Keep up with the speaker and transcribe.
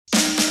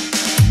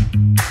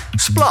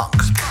Splanc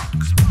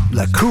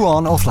le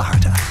Cuán Ó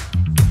Flatharta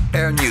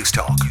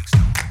Newstalk.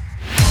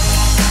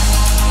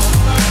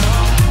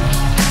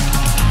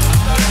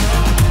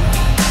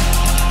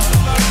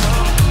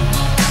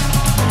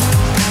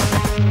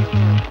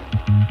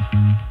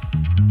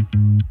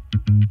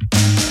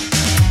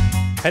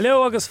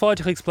 Hello agus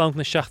fáideach Splanc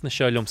na seachtaine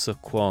seo liomsa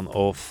Cuán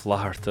Ó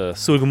Flatharta.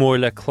 Súil go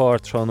mór le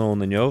clár tránón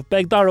inniu.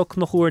 Beag Daragh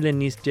nach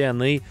uirlinn níos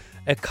déanaí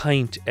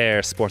caint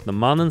Spóirt na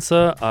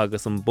Manansa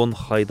agus an bun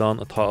chaidán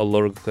atá a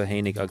lorg go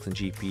hénig agus an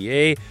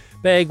GPA.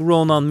 Beag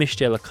Rónán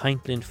Mistéil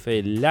caintlinn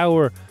fé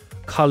leabhar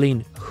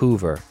Colleen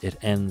Hoover. It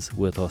ends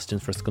with us. Din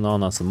for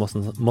scanán as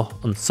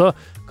an sa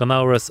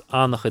ganáras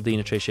annach a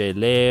dtíine trééis sé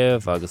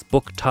léamh agus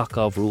book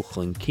takeáh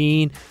rúchlainn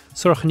cín.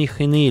 Sorcha Ní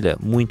Conghaile,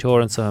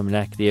 múinteoir sa am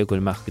leicrí go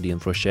meachgadí an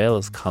froiséil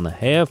as canna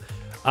héamh,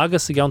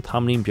 agus a gan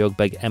tamlín beag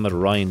beag Emmet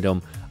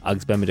Ryan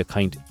agus be a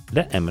caint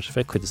le Emmet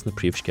fé chuidas na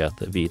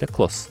príomhscealta bhí le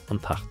clos an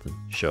tachtain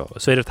seo.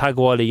 So idir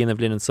tagháil dhéanamh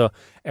blin sa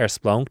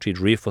Splanc tríd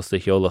riomhos de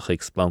cheolach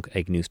Splanc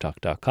ag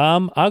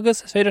newstalk.com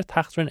agus is féidir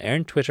tachtran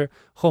an Twitter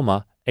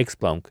chomma ag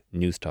Splanc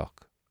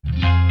Newstalk.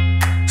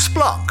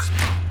 Splanc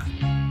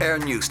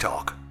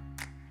Newstalk.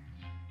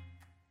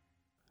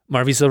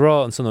 Mar bhí sa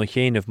rá an san ó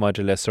chéanamh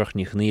maidir le Sorcha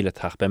Ní Conghaile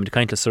tach be de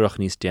caint le Sorcha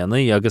níos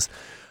déanaí agus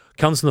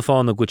ceann na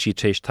fána go tí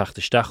tééis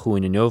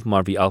tachtasteachúin inniuh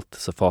mar bhí alta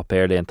sa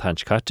fápéir le an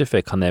taint caite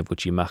fé cannéamh go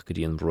tí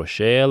meachgadí an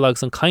bhroiséil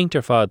agus an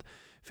caintear fad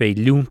fé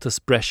lúntas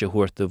breise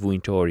thuairt a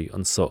múinteoirí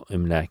an so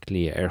im leic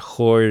lia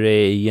chóir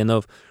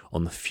dhéanamh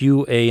an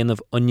fiú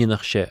dhéanamh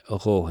ionach sé a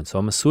róhann. So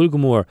am súil go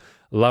mór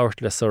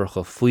labhairt le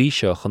Sorcha faoi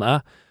seo chun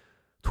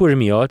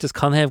thuairimí áit is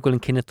cannéamh go an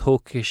cinenne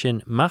tóca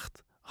sin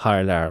meacht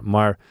thar lear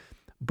mar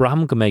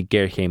Braham go méid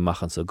géirchéim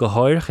machansa go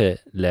háirche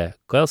le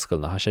gailscoil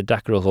na sé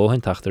dacra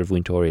róhain tachtar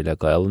múinteoirí le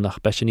gail nach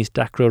be sin níos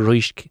dacra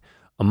roiisc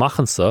a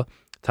machansa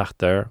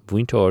tachtar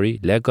múinteoirí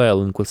le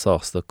gail an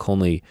gúilsásta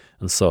conaí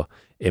an so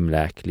im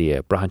leic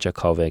lia brahanse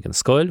cábhéig an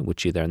scoil,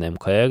 bhuid siad ar an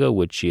M-caige,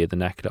 bhuid siad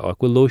an eicla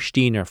ach bhfuil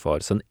lóistín ar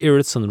fáil san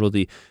irid san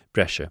rudaí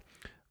breise.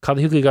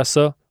 Cad thugaigh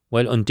gasa,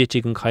 bhfuil an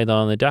ditig an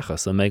caidán a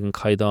dechas a méid an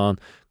caidán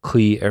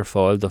chuí ar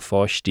fáil de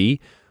fáistí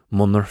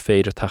munar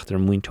féidir tachtar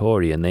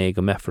múinteoirí a né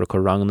go mefra go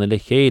ranganna le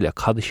chéile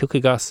cad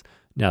thucaigh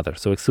neadar.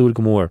 So ag súil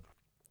go mór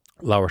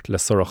labhairt le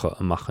Sorcha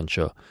a machan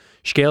seo.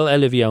 Scéal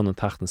eile bhí ann an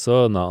tachtain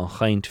sa ná an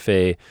chaint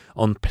fé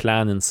an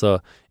planan sa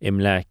im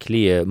leic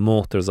lia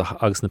mótars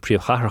agus na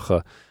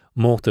príomhchatharcha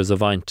mótars a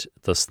bhaint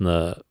dus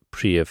na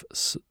príomh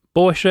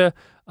bóise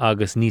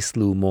agus níos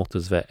lú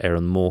mótars bheith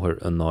ar an móthir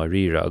an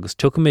náiríre agus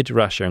tucamid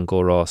reise an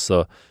górá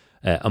sa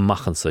a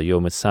machansa,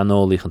 mit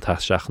sanolaíoch an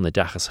taisteach na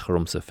dechas a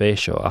churumsa fé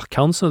seo. Ach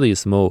ceansa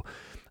is mó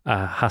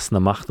has na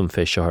machtam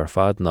fé seo ar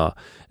fad ná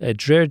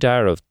dréir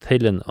dearmh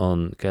tuilleann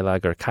an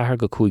geileagar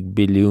 4.5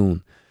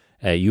 billiún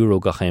euro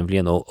gachéim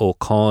blian ó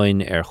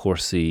cáin ar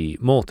chórsaí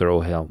mótar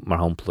ó mar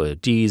hampla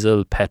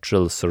diesel,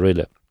 petrol, sa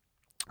riile.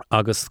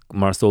 Agus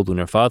mar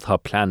stódún ar fad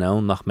tá plan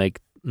ann nach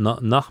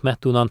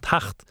meún an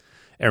tacht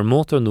ar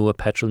mótar nua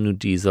petrol nó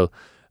diesel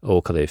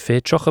ó cad é fé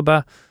trocha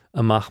ba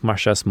amach mar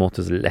se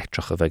mótas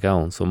electricha bheith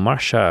ann. So mar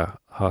se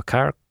ha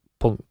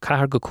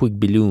 4.5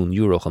 billiún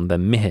euro an be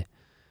mithe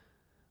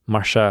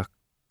mar se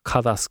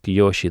cadas go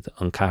dheisiad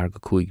an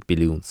 4.5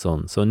 billiún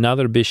son. So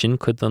nadidir bisin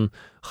chud an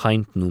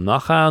chaint nó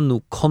nachá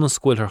nó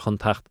conascuilthar chun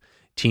tacht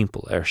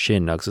timppel ar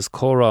sin agus is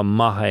córa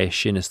maithe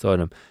sin is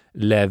stáilm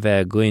le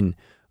bheith goin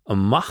an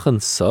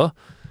machansa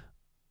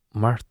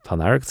mar tan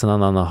airg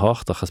san an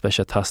háchtach a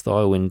spéise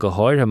tastáhain go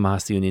háir a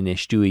measúin in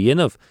éistú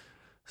dhéanamh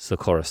sa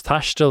choras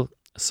taistil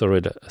sa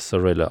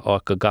riile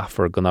ach go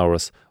gafar gan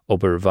áras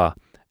obair bha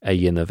a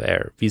dhéanamh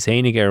air. Bhís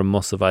hénig ar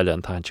mus a bhaile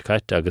an tainte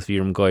caite agus bhí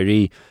an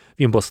gairí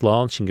hí an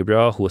bosláán sin go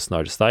breá chuas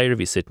náir stair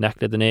bhí sit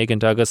necla den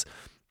éigent agus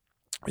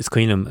is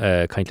cuiinem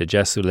caint le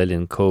jeú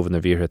lelinn cóhan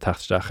a bhíre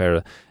taisteach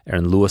ar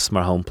an luas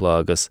mar hampla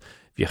agus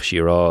bhíoh si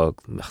rá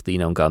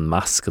meachtaína an gan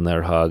mascan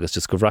artha agus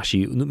just go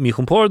bhreisí mí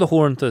chumpóir do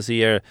thuairintas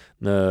í ar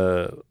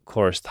na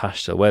choras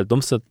taiste. Well,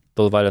 dumsa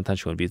dul bhaile an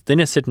taisiún bhí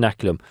duine sit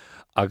neclam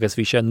agus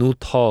bhí sé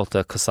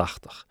nútáilta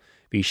casachtach.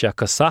 Bhí sé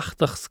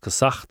casachtach.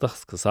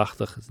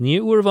 Ní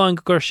uairháin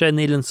go gur sé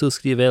nílann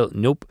súscríomhéil,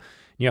 nope.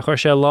 Ní chuir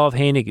sé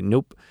lábhhénig,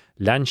 nope.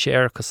 Lean sé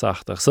ar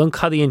casachtach. Son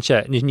cadíonn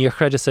sé, ní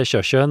chreidir sé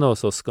seo seanó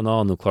so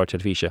scanánú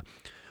cláirtear bhí sé.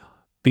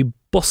 Bhí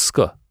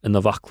bosca in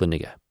na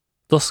bhaclainige.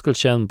 Doscail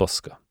sé an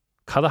bosca.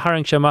 Cad a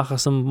tharraing sé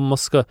machchas an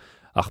musca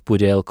ach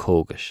budéal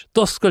cógas.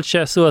 Doscail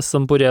sé suas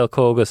an budéal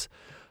cógas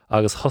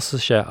agus thosa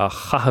sé a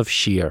chahabh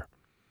siar.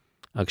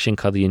 Agus sin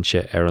cadíonn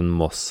sé ar an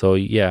mus. So,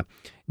 yeah.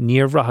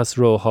 Níor rahas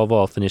ró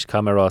hábháil in is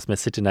camerás me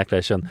sitin ag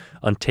leis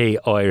an té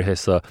áirthe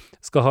sa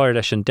scothir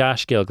leis an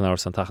deiscéal gan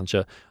áras an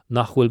tachanse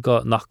nach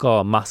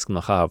gá masc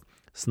nach chab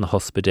san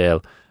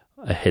hospidéal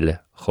a hiile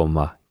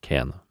chomma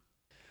céanna.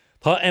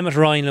 Tá Emmet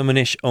Ryan le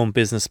manis ón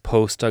Business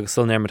Post agus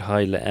sul Emmet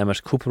haile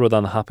Emmet cúparúd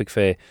an hapig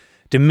fé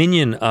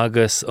Dominion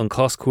agus an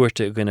cás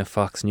cuairte gine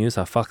Fox News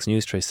a Fox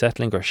News trééis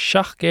settling gur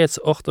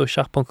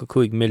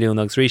 7.5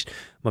 milliún agus ríist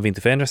má bhín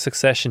de féidir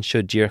Succession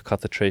seo dír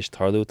cat a trééis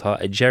tarlú tá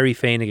a Jerry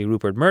féinnig ag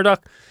Rupert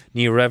Murdoch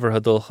ní raibhar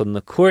hadulchan na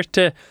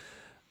cuairte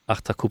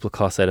ach tá cúpla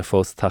cás ar a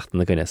fós tacht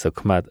na gine, so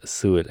cumad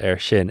súil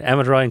sin.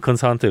 Emmet Ryan chun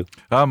san tú?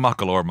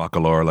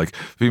 Macalor. Like,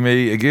 bhí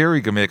mé a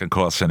géirí go méid an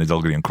cás sin i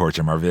dulgaí an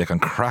cuairte, mar bhíh an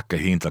crack a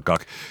hínta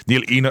gach.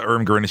 Níl ina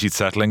gurna siad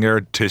settling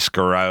tuis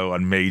go rá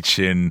an méid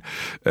sin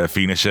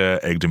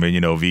fíneise ag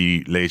dominion ó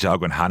bhí léite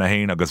agan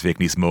hanahéin agus bhíh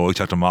níos mó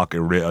teach amach i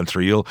ri an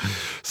tríal.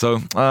 So,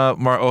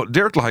 mar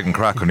deirt le an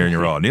crack an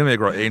rá. Níl mé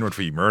gur éonrad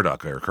fí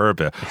murdaach ar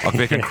curbe, ach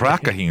bhíh an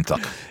crack a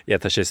híntach. Ja,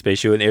 tá sé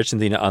spéisiú an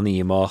airtin dína aní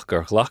amach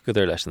gur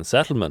ghlachgadar leis an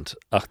settlement,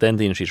 ach den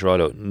dína sí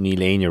rálo ní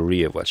léine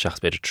riamh bhil seach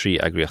beidir trí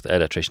eagraíocht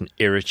eile treis an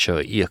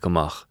Imirce íoc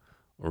amach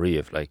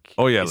riamh, like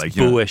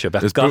bua se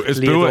bheith gach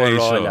líadóir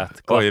ráile.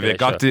 Bheith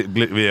gach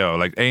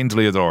like ein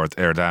líadóirt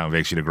ar dam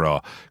bheith siad a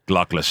grá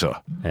glach le seo.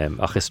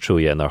 Ach is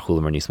trú nar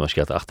chúla mar níos más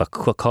cealta, ach tá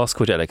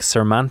cáscuide like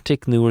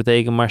semantic nuair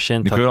déige mar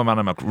sin. Ní chuil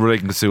manam ach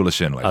ruig an gosúla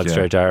sin. Agus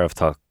ar darmh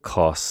tá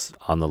cás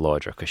an na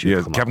láidir.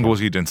 Ceapan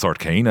goes iad in sort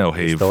céine ó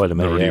héh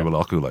bhil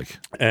acu like.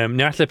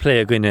 Neart le play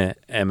a gine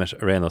Emmet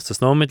Rénos, tas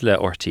nómid le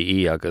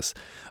RTE agus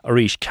a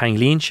rís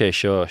ceanglíonn sé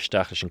seo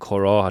staach leis an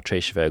chorá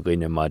trééis bheith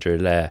gine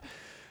maidir le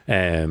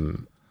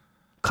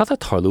Cata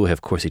tarlú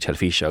hef cuasaí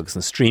telefíse agus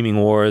an streaming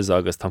wars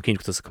agus tam cinn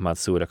go cumad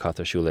súla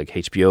cata siú le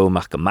HBO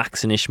mac go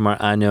Maxinis mar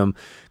anam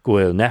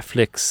gohfuil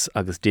Netflix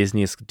agus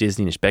Disney is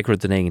begra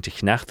den éigen te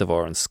chneachta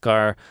bhar an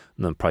scar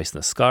an price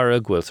na scara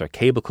gohfuil ar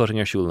cable cutting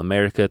ar siúil in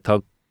America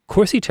tá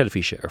cuasaí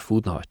telefíse ar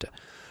fúdnáirte.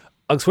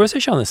 Agus fuair sé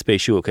seán na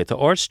spéisiú okay, tá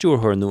ort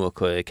stúrthir nua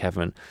chu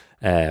Kevin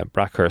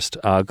Brackhurst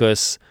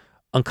agus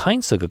an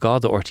cainsa go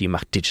gáda ortaí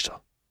mac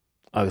digital.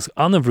 Agus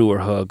anna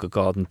bhrúartha go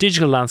gád an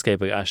digital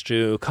landscape ag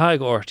astrú, caig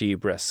ortaí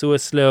bres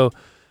suas leo,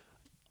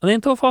 an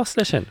éon tó fás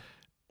lei sin?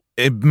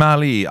 I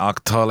Malí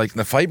ach tá like,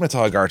 na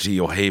feibnatá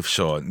gartaí ó héh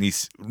seo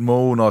níos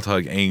mó nátá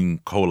ag aon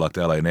cólacht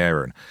eile in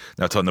éireann.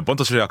 Ná tá na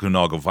buntasí acu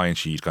ná go bhain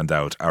siad gan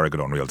dat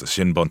airgad ón rialtas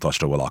sin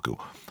buntáiste bhfuil acu.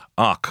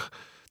 Ach,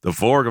 do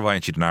bhór go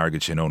bhain siad an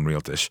airgad sin ón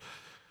rialtas.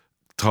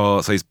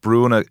 Tá sais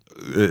brúna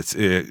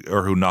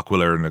arthú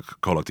nachhfuil ar na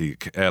cólachtaí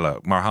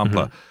eile mar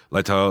hampla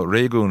le tá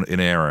réún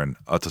in éireann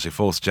a tá sé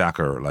fós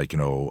Jackar like, you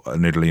know,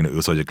 an Idirlína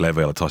úsáide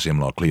gleibhéil atá sé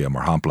lá clia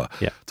mar hampla.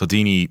 Tá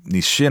daoine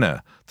níos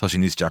sinne tá sé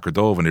níos Jackar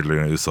dómh an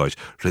Idirlína úsáid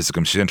rís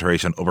gom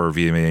sintaréis an obair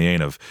bhí mé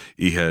dhéanamh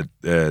ihe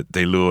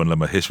dé luúan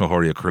le a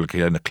hismathirí a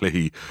chuirla na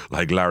cluí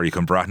le Larry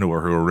chun brathnú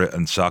arthú rit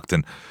an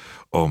seachtain.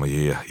 Oh my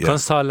yeah.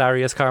 Constá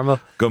Larry as Carmel.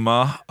 Go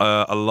ma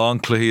a long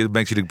cluí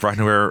meg siad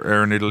brathnú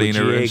ar an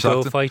Idirlína ar an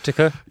seachtain. Go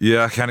fighticha?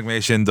 Yeah, cheannig mé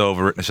sin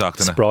dómh rit na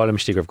seachtainna. Sprálam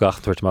tí gur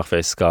gachtúirtamach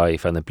fé Sky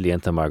fan na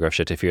blianta mar gur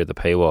sé te fear the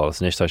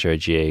paywalls. Nís tá sé ar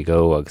GA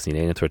agus ní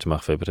éana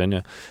tuirtamach fé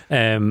Britannia.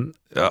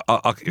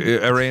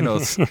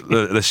 Arénos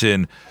le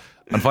sin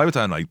an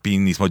fáibhtáin like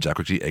bíon níos mó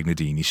Jackartí ag na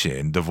daoine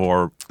sin de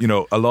bhór, you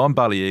know, a lán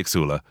bailí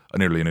éagsúla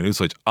an Idirlína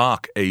úsáid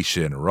ach é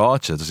sin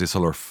ráte is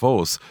solar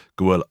fós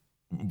go bhfuil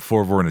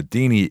forhór na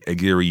daoine ag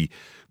géirí,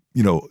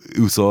 you know,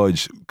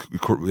 úsáid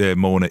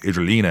móna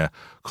Idirlína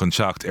chun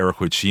seacht ar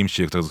chuid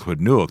síimseacht agus chuid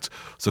nuacht.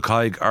 So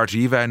caig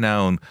RTE bheith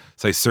nán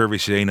sa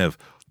service séanamh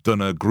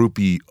donna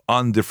grúpi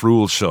an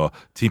defriúil seo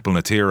timpeall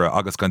na tíre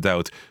agus gan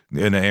dat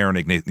ina éireann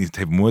ag ní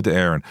taobh muide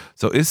éireann.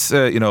 So is,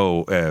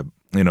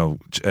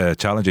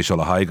 challenge seo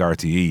le haig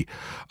RTE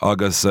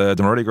agus de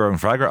marí gur an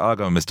freigar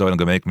agam is dóil an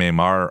go méid mé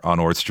mar an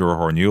ort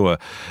stúrthór nua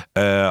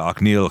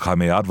ach níl cha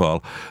mé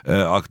adbháil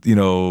ach, you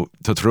know,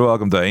 tá trú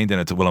agam de aon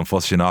duine bhfuil an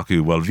fós sin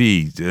acu bhfuil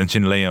bhí an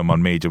sin léam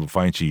an méid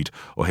fáin siad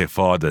ó hé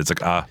fáda it's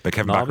like be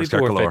Kevin Backers ceir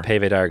go leir. Ná bhí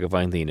bhór ar go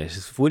bhain daoine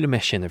is bhfuil me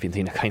sin a bhíon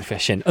daoine cain fe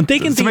sin. An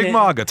daigen Tá méid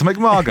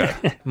mága.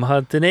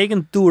 Má den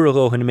éigen dúra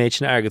ó chun méid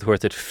sin agad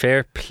thuirtid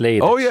fair play.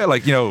 Oh yeah,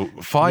 like, you know,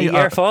 fáin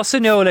fása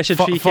nó leis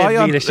trí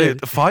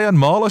fáin an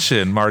mála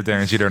sin mar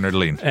déann siad ar na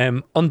Idirlín.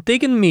 An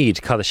daigen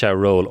míad cad se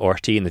ról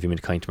ortaí na bhí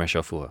mid caint mar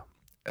seo fua.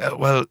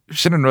 Well,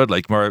 sin an rud,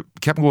 like, mar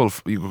ceapan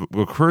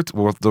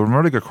bhfuil do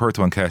marla gur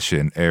chuirtú an ceis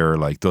sin ar,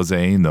 like, does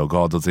éon nó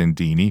gá does éon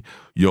daoine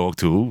jog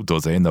tú,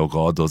 does éon nó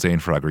gá does éon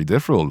freagraí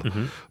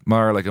difriúil.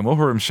 Mar, like, an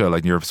mórthairm se,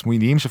 like, níor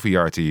smuoiníim se faoi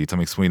RTE, tá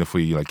ag smuoine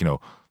faoi, like, you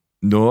know,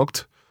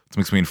 nócht, tá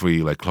ag smuoine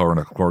faoi, like,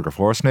 chlór go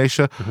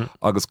fórsnéise,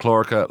 agus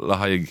chlórcha le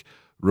haig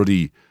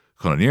rudí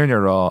chun an íarne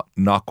rá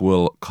nach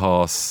bhfuil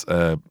cás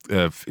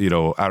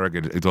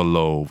airgid ag dul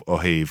lómh ó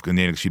héamh go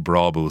ndéananig si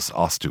brabús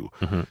asú.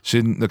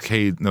 Sin na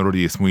céad na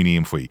rudí is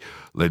smuoiníim faoi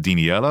le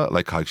daoine eile,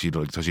 le caiig siad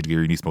tá siad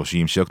géirí níos mó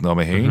síimseach ná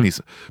mé hain,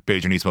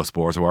 beidir níos mó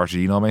sport ó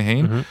RTE ná mé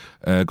hain,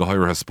 go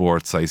háirithe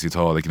sport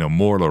saisítá like, you know,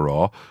 mór le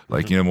rá,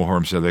 like, you know,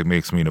 mórthairm se ag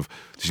méid smuoinmh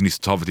sin níos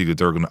tábhatí go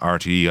dúrgan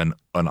RTE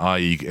an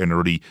aig ar na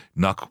rudí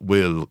nach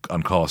bhfuil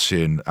an cás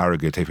sin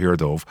airgid taobh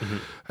hirdómh.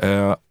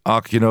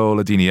 Ach, you know,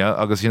 le daoine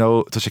agus, you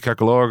know, tá sé ceir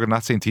go leir na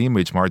sé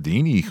teammates mar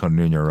daoine chun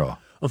nuine rá.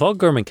 An bhá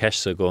gurman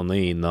ceiste go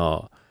ní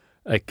ná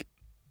ag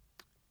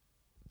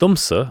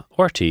dumsa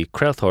ortaí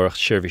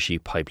creaaltóireacht seirbhísí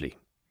peblií.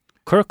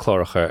 Cur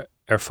chláiricha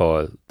ar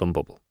fáil dom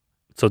bubble.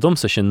 So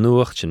dumsa sin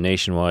nuacht sin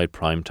nationwide,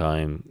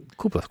 primetime,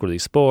 cúpla chuirdaí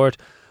sport,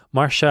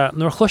 Mar se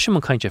nuair chluisim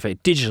an cainte fé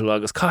digital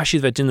agus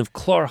caiisiad bheith dunneh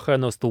chlárcha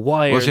nó do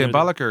wire. Well, sé an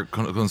bailachar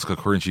chuns go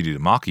chuirn siad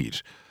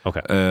macíd.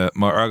 Okay.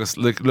 Mar agus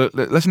leis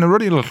na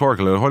rudí le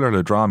chlórcha le thoilir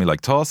le drámaí,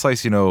 like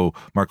tásáis,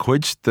 mar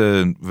chuid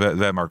de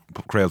bheith mar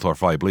creaaltóir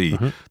fáid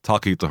blií,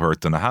 takeíocht de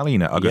hurt na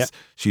halíne agus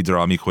si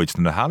drámaí chuid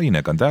na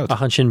halíne gan dat.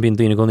 Achan sin bíon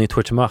daoine gcónaí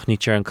tuairteach ní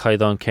tear an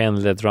caiidán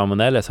céan le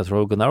dráman eile a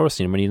ró an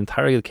áirasín, mar ní an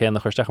targad céan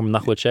nach chuirteach am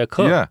nachfuil sé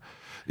chu. Yeah.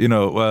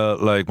 Well,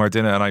 like mar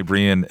duine an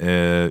Ibrian,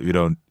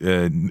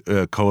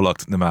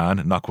 cólacht na man,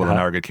 nachhfuil an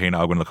agad céine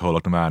agan le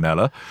cólacht na man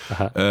eile.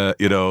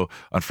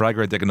 An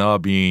freigra de ná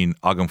bíon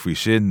agam faoi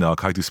sin ná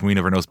caiitú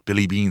smuoine bhar nós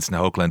Billy Beans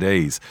na Oakland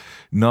A's.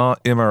 Ná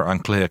immer an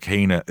clé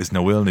céine is na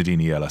bhfuil na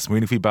daoine eile.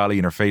 Smuoine faoi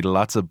bailí ar féad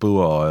lots of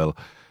buáil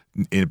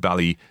in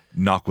bailí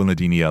nachhfuil na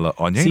daoine eile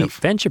an dhéanamh.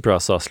 Sí, venture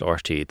brasás le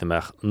ortaí de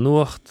meach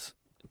nuacht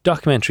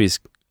documentaries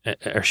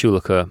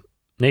arsúlacha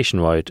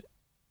nationwide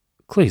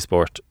clé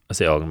Spóirt as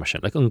é ágan mar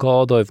sin. Like an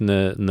gádáibh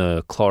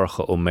na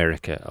chláracha ó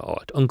America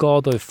áid. An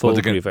gádáibh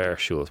fógraí bheith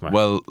arsúlas mar.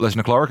 Well, leis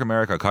na chláracha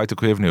America caiite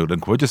cuimhnú den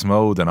cuid is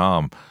mó den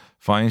am.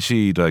 Fáin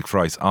siad like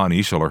freies an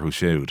íseolar who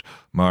siúd.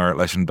 Mar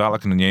leis an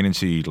bailach an dhéanann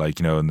siad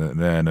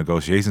na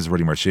negotiations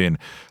ruí mar sin,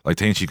 like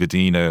tain si go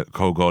dtíine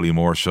cógáilí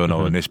mór sin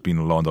ó inis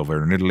bín land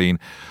over in Nidalín.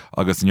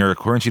 Agus nuair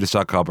chuirn siad a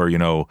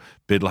sacabar,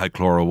 bid le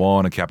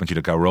chlóraháin a ceapan siad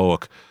a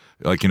garóach,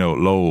 like,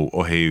 lo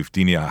ó héh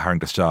daine a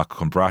harangasteach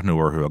chun brathnú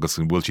orthú agus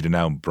an bhfuil siad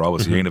ná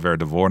brábas dhéanamh ar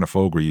de bhór na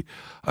fógraí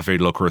a féidir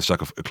le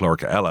chuiristeach a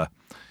chlóracha eile.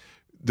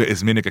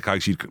 Is minic a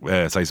caiig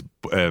siad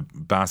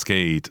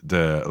bascéid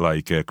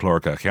de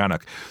chlóracha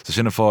cheannach. So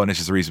sinna fáin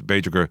is rís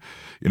beidir gur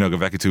go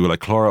bheice tú le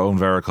chlóra ón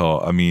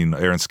bhericá,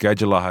 ar an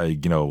schedule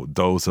lethaig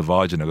dó sa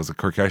bháidin agus a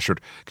curceisirt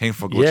céim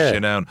fá go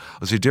sin ann.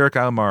 Agus sé dúirt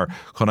an mar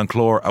chun an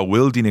chlór a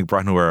bhfuil daoine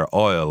brathnú ar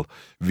oil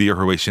bhí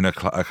ar sinna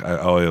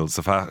oil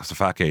sa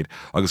facéid.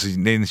 Agus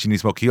néann sin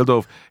níos mó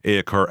cíaldómh é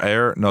a chur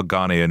air nó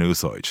gan é an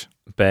úsáid.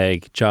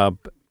 Beg job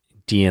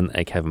díon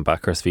ag Kevin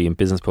Backers bhí an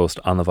business post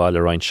anna bhaile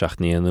roiint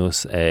seachtaine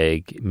anús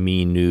ag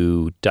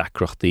míú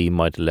deacrochtaí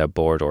maidir le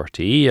board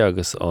ortaí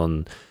agus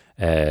an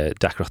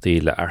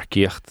deacrochtaí le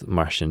eagraíocht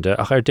mar sin de.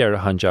 Ach ar deir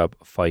a job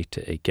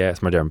feite ag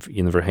gas, mar déanamh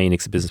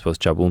hénig sa business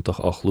post job úntaach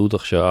ach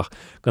lúdach seach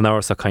gan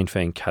áhar sa caint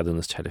féin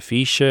cadúnas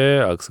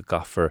telefíse agus a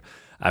gafar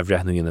a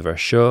bhreithnú dhéanamh ar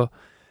seo.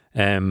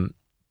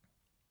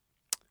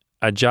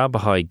 A job a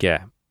haid ge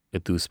i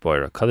dús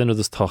Spóire, cad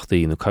is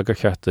tochtaí nó cagur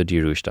cheartta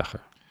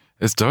díúisteachar.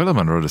 Is dóile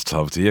man rud is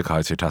tábhtí a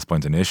caiid sé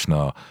taspóint inis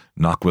ná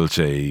nachhfuil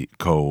sé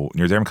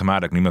níor déirm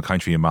cumadaach ní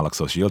caiintfuí malach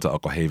sosiálta a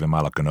go héh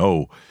malach gan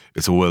ó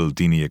is bhfuil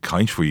daoine a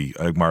caiintfuí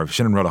ag mar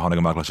sin an rud a tháinig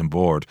amach leis an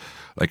board,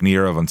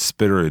 níor an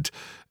spirit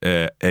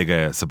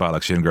ige sa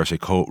bailach sin gur sé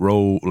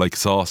ró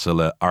sásta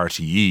le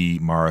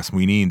RTE mar a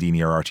smuoíon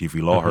daoine ar RTE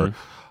faoi láthair.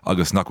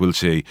 Agus nachhfuil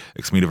sé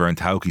ag smíanamh ar an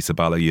taucií sa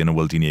bailach íon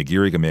bhfuil daoine a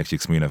ggéirigh a méid sé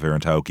smíanamh ar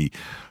an taucií.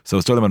 So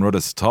is dóile man rud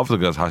is tábhta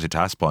go tá sé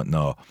taspóint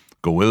ná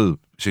go bhfuil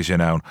sé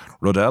sin ann.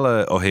 Rud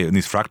eile ó hé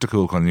níos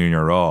fractacúil chun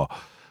dúine rá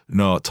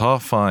ná tá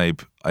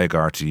fáib ag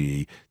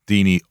RTE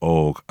daoine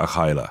óg a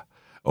chaile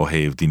ó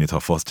héh daoine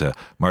tá fosta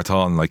mar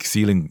tá an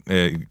síling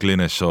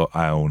glunne seo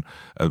ann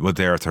bud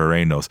déir tar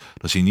rénos.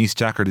 Tá sí níos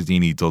deachar de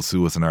daoine dul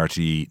suas an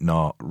RTE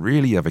ná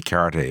rilí a bheith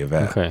cearta a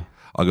bheith. Okay.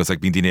 Agus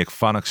bíon daoine ag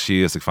fannach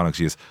síos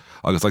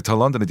agus tá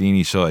London a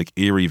daoine seo ag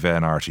éirí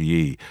bheith an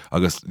RTE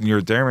agus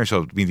níor déirmar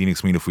seo bíon daoine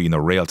smíanamh faoin na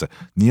réalta.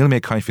 Níl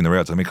méid caiintfuoin na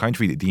réalta, méid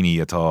caiintfuoin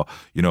daoine atá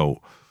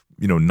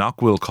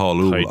nachhfuil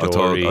cáú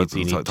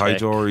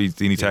taiddóirí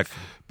daoine tech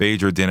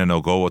beidir duine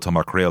nó go atá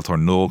mar creaaltar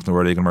nóg nó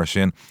ruigen mar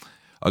sin.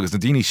 Agus na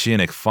daoine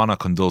sin ag fannach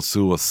chun dul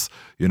suas,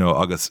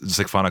 agus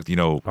ag fannach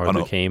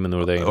Orú céim an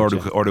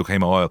orú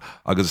céim áil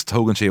agus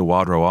tógann sé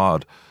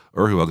bhád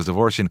orthú agus a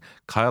bhór sin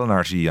cail an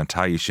RTE an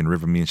taigh sin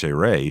ribh sé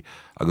ré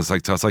agus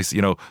tá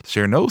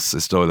sé nós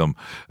is dóilm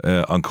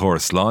an cóir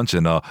sláinte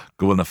ná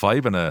go bhfuil na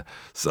feibanna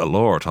a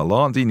lár tá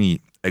lán daoine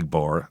ag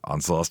bor an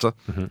sásta,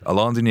 a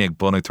lán daoine ag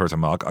bun ag tuairt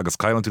amach agus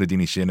caiilann tú na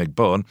daoine sin ag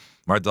bun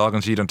mar dagan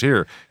siad an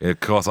tír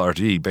cos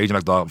RTE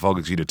beidirach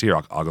fágadh siad a tír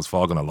agus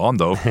fágan a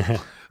landó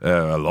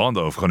a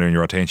landómh chunar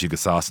ar atain siad go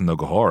sásan nó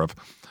go hárap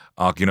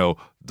ach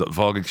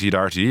fágadh siad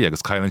RTE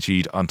agus caiilann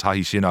siad an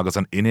taithí sin agus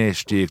an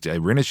inéistíocht a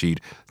rinne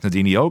siad na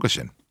daoine óga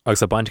sin.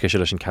 Agus a baintcha sé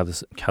leis an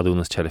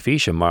cadúnas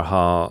telefíse mar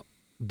ha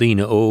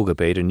daoine óga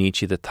beidir ní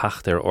siad a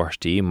tacht ar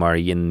ortaí mar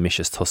dhéon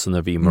mises tosan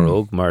a bhí mar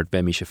óg mar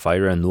be mí sé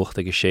feire an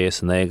nuachta go sé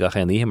san éag a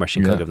chéanaí mar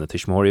sin cadmh na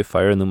tuismóirí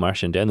feire nó mar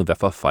sin denú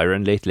bheitfa feire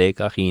an léit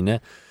a chiine.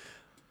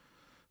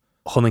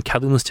 Chun an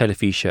cadúnas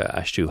telefíse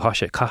aistú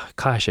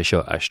cai sé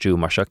seo aistú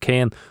mar se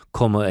céan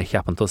cuma a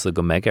cheapan tosa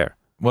go meigear.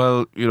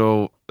 Well,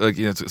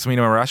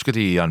 smíanam mar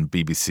ascatí an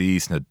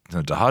BBC na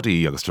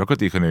dahadaí agus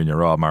trochatí chuir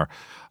rá mar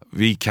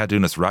bhí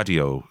ceadúnas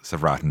radio sa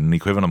bhreatain, ní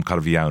cuihann cad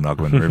bhí ann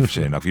aghain rih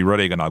sin, ach bhí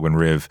rud ag an aghain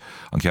rih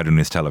an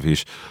ceadúnas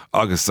telefís.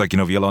 Agus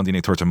bhí an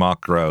daoine tuairt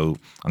amach ra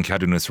an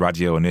ceadúnas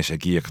radio inis a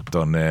gíoch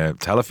don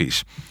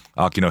telefís.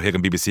 Ach hiag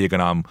an BBC gan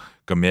am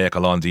go méid a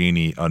lán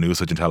daoine an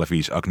úsáid an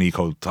telefís ach ní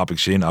có topic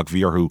sin ach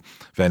bhíorthú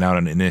bheith ná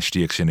an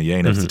inistíoch sin a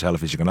dhéanamh sa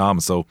telefís gan am.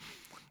 So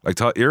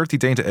tá iirechttaí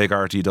dénta ag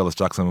RTE dul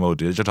isteach san mó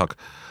digitach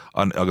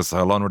an agus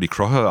halán rudí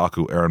crotha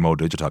acu ar an mó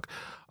digitach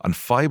an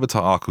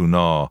faibatá acu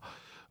ná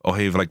ó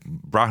heh like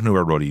brathnú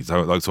ar rudí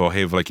like so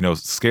heh like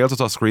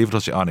scéaltatá scríomhtá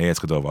sé an éas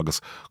go dómh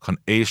agus chun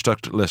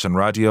éisteacht leis an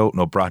radio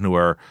nó brathnú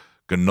ar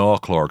go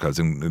náchlórchas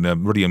in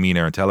rudí a mín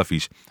ar an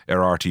telefís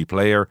ar RT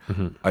Player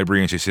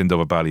Ibrion sé sin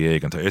dómh bailí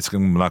éig an it's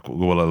gom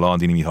bhfuil a lán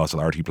daoine mí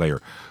hasal RT Player.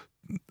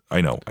 I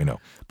know.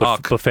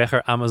 But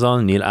fechar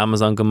Amazon, níl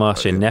Amazon go má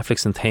sé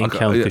Netflix an tain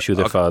count go siúd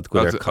ar fad go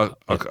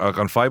ag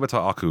an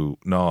faibatá acu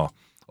ná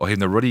ó hí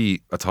na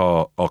rudí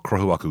atá á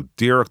crothú acu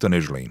díreacht an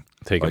Idirlín.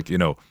 Like,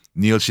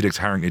 níl siad ag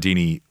tarang na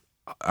daoine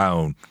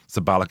ann sa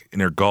bailach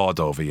inar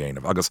gádó bhí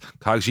dhéanamh agus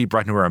caiig sí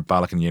breithnú ar an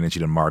bailach an dhéanann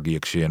siad an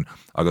margaíoch sin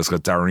agus go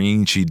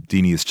daríonn siad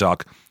daoine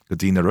isteach go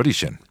dtí na rudí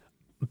sin.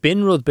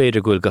 Bin rud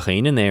beidir goil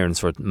gachéine éirn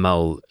sort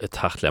máil a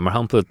tachtle mar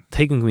hampla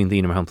tegan gwyn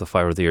dtíine mar hampla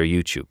fire ar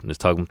YouTube nus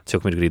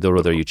tuach mid go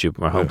dtí ar YouTube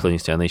mar hampla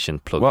níos sin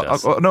plug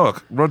no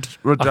rud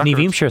ní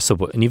bhím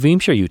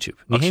sé YouTube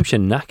ní héim sé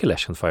naci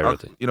leis an fire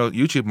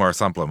YouTube mar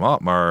sampla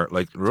mar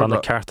like fanna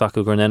ceartach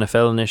go gur an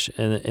NFL-inis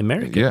in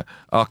America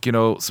ach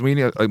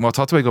smíine má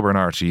tatuig go an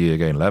RT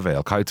a géin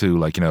levéil caiitú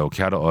like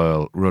cead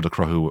oil rud a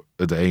crothú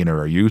a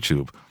éonar ar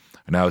YouTube.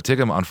 Now,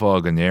 tigam an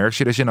fág an éir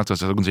siad sin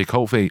achtas gunn sé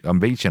cófé an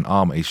béit sin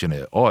am é sin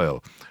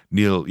oil.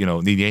 Níl,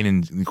 ní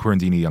dhéanann cuireann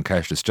daoine an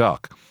ceist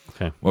isteach.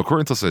 Well,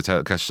 cuireann sa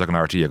ceist isteach an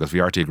RT agus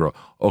bhí RT gro,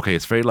 okay,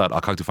 it's féile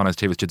a caiitú fannas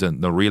taobh siad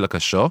na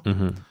rialachas seo.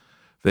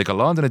 Bheith go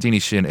lán na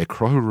daoine sin ag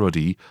crothú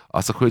rudaí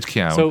as a chuid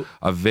ceann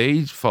a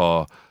bhéid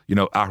fá,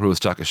 ahrú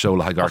isteach a seo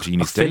le ag RT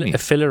níos daoine. A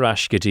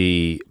fillarás go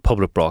dtí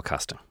public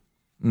broadcasting.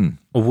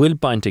 Bhfuil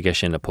baint aige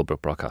sin le public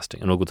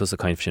broadcasting an ógus a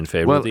caiin sin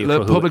fé. Well,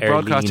 le public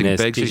broadcasting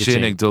beag sé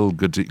sin ag dul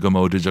go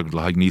móideach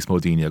le haag níos mó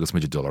daoine agus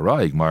muidir dul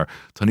aráig, mar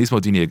tá níos mó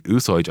daoine ag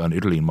úsáid an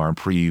Idirlín mar an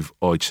príomh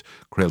áit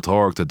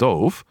creaaltóireacht a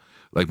dómh,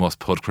 like más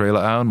pod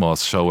creaile ann,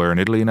 más show ar an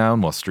Idirlín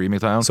ann, más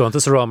streaming ann. So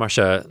antas rá mar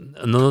se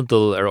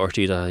nunadul ar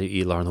ortaí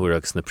í láran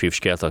thuaireachs na príomh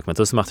scéalteach, mar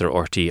tus matar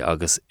ortaí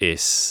agus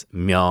is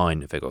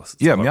meáin bheagos.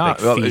 Yeah, meáin.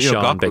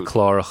 Físeán, beg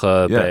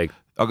chláracha, beg.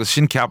 Agus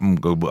sin ceapan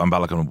go an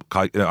bailach an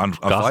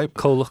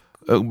cólach.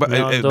 Sa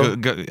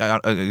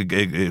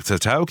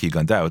tauki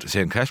gan doubt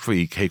sé an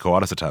ceistfaí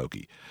céáda sa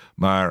tauki,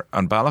 mar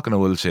an bailach an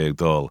bhfuil sé ag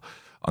dul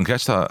an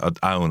ceista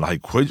ann le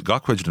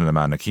gach chuidir na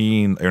man na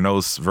cín ar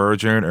nós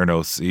Virgin ar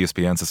nós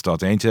ESPN sa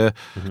Stát Aontaithe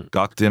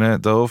gach duine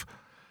dómh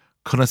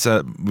chuna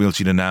sa bhfuil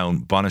siad an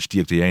nán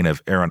banistíocht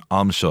dhéanamh ar an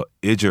amseo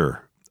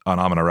idir an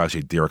am ará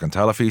sé díreach an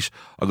telefís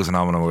agus an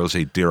am bhfuil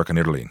sé díreach an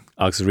Idirlín.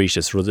 Agus rís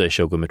is rud é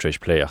seo go mitrééis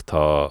pléach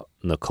tá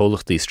na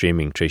cólachtaí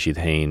streaming trééis siad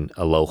hain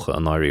a locha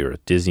an áíir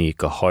Disney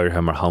go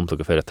háirthe mar hampla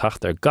go féidir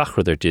tacht ar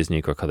gachrad ar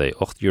Disney gur cad é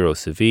 €8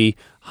 sa bhí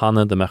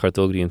hanna de mechar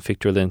dógaí an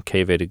fictorlinn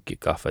céhhéidir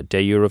gafa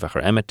 €10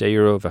 bhechar Emmet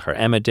 €10 bhechar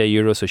Emmet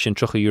 €10 so sin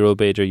 €3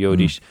 beidir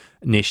jódís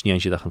níos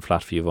níon siad an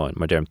flat fií bháin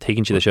mar derm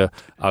tegann siad se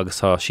agus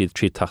tá siad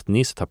trí tacht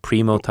níos tá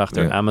primo tacht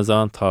ar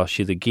Amazon tá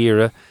siad a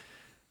gíire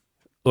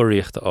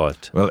uíocht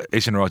áit. Well,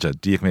 é sin ráide,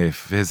 díoch mé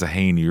fis a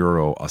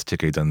 €1 as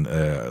ticket den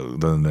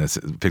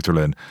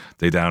picturelinn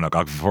dé down ag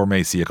bhór mé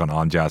siach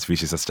an jazz bhí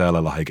sé sa stella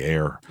le ag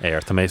air. Air,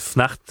 tá mé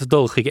fnacht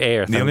dulch ag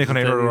air. Níl mé chun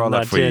éireará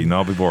le faoi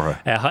ná bhí bortha.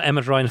 Ha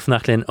Emmet Ryan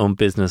fnachlinn on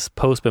business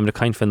post bim na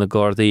caint fin na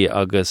Gardaí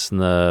agus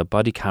na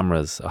body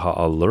cameras ha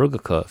á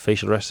lurgacha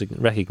facial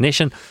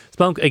recognition.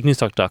 Splanc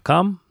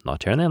agnewstalk.com ná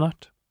tearna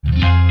nát.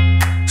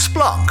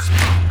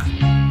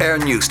 Splanc Air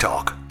News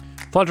Talk.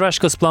 Fáil reis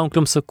go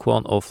Splanc sa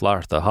Cuán Ó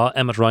Flatharta ha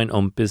Emmet Ryan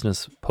on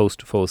business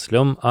post fós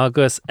lum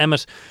agus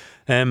Emmet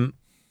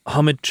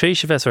ha mid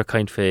trééis bheits ar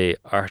caint fé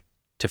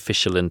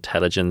artificial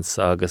intelligence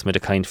agus mid a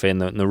caint fé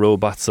na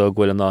robots a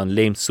bhfuil an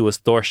léim suas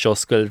dóir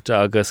seoscailt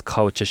agus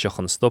cáte seach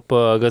an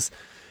stoppa agus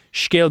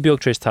scéal beag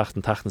trééis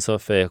tachtan sa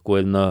fé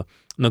bhfuil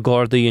na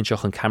Gardaí an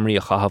seach an Ceamaraí a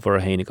chahabhar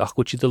a hénig ach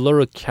go si de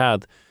lura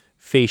cead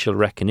facial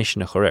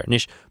recognition a choréir.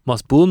 Nis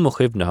mas bún mo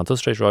chibna an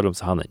tustrééis rádum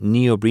sa hanna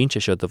ní ó brínte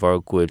seo de bhar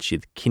gúil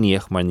siad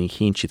cineach mar ní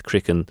chin siad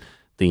cricin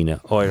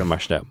daoine áire mar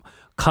stem.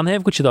 Can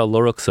hebh go siad á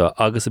lurachsa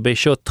agus a bé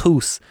seo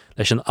tús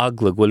leis an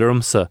agla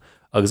ghuiilrumsa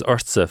agus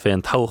orsa fé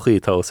an tauchaí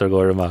tás ar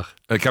gáir amach.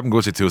 Ceapan go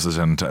sé tús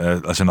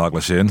leis an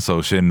agla sin,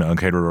 so sin an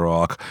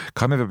céidirrách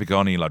can mé bheith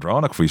beganí le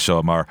dránach faoi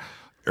seo mar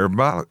ar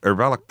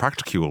bhealach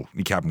practicúil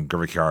ní ceapan go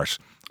bhfuil ceart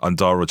an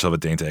dáróid seo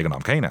bh déanta ag an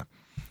am céine.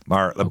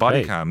 Mar le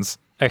bodycams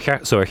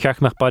So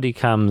cheachmach body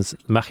cams,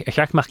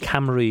 cheachmach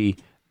Ceamaraí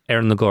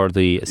ar na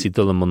Gardaí is í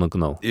dul muna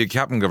gná. I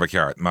ceapan go bh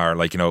ceart, mar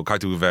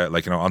caiitú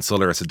bheith an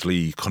solar is a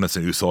dlí chuna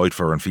san úsáid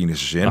for an fine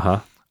sin.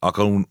 Ach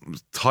ón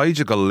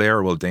taide go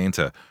léirhfuil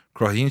déanta,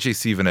 crohíonn sé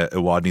síhanna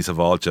i bhád níos a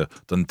bháilte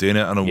don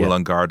duine an bhfuil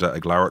an Garda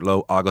ag leabhart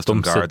lo agus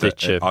don Garda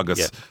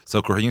agus.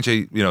 So crohíonn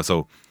sé,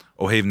 so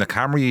ó héamh na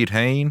Ceamaraí iad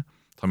hain,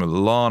 tá mé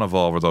lán a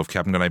bhábhar dómh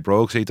ceapan gan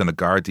bróg sé don na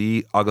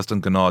Gardaí agus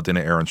don gná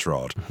duine ar an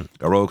sráid.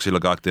 Aróg sé le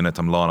gach duine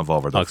tam lán a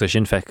bhábhar dómh. Agus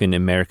sin fecinn in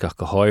America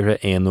go háire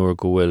éonúair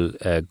go bhfuil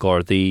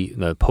Gardaí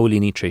na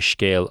pólíní trééis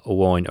scéal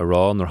óháin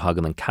ará nar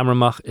hagan an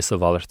cameramach is a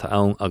bhhailirta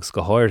ann agus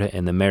go háire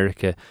in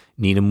America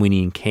ní na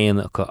muoín céan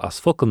as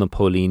focail na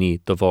pólíní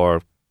do bhar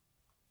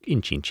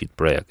inchín siad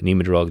breag. Ní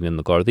muid rágan in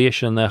na Gardaí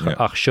sin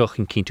ach seoch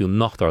in cínú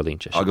nach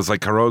Darlínte. Agus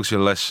like caróg sé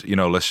leis, you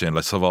know, leis sin,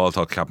 leis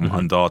saváiltá ceapan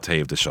an dá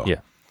taobh de seo.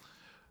 Yeah.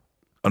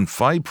 An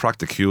fáid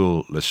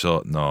practicúil le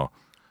seo ná,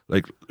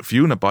 like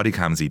fiú na body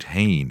cams iad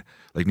hain,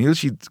 like níl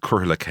siad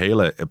curtha le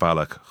chéile I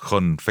bailach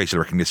chun facial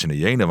recognition a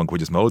dhéanamh an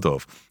cuid is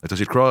módómh. Tá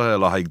siad crutha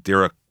le haig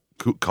díreach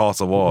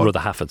cás a bhád. Rud a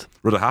hafad.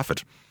 Rud a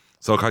hafad.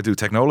 So caidú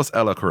technolas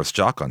eile chur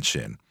isteach an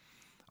sin.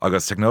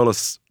 Agus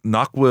technolas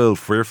nach bhfuil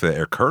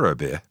fuirfe cura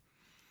be.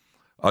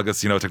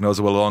 Agus, you know, technolas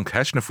bhfuil an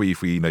ceisna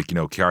faoi like, you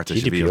know, cearta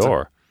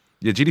GDPR.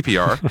 Yeah,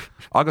 GDPR.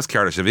 Agus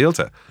cearta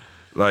sivíalta.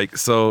 Like,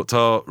 so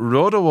tá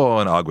rud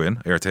amháin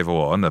aguain taobh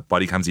amháin na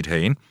body cams iad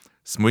hain,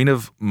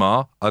 smuoinemh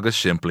má agus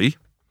siimplí,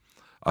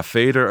 a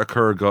féidir a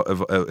chur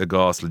I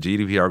gás le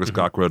GDPR agus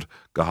gacrod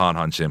go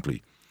háin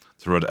siimplí.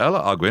 So rud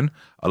eile aguain,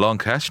 along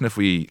ceisna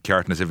faoi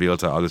ceartna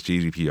sivíalta agus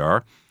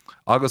GDPR,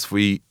 agus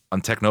faoi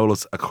an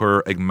technolas a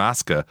chur ag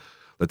measca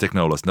le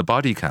technolas na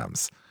body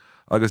cams.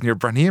 Agus níor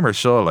braníar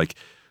seo, like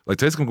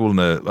tuis go gúil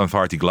na an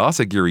fartí glas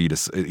ag gur iad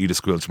a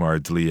scuilt mar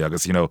dlí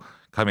agus, you know,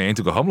 cai mé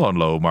aontu go thomláin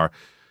lo, mar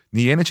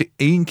ní dhéanaan sé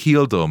aon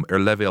cíaldum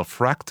levéal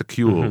fracta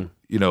ciúil,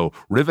 you know,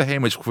 ribh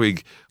héimiid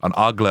chuig an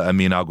agla a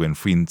míon aguain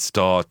faoin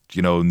stát,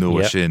 you know,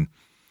 nua sin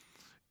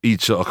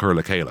iad seo a chur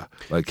le chéile.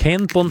 Like,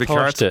 Cén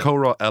buntáiste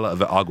córá eile a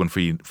bheith aguain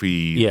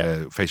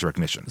faoi facial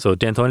recognition. So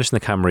déanann na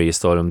Ceamaraí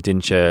istáilm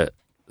dinse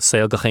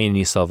saoil go chéine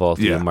níos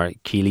sábháiltaí mar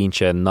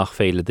cílínse nach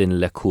féile duine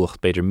le cuacht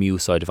beidir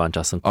miúsáid a bhaint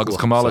as an cuacht. Agus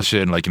cumála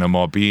sin, like, you know,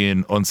 má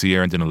bíon ionsaí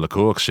ar an duine le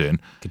cuacht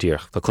sin. Go dtír,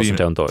 tá cosan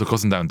down dóibh. Tá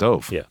cosan down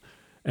dóibh. Yeah.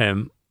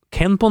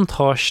 Cén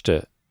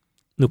buntáiste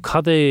nó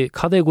cad é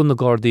gún na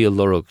Gardaí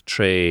lorug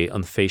tré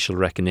an facial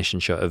recognition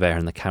seo a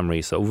bheith na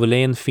Ceamaraí. So bhfuil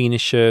éon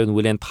fineise,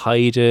 bhfuil éon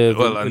taide,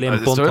 bhfuil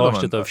éon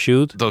buntáiste dóibh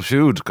siúd? Dóibh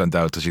siúd gan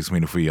dáta sí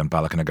smína faoi an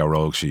bailach na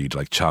garóg siad,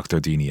 like, teachtar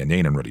daoine a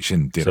néanam rudí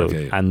sin. So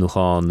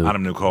Annúcháin.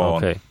 Anam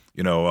Núcháin.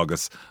 You know,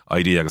 agus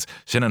ID agus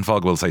sin an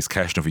fág bhfuil sais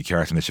ceisna faoi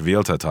ceartan is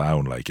sivíalta tá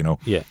ann, like, you know.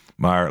 Yeah.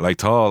 Mar, like,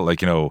 tá,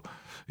 like, you know,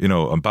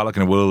 an bailach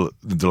na bhfuil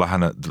de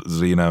lehanana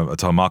zína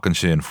atá macan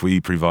sin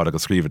faoi prívád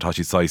agus scríomh tá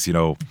sí sais, you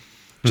know,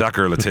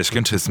 Jackar le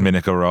tuiscint is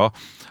minic a rá,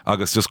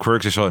 agus just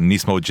cuirg seo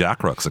níos mó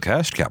Jackroach sa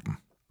ceist ceapan.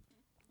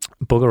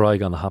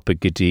 Bugaráig an hapa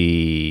go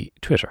dtí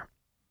Twitter.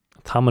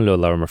 Táman le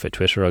leabhar fé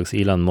Twitter agus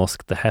Elon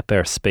Musk de hep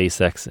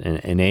SpaceX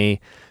in é,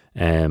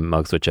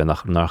 agus dúirt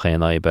nach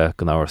chéan aibe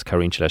go áras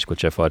caríonn leis go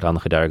sé fáid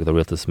annach dearg do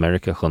rialtas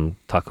America chun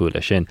taú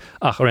le sin.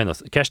 Ach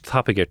rénas, ceist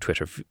tapig ar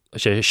Twitter,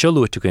 sé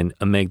siúlúitúcin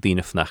a méid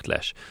daoine fnacht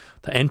leis.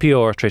 Tá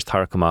NPR tréis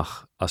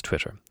tarcamach as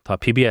Twitter. Tá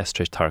PBS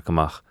tréis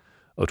tarcamach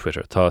ó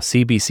Twitter. Tá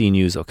CBC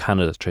News ó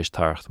Canada tréis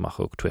tarcamach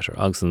ó Twitter.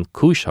 Agus an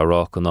cúis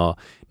ará go ná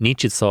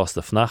níiad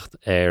sásta fnacht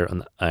ar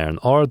an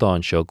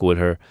ardáin seo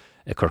gúilthir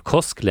ag chur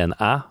cosc len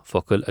a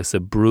focail agus a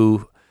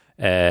brú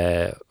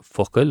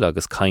focail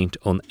agus caint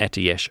ón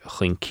etiais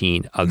chuin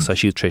cín agus a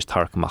siú tréis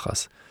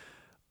tarcamachas.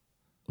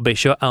 Bei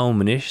seo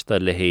ámanis da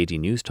le héadí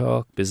News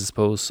Talk, Business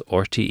Post,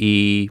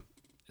 RTE,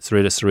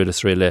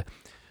 srile,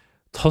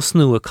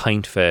 tosnú a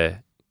caint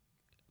fé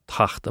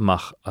tacht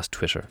amach as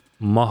Twitter.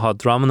 Maha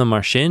dramana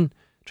mar sin,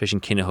 tréis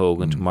sin cinenne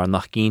hógant, mar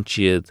nach cín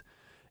siad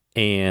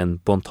an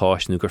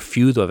buntáisnú gur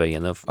fiúd a bheith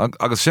inmh.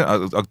 Agus sin,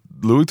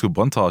 luú tú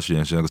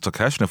buntáisíon sin, agus tá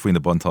ceisna faoin na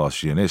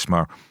buntáisíon is,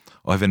 mar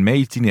ó bhíonn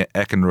méid tíine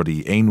ecin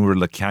rudí éonúir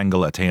le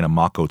ceangal a téanana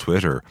amach ó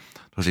Twitter,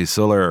 tá sí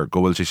sular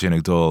go bhfuil sé sin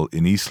ag dul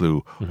in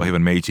íslú ó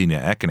bhíonn méid tíine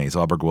ecin éis,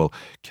 aber go bhfuil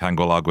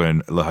ceangal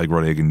aguain le haig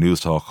rud ag an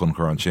News Talk chun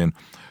chur an sin,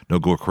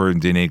 nó go chuir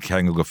duine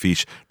ceangal go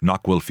fís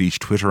nach bhfuil fís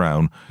Twitter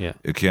ann, in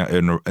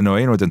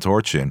éonúir den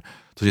tóirt sin,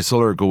 tá sí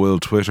sular go bhfuil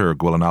Twitter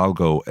go bhfuil an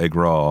algo ag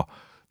rá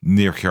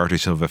níor cheartí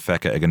sin bheith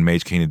feice ag an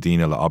méid cíine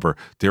daoine le aber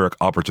díreach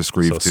aber to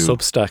scríomh tú. So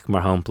Substack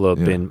mar hampla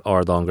bin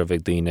ardán gur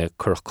bheith daoine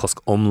chur cosc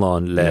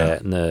omláin le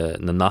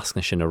na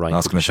nascna sin a roiint.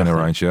 Nascna sin a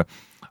roiint, yeah.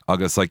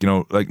 Agus, like, you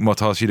know, like,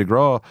 mátá siad ag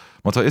rá,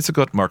 mátá it's a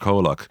gut mar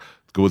cólach,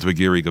 go bhfuil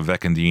géirí go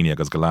bhecin daoine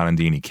agus go leanan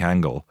daoine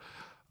ceangal,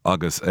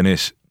 agus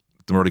inis,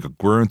 do mar go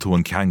gcuireann tú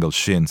an ceangal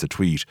sin sa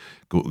tweet,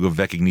 go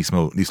bhecig níos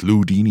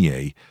lú daoine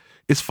é.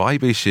 Is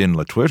faibe sin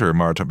le Twitter,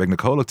 mar tá beag na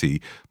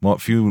cólachtaí, má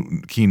fiú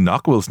cín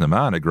nachhfuils na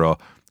man ag rá,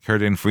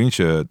 chuir in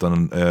faointe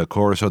don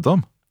chóras seo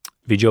dom.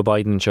 Bhí Joe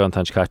Biden seo an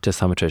taiscate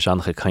samatréis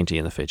ancha cainte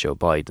ina fé Joe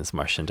Biden's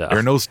mar sin de.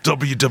 Ar nós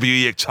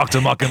WWE ag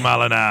teachtamach in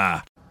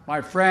Malana. My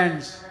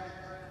friends,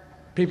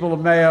 people of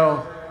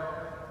Mayo,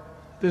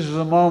 this is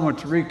a moment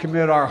to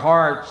recommit our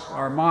hearts,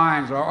 our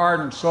minds, our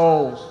ardent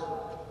souls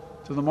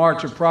to the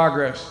march of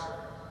progress,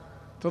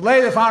 to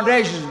lay the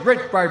foundations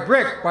brick by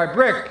brick by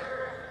brick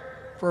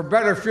for a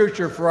better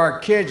future for our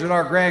kids and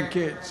our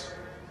grandkids.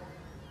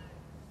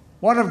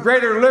 One of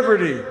greater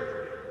liberty,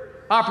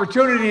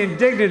 opportunity and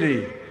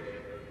dignity,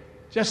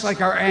 just like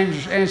our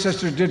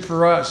ancestors did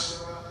for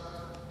us.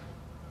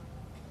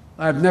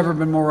 I've never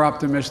been more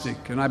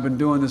optimistic, and I've been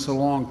doing this a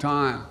long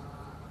time.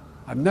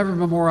 I've never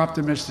been more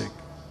optimistic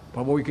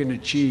about what we can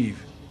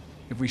achieve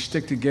if we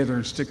stick together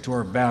and stick to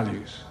our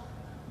values.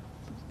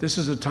 This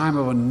is a time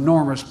of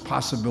enormous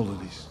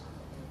possibilities.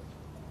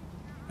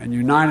 And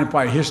united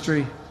by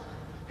history,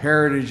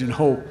 heritage, and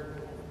hope,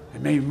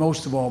 and made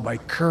most of all by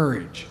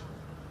courage.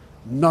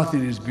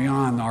 Nothing is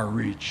beyond our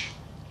reach.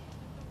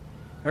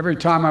 Every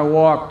time I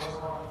walked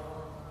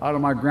out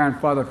of my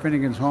grandfather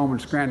Finnegan's home in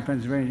Scranton,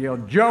 Pennsylvania, he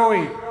yelled,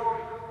 "Joey,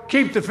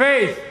 keep the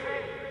faith."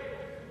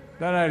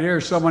 Then I'd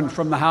hear someone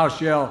from the house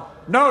yell,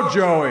 "No,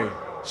 Joey,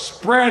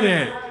 spread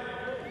it."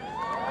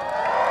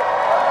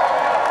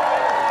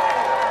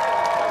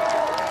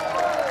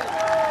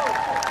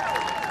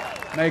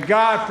 May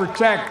God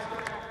protect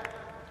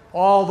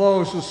all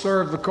those who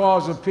serve the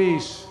cause of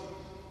peace.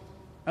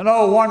 And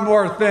oh, one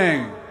more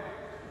thing.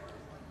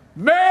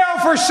 Mayo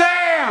for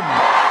Sam!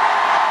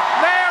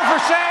 Mayo for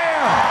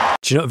Sam!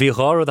 Do you know, bhí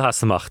ghárad a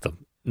hasamachtam.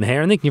 Na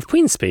hairnig, níomh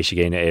puin spéisi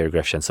géine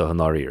éireaochta so an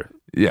áíre.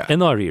 Yeah. In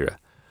áíre.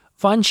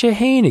 Bhain sé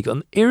hénig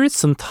an irid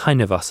san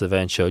taine vas a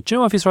bhain seo. Do you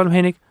know if he's rálam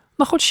hénig?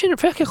 Na chud sin,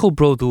 fe cecho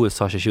broúil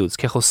tá sé siúd,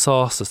 cecho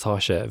sás tá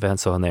sé bhain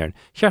so an éirn.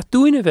 Cheart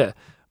dúine bheith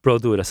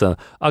broúil a san,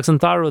 agus an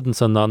darúdan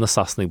san ná na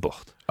sasnig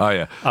bocht. Oh,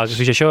 yeah. Agus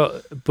bhí sé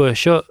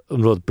seo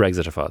an rud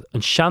Brexit a fad.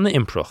 An seanna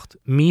improcht,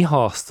 mí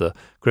hásta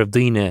gribh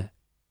daoine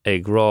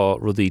ag rá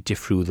rudaí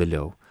difriúla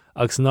leo.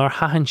 Agus nar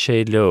hahan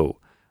sé leo,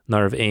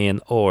 nar bh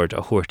ord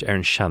a thuirt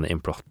an seanna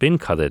improcht. Bin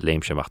cad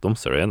léim sé macht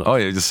umsar, you know? Oh,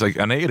 yeah, just like,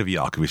 an éad a bhí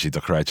ach bhí do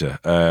chreide.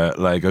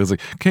 Like, I was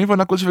like, céim bhain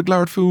nach go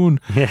glár fún?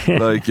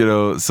 Like, you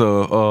know,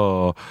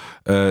 so,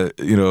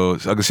 you know,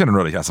 agus sin an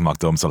rudí heasamach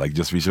dom, so like,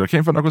 just bhí sé,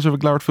 céim bhain nach go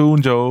glár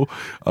fún, Joe?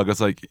 Agus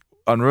like,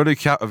 an rudí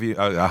ceap a bhí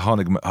a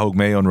tháinig thug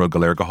mé an rud go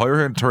léir, go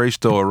háir an taréis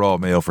dó a rá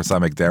mé for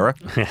Sam Dara.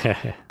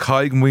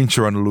 Caig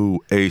muinteoir an lú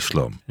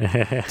éislum.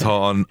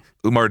 Tá an,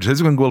 mar tuis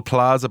an ghfuil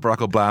Plaza Barack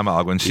Obama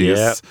agan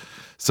síos.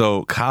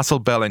 So Castle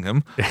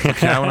Bellingham,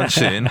 ceann an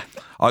sin,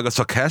 agus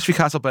tá ceis bhí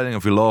Castle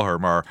Bellingham bhí láthair,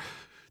 mar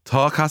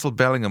tá Castle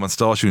Bellingham an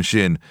stáisiún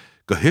sin,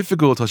 go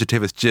hifigúil tá sé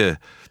taobhas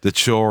de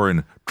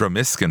teorann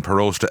Dromiscin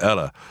parósta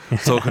eile.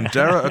 So chun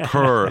deire a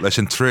chur leis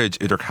an trid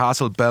idir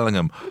Castle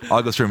Bellingham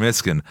agus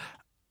Dromiscin,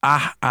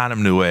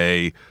 anam nu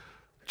é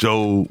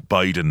Joe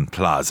Biden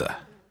Plaza.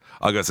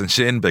 Agus an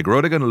sin beag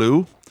rudig an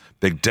lú,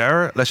 beag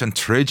deire leis an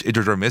trid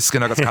idir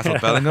Dromiscin agus Castle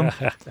Bellingham,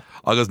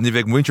 agus ní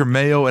bheith muinteoir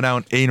Mayo in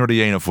ann éon rudí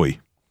dhéanamh faoi.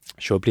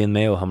 Seo blion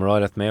Mayo,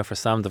 hamráid Mayo for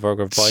Sam de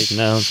Burger Biden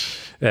now.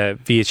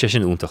 Bhí sé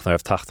sin úntach nar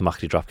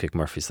tachtach dropkick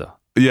Murphy so.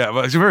 Yeah,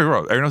 well, it's very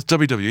wrong. Ernos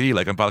WWE,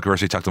 like, an balcony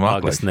tachtach.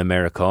 Agus na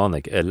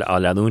Americanig, a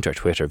leanúntar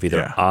Twitter, bhí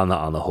there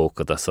anna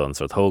hógad a son,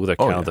 so thógad ar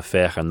count a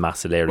fech an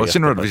massiléir. Well,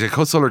 sin rud, bhí sé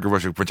cosolar go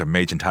bhfuil print a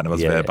méid an tanna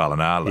was bheith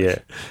balanál. Yeah.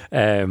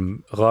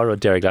 Ráró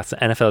Daragh las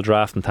NFL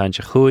draft an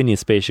tainte chuin ní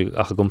spéisi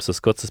ach a gumsa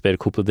scots a spéir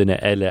cúpla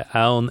duine eile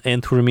ann in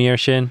thuairimí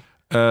sin.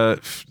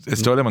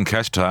 Is dólim an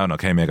ceist town,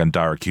 okay, me an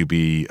Daragh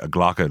QB a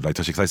glacad, like,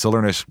 tushik, like,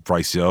 Sullernish,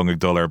 Bryce Young, ag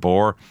dul ar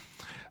bor,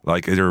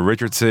 like, idir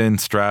Richardson,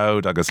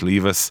 Stroud, agus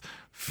Levis,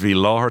 bhí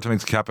láthir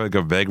tamig cappa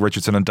go bheith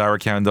Richardson an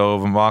Daragh ceann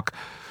dómh amach,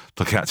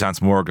 tá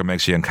chance mór go méid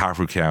sí an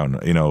Carfrú ceann,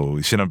 you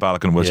know, sin an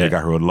balacan bhfuil sé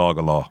gahrú lá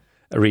go lá.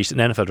 A rís an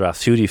NFL draft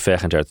fiúdí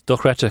fechantar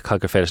dochrete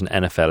cagur féidir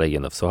an NFL a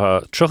dhéanamh. So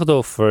ha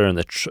trochadó for an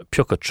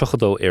piucha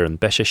trochadó ar an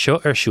beise seo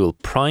arsúil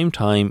prime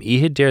time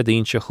ihe déir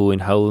dínse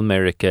chuin Hail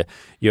America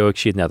joig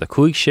siad na a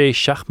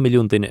 6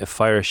 milliún duine a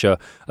fear seo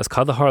as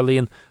cad a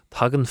Harlíonn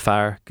tagan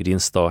fear go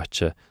dtíon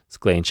stáite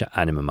sgléinse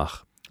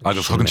animamach.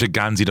 Agus thugann sé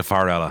gansaí de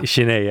fear eile.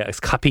 Sin é, agus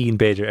capín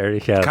beidir ar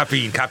cheall.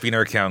 Capín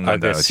ar ceann.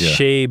 Agus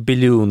 6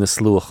 billiún is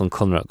slúach an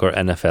conra gur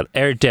NFL.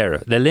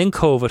 Deire, le linn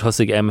COVID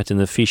thusig Emmet in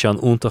na fís an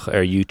úntach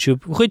ar YouTube.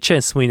 Chuid sé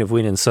smuoine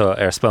bhhuiinn so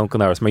ar Splanc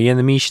an áras, mar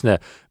dhéana míisna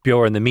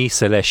beoir na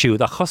míosa le siúd.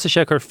 A chosa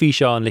sé gur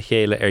fís an le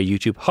chéile ar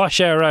YouTube. Tá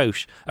sé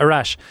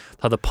arás.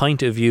 Tá the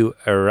point of view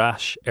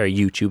arás ar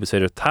YouTube is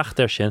féidir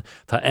tacht ar sin.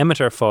 Tá Emmet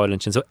ar fáilin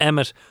sin. So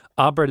Emmet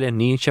Aberlin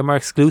ní sé mar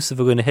exclusive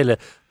a gona hiile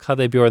cad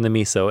é beoir na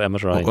míosa ó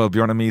Emmet Ryan. Well,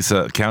 beoir na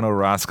míosa, Cuán Ó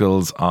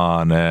Rascals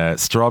on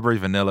strawberry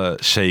vanilla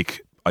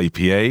shake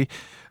IPA.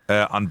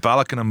 An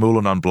balacan a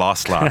múlan an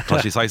blasla.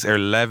 Tá sí sais ar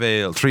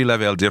level, 3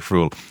 level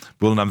difriúil.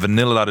 Búlan an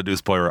vanilla a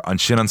dús poir, an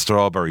sin an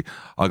strawberry,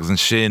 agus an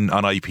sin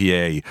an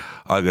IPA,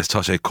 agus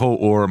tá sé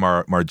co-or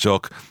mar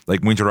juk,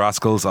 like Múinteoir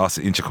Rascals as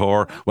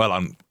inchacor, well,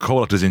 an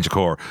colacht is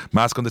inchacor.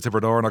 Mas gon de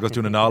tipperdor, agus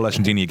dún an all leis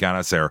an dini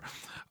ganas er.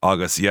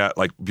 Agus, yeah,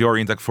 like,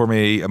 beoirionn for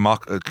me,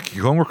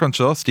 homework on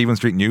show, Stephen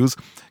Street News,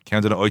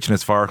 counted an oichin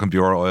is far can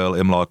beoir oil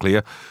imlá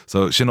clia,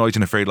 so sin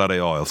oichin afraid lad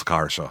oil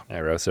car show.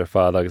 Rás ar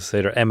fád agus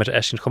séidir Emmet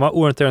eiscin chuma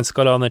uairn ar an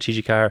scolána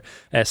TG car,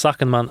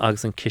 sacan man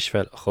agus an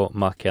kisfel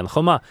chuma cean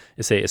chuma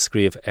is é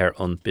scríomh ar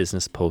an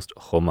Business Post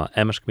chuma.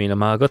 Emmet gmína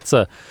má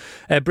gutsa.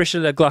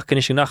 Brisise le glachan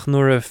is nach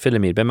nuair a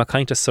filmíd, be ma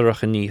cainte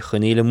Sorcha Ní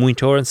Conghaile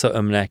múinteoir sa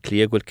le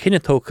clia ghfuil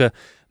cinnetócha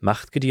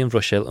macht go dtí an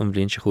Bhroiséil an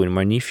bblin se chuin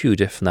mar ní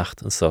fiúde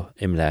fnacht an so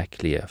im le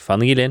clia.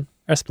 Fanna linn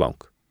ar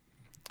Splanc.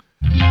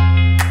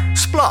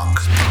 Splanc.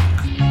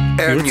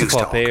 Air News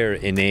Talk. Air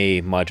in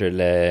maidir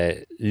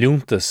le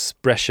lúntas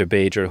breise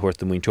beidir chuirt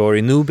do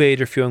múinteoirí nó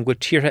beidir fiú an go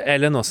tíortha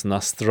eile os an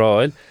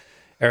Astráil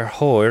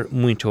thóir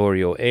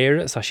múinteoirí ó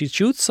Éire sa si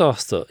siúd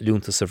sásta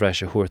lúnta sa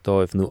bhreis a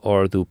thuairtáibh nó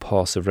ardú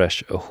pás a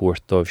bhreis a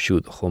thuairtáibh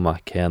siúd chomá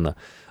céna.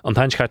 An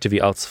tainch chatte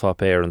bhí altas fá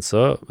péireann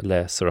sa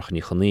le Sorcha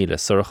Ní Conghaile,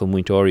 Sorcha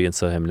múinteoirí an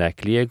sa him le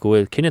lia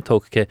gohfuil cinenne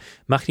tócacha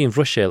machtaíonn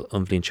bhruiséil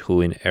an bblionn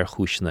chuin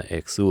chúisina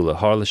agsúla.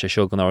 Tharla sé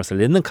seo an áras a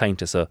linnan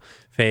cainte sa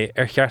fé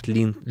cheart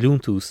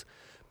lúntús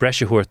breis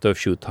a thuairtáibh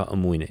siúd tá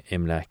an múine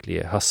im le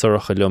lia. Tá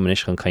Sorcha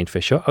leomanis an caint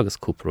fé seo agus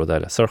cúpla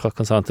eile. Sorcha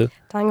consantu?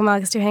 Thank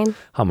agus tú hain.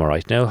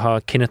 Right now, ha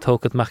cinenne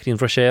tógad machtaíonn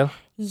bhruiséil?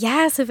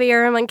 Yeah, so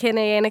bhíarm an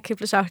cinenne éana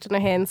cúpla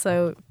seachtaine hain,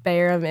 so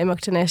béarm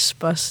imachtanis,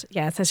 but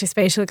yeah, tá sé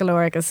spéisial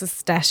galore agus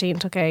is deisín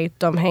tuc é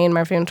dom hain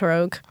mar bhíon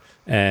toróg.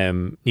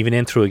 Ní bhíon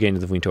intrú agéine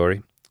do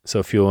múinteoirí.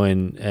 So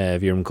fiúin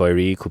bhíarm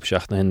gairí cúpla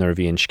seachtaine hain ar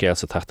bhíon scéal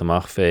sa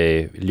taachtamach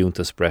fé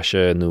lúntas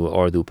breise nó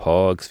ardú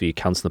págs, bhí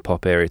cans na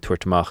popéir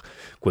tuairtamach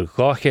ghfuil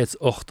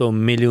 8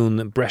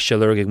 milliún breise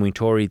lurg ag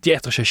múinteoirí,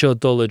 déachtar sé seo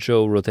dul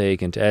jo rud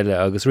éigent eile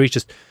agus rí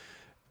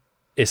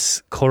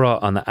is chora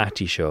an na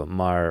atí seo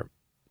mar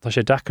tá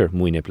sé dachar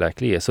múine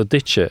blech lia, so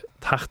ditse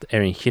tacht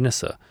ar an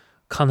chinnesa,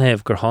 can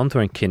hebh gur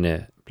hantar an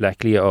cinenne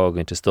blech lia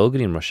ágant is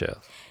dulgarín mar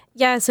séil?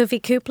 Yeah, so bhí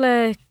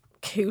cúpla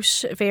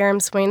cúis bhíarm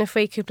smaoine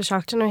faoi cúpla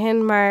seachtaine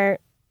hin, mar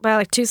well,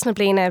 like tús na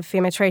bliana bhí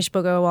mé tréis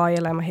bug ó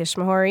bháil le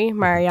hisismóirí,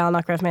 mar eall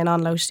nach raibh mé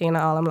an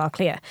loistína álam lá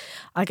lia.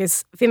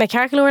 Agus bhí mé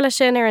cearcalóir le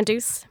sin ar an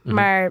dús,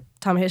 mar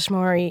tá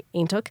hisismóirí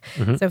iontuch.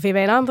 So bhí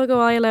mé an bug ó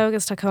bháil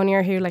agus tá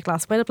cóníarthú le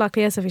glasmuid blach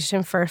lia, so bhí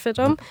sin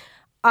furfidum.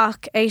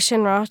 Ach é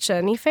sin ráte,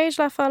 ní féidir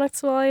le fannacht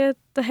sáile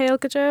de héal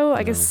go jo,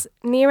 agus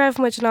ní raibh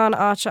muid ná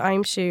áte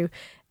aimsú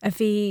a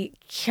bhí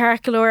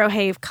cearcalóir ó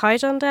héamh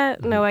caiid an de,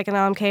 nó ag an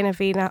am céine a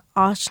bhí na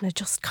áitna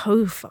just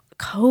có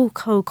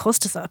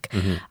costasach.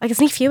 Agus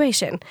ní fiú é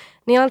sin.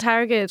 Ní an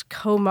targad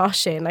có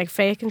sin, like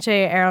fécinn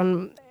sé ar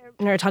an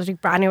nuair atá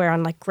braniú ar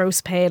an like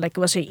gross pay, like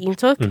bhfuil sé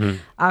iontuch,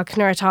 ach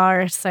nuair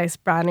atá sais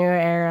braniú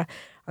ar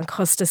an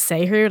costas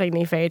séithú, like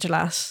ní féidir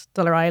leis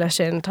dul ráile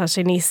sin, tá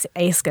sé níos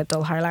éasca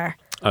dul thar leir.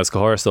 Agus go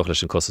háirstoch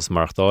leis an costas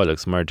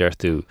marachtáilegus mar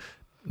deirtú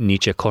ní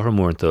sé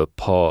choramórnta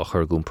pá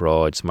chur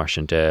gúmparáid mar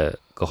sin de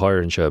go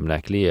háir an seom le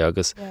lia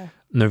agus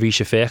nar bhí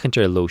sé féchant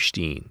ar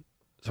loistín.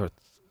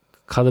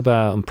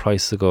 Cadba an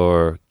price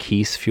agóir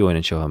cís fiúin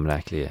an seo am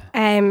le lia?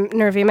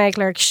 Nuair bhí méid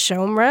leir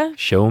seomra.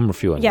 Seomra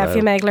fiúin? Yeah,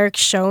 bhí méid leir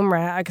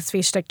seomra agus bhí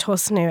ag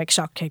tosnú ag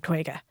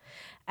 750.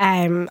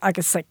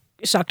 Agus like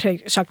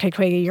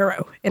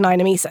 €750 in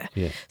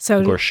Imirce.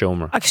 So gur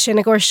seomra. Agus sin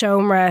agóir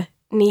seomra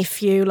ní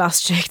fiú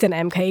lastig den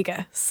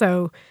MKga,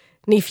 so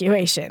ní fiú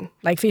é sin.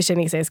 Like fi sin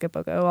níos éasca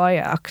bug ó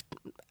ach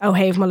ó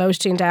héamh má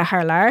loistín de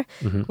thar leir,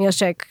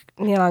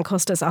 níl an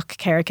costas ach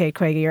 €50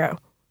 ag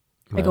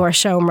ggur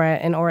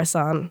seomra in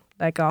orasán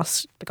le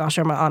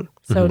gasarma an.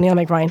 So níl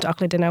me grind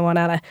ach le duine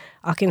bháin eile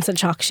ach in san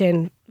seach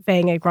sin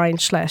bhéing ag grind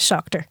le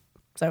seachtar.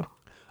 So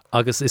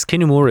agus is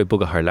cinenne mór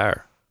bug a thar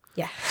leir?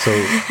 Yeah.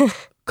 So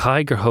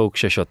cai gur thóg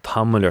sé seo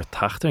tamil ar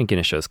taachtar an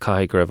gine seos,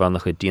 cai gur a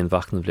bhanach chu díon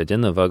bhachnamh le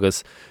duine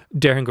agus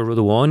dearan gur rud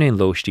amháin éon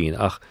loistín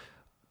ach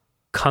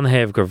can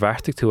hebh gur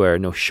bharrteach tú ar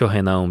nó seo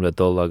hen am le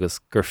dul agus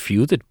gur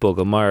fiúdid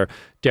bug mar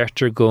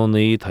deirtar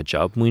gcónaí tá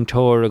job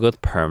múinteoir a go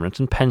permanent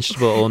an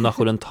pensionable ó nach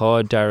chuil an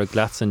tá dear a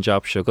glas an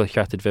job seo go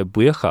cheartid bheith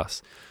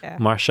buíochas.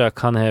 Mar se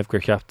can hebh gur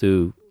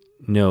cheaptú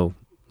nó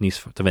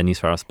tá bheith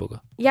níos fearras buga.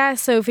 Yeah,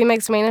 so bhí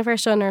meid smaoine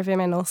version ar bhí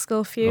mé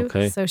nóscoil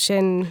fiú, so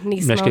sin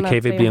níos Nes go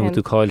céimh blion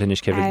tú cáil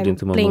nes céimh blion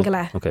tú blion go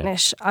le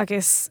nes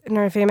agus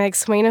nuair bhí meid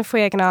smaoine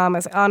faoi ag ná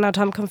as anna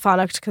tam chun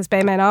fannacht cos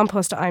bé mé an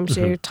post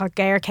aimsú tá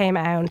géir céim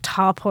ann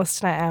tá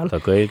postna ann. Tá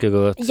gail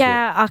go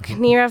Yeah, ach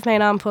ní raibh mé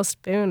an post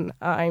bún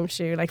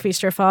aimsú, like bhí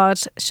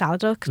fád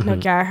seadach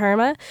nó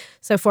geartharma,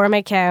 so for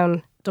mé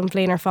ceann dom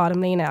blion ar fád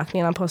am lína ach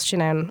níl an post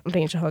sin ann an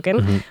blion se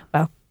thugan.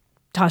 Well,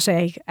 tá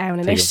sé ann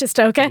in is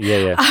tóca.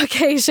 Ach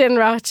é sin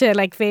ráte,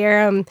 like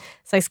bhíar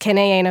sais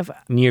cinenne aanamh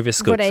níor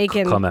bhisco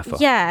com efa.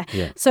 Yeah,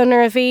 so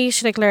nuair a bhí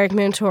si ag leir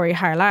múinteoirí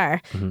thar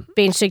leir,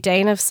 bíonn si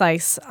déanamh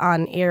sais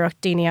an iireach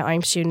daine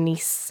aimsú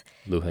níos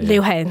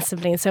luhain sa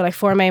blion, so like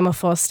for mé má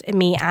fust i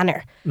mí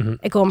anar.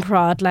 I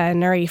gcomparáid le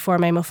nuirí for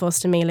mé má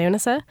fust i mí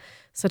lúnasa,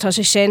 so tá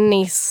sé sin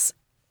níos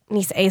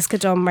éasca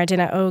dom mar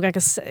duine óg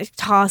agus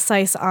tá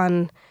sais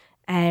an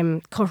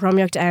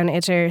chomhromíocht ann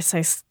idir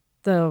sais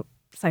do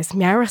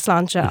mheas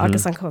láinte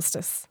agus an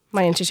costas.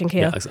 Mai an sin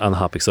céal. An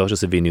hapig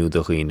sótas a bhíú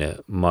do chuoine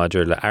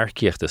maidir le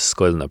aircíocht a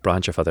scoil na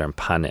branche fad ar an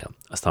panel.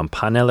 As tá an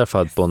panel ar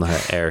fad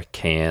bunathe ar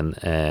céan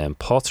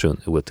pátrún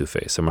i bhfuil tú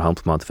fé. So mar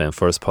hampla máta féin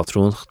first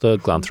pátrúnachta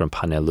glantar an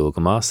panel lu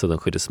go más, so an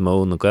chuid is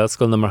mó na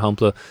gailscoil na mar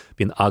hampla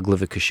bíon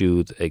aglah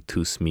cosisiúd ag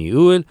tús mí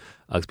uail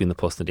agus bíon na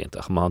postna déanta.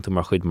 Ach máta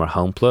mar chuid mar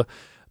hampla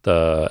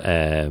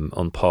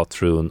an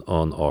pátrún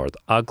an ord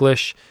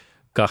aglis,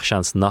 gach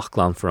seans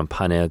nachglan for an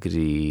panel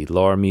gotí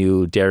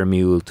lármiúil,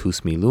 deirmiúil,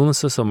 tús mí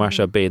lúnasa, so mar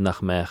se bé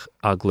nach mech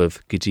aglah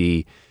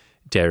gotí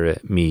deire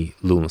mí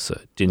lúnasa.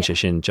 Din sé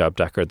sin job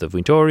dachar de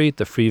bhainteoirí,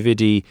 de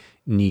phríomhidí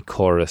ní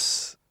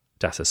choras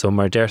deasa. So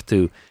mar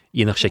deirtú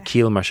íonach sé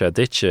cíal mar se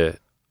ditse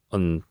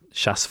an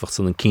seasfacht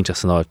san an cínta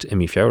san áit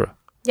imi feabhra.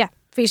 Yeah,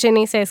 bhí sin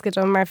níos éasca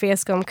dom mar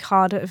bhíos gom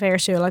cad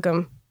bhéirsúil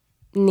agam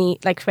ní,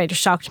 like féidir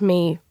seacht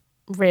mí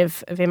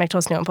rih a bhí meid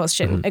tosnú an post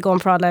sin ag gón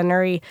prád le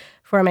nuirí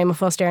fuair mé mo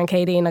fóstéir an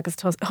cédaín agus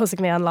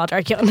thosaigh mé an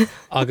ládarcion.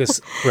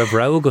 Agus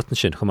rah gotan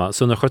sin chumá,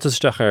 so na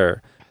chuirtaisteach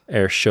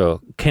ar seo,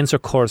 céns ar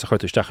córas a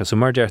chuirtaisteach, so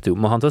mar deirtú,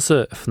 má han a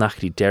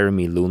fnachtaí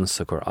deirimí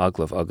lúnasa gur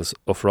aglah agus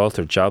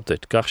ofráiltar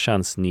jobdait gach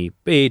seans ní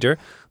béidir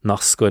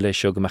nach scoile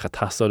seo go mecha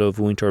tasáil ó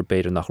bhúinteoir,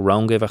 béidir nach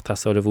rangéhah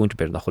tasáil ó bhúinteoir,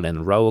 béidir nach chuil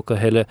an rá go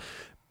heile,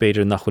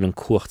 béidir nach chuil an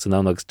cuacht san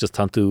agus just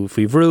tan tú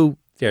faoi bhrú,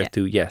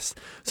 deirtú yes.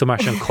 So mar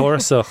sin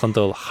córasa chun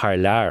dul thar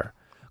lear.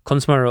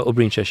 Cons mar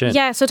obrín sé sin?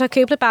 Yeah, so tá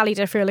cúpla bailí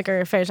difriúla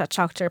gur féidir a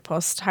teachtar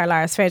post thar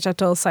lear féidir a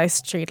dul South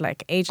Street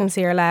like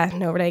agency ar le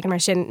nó ag mar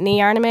sin ní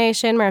arna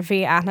sin mar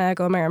bhí aithne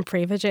go mar an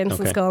príomhaidin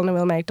san scoil na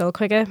bhfuil méid dul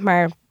chuige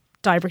mar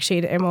d'oibrigh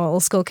siad ar mó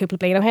ollscoil cúpla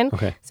bliain ó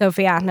hin. So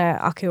bhí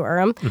aithne acu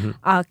orm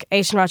ach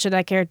é sin ráide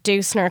le ar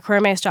dúsnar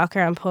chuir mé isteach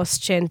ar an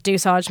post sin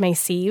dúsáid mé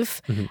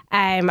síomh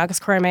agus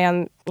chuir mé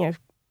an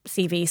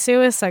CV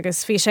suas agus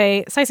bhí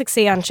sé 6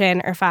 an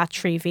sin ar fat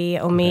 3V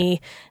ó mí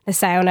na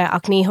saona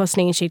ach ní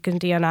hosnín siad gon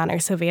déanann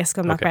ar so bhíos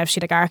gom nach raibh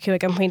siad a garciú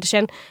ag an pointe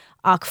sin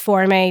ach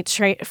fuair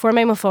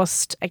mé mo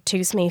fust ag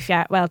tús mí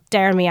well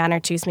deir mí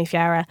anar tús mí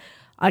fiara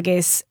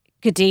agus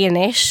go dtí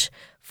inis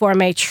fuair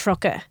mé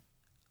trocha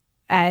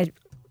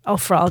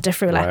ófráil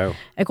difriúla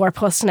ag ggur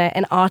postna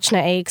in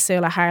áitna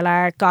éagsúla thar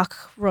lear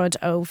gach rud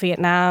ó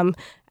Vietnam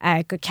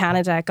go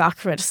Canada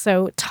gachrud,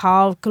 so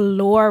tá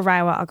glór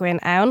ráha a gin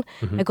ann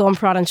a go an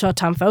prád an seo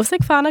tam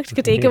fósaigh fannacht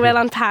go dtí go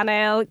bhfuil an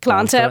panel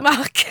glánta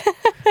amach.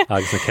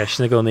 Agus na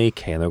ceisna go ní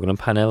céan gon an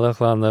panel a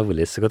chlána bhfuil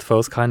is a go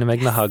fós caiine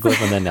meid na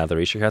haglah an then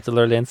neadaríise chat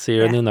le len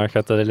sír nú nar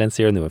chat le len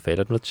sír nú a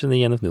féile mu sin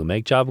dhéanamh nú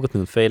méid job go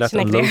nú féile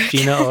an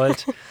lotína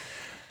áilt.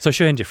 So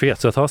seo hin friad,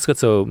 so tháscad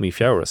so mí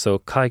fiara, so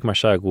caiig mar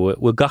se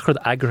bhfuil gachrad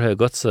agrathe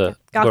gotsa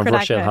gur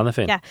bhór sé hana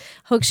féin.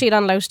 Thug siad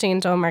an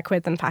lotín dó mar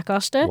cuid an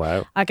pacáiste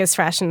agus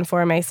freisin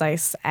fuair mé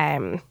sais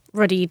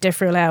rudí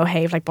difriúla ó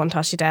héh like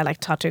buntáisi de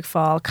like tatúg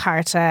fáil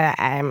carta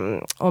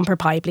iompar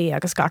peblií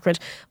agus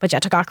gachrad, ba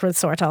jet a gachrad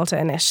sortálta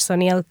inis, so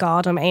níl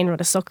gád am aon rud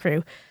a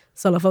sucrú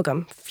sulla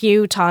bhugam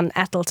fiú tá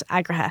etalt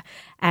agrathe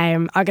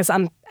agus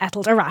an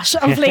etalt arás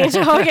an bblion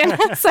thugan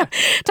so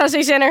tá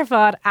sé sin ar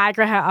fád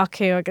agrathe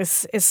acu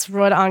agus is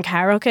rud an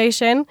karaoke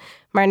sin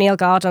mar níl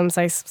gádam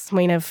sa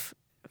smuoineh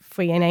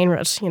faoi in aon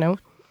rud, you know.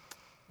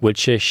 Bhfuil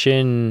sé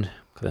sin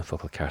chu an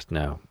focail ceart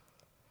ná.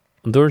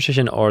 An dúir sé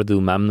sin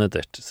ardú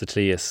mamnadit sa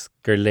tlíos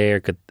gur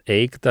léir go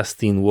éag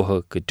dastín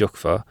watha go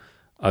duchfa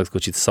agus go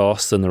siad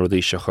sásta na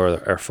rudí se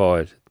chur ar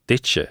fáil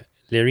ditse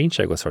léiríonn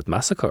sé go sort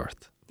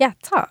massacart. Yeah,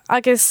 tá.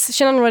 Agus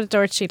sin an rud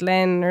dúirt siad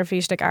linn ar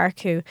bhíiste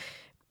arcú.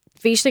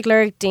 Bhíiste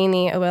leir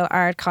daoine a bhfuil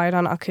ard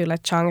caidan acu le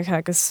teangacha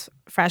agus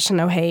freisin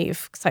ó héh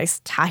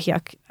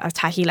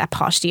taithí le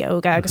páistí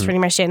óga agus rinne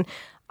mar sin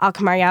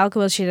ach margheall go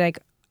bhfuil siad ag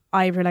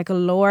oibre le go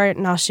leir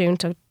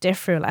náisiúnta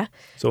difriúla.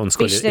 So an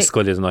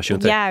scoile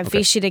náisiúnta? Yeah,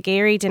 bhí siad a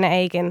géirí duine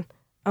aigen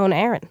ón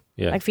éireann.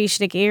 Like bhí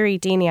siad a géirí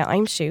daoine a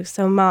aimsiú,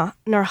 so má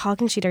nuair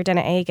hagann siad ar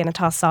duine aigen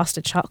atá sásta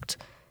teacht.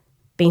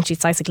 Bíonn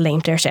siad saisig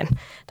léimtir sin.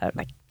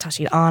 Tá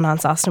siad an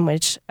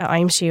sástamid a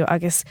aimsiú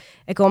agus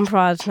ag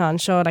gomrád ná an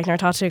seo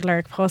nar táú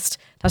leir post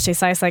tá sé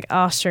saisig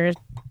ástúr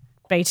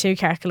bé tú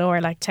cear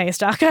golóir le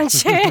téisteach an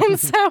sin,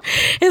 so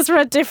is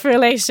rud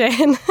difriúla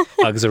sin.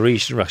 Agus a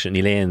ríis sin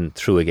ní léon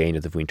trú a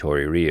ggéine a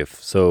Múinteoirí riamh,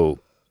 so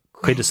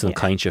chuidir san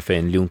cainte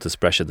féin lúntas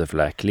breise de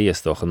le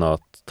líasdoch ná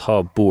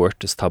tá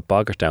Spóirt is tá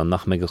bagart da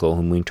nach mé go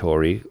chun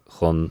Múinteoirí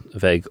chun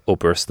bheith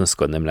obair na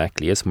sconim le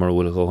lías mar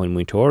bhfuil go chun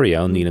Múinteoirí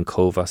ann níl an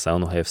cóhas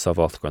an ó héh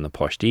sábháilta gur na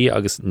páistí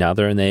agus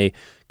neadar in é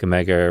go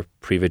méid ar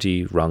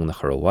príomhaidí rang na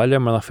chur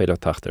bhhaile mar nach féidir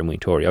tacht ar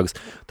Múinteoirí agus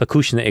tá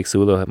cúisina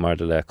agsúla mar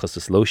de le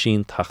costas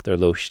lóisín tacht ar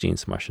lóistín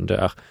mar sin de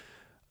ach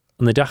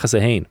an na dechas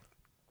a héin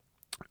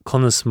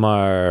conas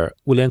mar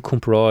bhfuil an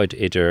comparáid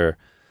idir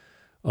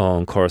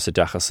an choras a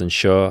dechas an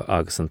seo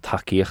agus an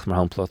takeíocht mar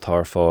hampla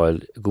tar fáil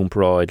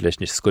gúmparáid leis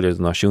ní scoile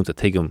náisiúnta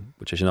tuigim,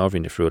 bute sin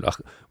ábhrín de friúil ach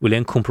bhfuil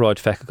an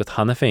comparáid fecha go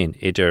hana féin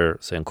idir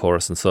sa an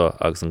choras an sa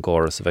agus an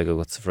choras a bheith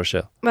go sa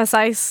freisin. Mas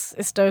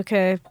is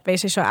dócha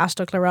béis seo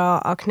eisteach le rá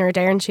ach nuair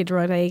déann siad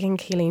rud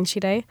éigen cílíonn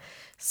siad é.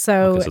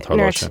 So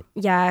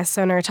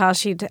nuair tá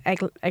siad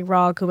ag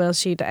rá go bhfuil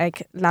siad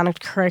ag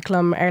leannacht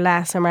curriculum ar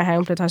leis mar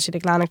hampla tá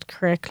siad ag leannacht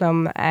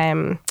curriculum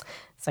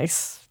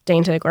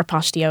déanta gur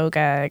páistí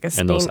óga agus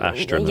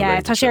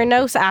tá sé ar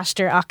nós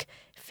aistear ach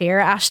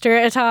fear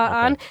aistear atá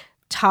an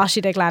tá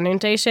siad ag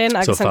leanúnta sin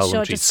agus an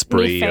seo ní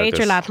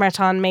féidir leat mar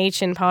tá méid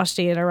sin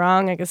páistí a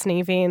rang agus ní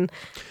bhíon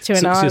tú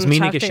an an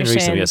mínig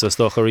sin rí so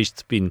sto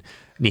choríist bín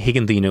ní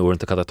higann daine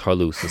uanta cad a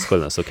tarlús na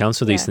scoilna, so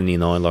ceansa dís na ní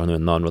náin láú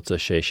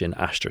nánrata sé sin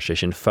aistear sé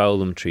sin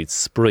fálam tríd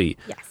sprí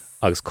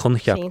agus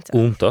chuncheap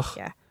úntach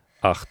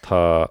ach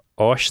tá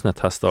áisna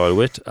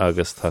tastáilhuit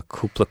agus tá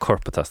cúpla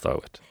corpa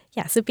tastáilhuit.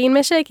 Yeah, so bíon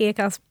me sé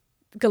ag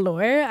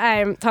galore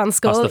tá an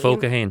scóil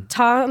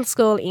tá an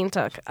scóil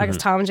ionach agus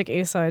táidir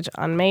úsáid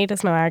an méid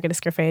is nó agad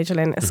is gur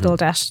féidirlinn is scóil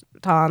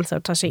tá so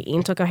tá sé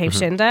ionach go héh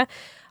sinnde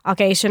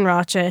ach é sin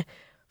ráte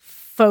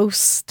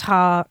fós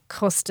tá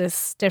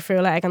costas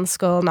difriúla ag an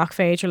scóil nach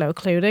féidir le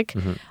clúdig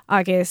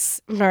agus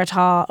nuair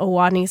tá ó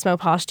bhád níos mó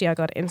páistí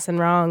agad in san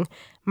rang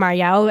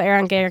Marall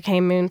an géir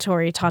céim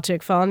múinteoirí tá tú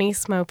ag fáil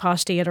níos mó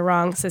páistí iad a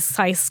rang sa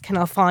 6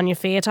 cinál fáinne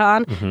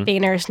fiatán,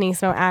 bíonars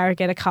níos mó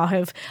airgid a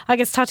caithh.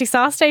 Agus tá tú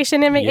sástééis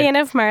sin imime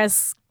aanamh mar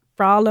is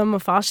bralam a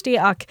fáistí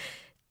ach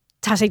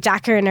tá sé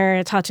Jackar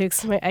nar tá tú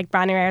ag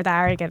breanú ar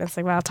airgid is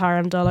bhil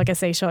tám dul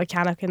agus é seo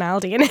ceannach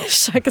cináldaí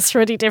inis agus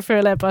rudí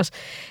difriúla, but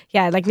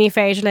ní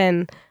féidir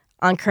linn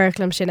an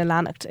curriculum sin a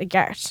leannacht i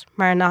gceart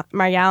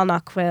marall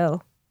nach bhfuil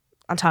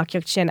an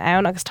takeíocht sin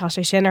ann agus tá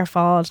sé sin ar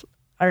fáil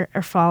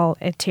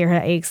i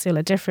tíortha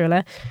éagsúla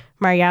difriúla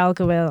marall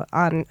go bhfuil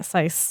an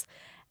 6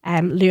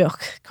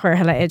 luach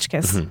chuirtha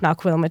idgus nach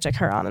bhfuil muid a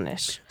chur an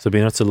inis. So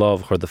bíon sa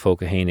lábh chuir de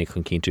fóca hénig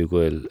chun cinn tú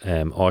ghfuil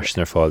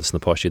áisnar fáil na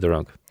páistí do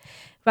rang.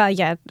 Well,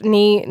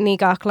 ní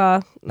gach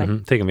lá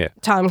Take me.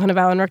 Tám chuna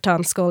bheith anreacht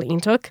an scóil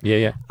iontóg.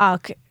 Yeah.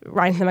 Ach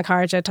roiint na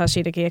caride tá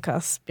siad a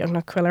géchas beag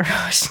na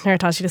cuiileráisnar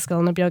tá siad a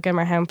scóil na beaga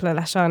mar hempla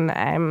leis an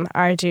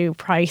ardú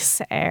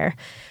price ar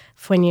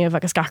foiinniuh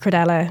agus gachar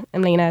eile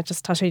im lína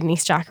just tá siad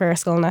níos Jackar ar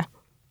scóilna.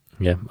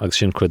 Yeah, agus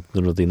sin crud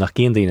rudí nach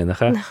cíon daoine nach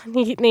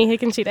Ní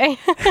higann siad é.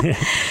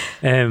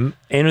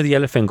 Éon rudí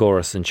eile fan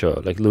góras an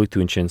seo, le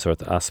luúún sin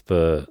sort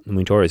aspa na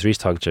múinteoir is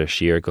ríostáigte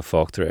siar go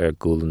fáchttar ar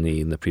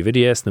gúlaní na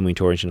príomhídias na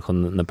múinteoir sin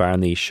chun na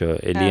bearnaí seo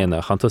i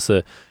líana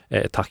chananta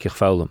takeíoch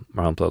fálam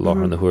mar hampla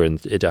láthar na thuair i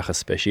d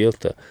deachas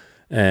speisialta.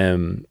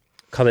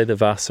 Cad é de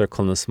bheasar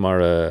chunas mar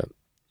a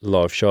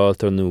lábh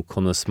seáiltar nó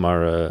chunas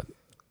mar a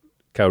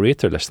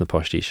cabhrítar leis na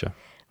páistí seo?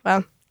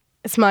 Well,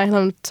 is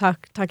maithlam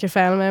take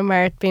filme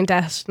mar bíon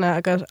deisna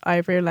agus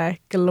oibriú le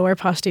go leor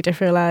páistí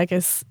difriúla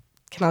agus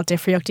cinál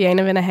difriochtaí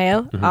aanamh ina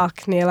héal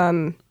ach níl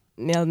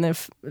na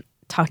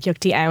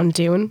takeíochtaí ann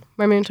dún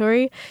mar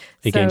múinteoirí.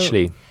 I gcén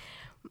slí.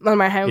 Well,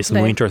 mar hempla. Is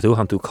múinteoir tú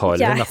tú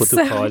cáile nach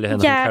tú cáile hena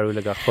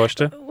carúla gach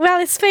páiste?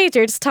 Well, is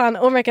féidir tá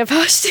ómra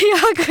páistí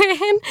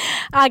againn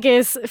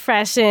agus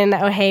freisin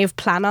ó héamh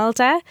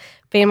planáilte.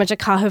 Bhí muid a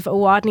caithh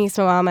óhád níos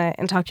mó ama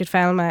an takeíocht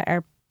filme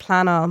ar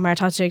planál mar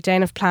tá tú ag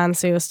déanamh plán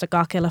suas do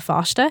gach ile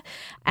fáiste.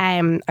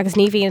 Agus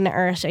ní bhíon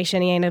airt é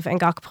sin aanamh an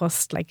gach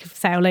post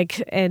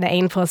saolaigh in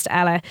aon post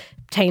eile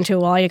tain tú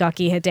bháid gach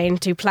ihe déann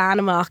tú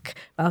plán amach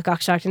well gach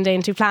seach an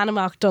déann tú plán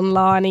amach don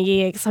lá na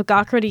dhéag so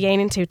gach rud a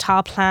dhéanann tú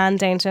tá plán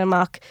déanta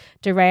amach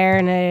de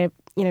réir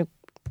na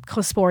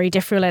cospóirí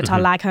difriúla tá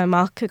leagtha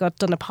amach go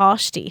donna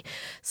páistí.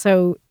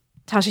 So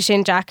tá sé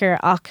sin Jackar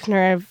ach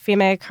nuair bhí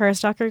mé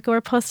chuirteachar gur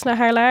post na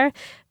thar leir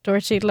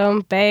dúirt siad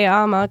lom bé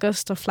am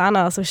agus do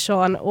flaanál so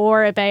seo an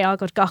óir a bé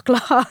agad gach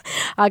lá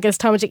agus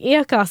táidir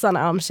íochas an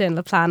am sin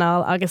le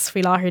planál agus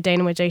fhí láthir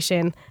déanamid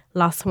sin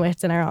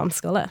lasmuit in ar am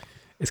scoile.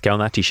 Is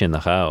ceann atí sin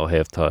nach ó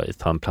héamh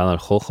tá an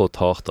planál chochó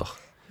táchtach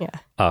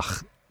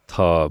ach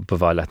tá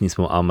bhhail le níos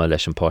mó ama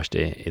leis an páiste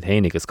i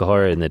dhéananig is go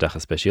háir na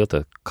decha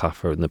speisialta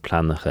caafar na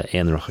planacha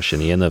éonracha sin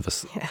dhéanamh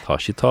tá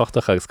sí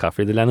táchtach agus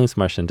caafar de leanús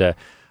mar sin de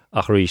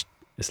ach ríist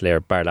is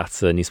léir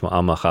bearlatsa níos mó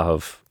ama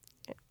chahabh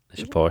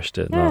leis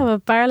páiste.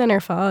 Bearlann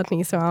ar fád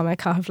níos am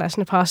caithh leis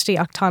na páistí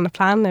ach tá na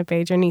plán na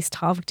beidir níos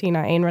tábhachtaí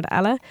na aon rud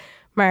eile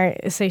mar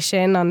is é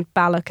sin an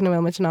bailach na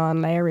bhfuilmuid ná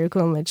an léirú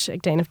gomuid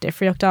ag déanamh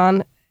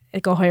difriochtán i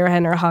go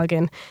háirthe ar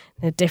hagan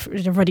na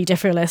rudí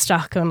difriúla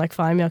isteach chun le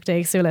fáimíocht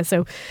éagsúla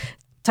so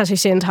tá sé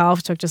sin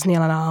tábhachtach just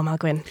níl an am a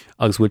gcuin.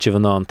 Agus bhuiid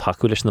sibh ná an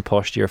taú leis na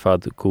páistí ar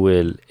fad go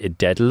bhfuil i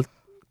dedal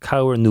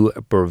cabhar nó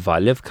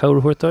burmhaileh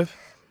cabhar thuirtaibh?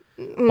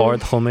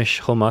 Ard chumis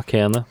chumá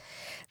céanna?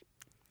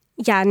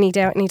 Ja, ní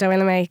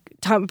bhfuil mé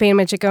bíon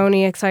meid a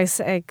gcónaí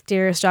ag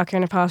dtír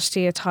Jackar na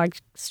páistí atá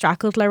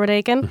stracailt le rud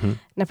éigean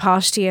na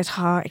páistí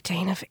atá ag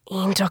déanamh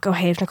ionach ó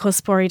héamh na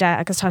cospóirí de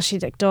agus tá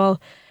siad ag dul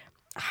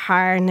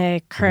thar na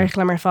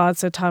curriculum ar fád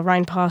so tá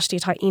rainn páistí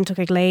tá ionach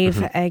ag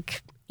léamh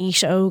ag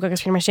ís óg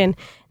agus mar sin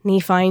ní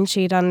fáin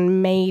siad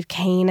an méid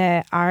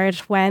céine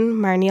ardhain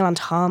mar níl an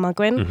tám a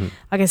gcuin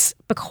agus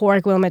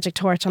bacóir bhfuil meid ag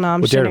tuairt an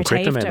am sin ar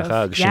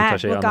taobh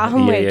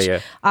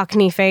ach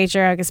ní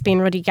féidir agus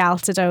bíon rudí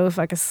galta dómh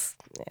agus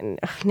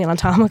níl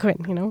an tám a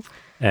gcuin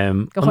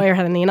go háir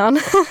he ní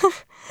an.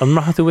 An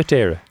maithe tú bhit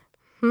éire?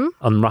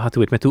 An maithe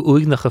tú bhit me tú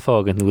uignach a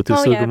fágan nó tú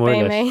sú go mór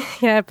leis?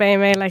 Bé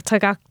mé le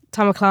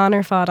táachláán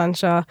ar fád an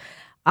seo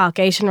ach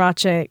é sin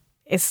ráte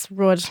is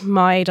rud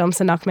maid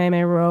san nach mé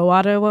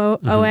roiáda ó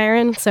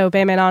éireann, so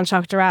bé mé an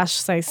seachtarrás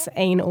sais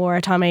aon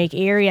óir tá mé ag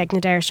éirí ag na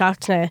déir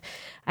seachtaine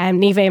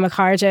ní bhéh a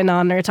cardin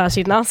an nuirtá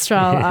siad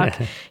nástráil ach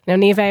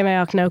ní bhéh mé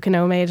ach nó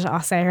canóméid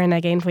as éireann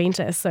ag aon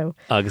pointe so.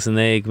 Agus an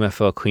éag me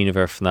fá cuioine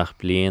bhar fnach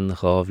blion,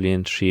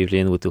 rábhlíonn,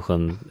 tríomhlíonn bhú tú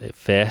chun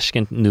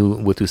féiscint nó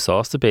bhú tú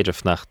sásta beidir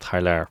fnach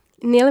tar leir?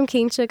 Nílam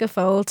cínte go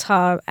fóil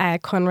tá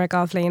chunra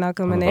gábhlíon a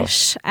go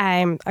manis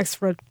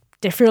agus rud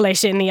difriúla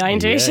sin ní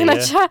aonú sin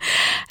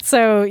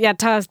so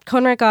tá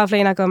chunra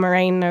gábhlíon a go mar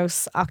réon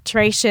nós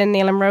achtaréis sin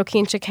níl an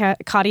rócínte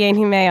cadíon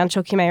mé an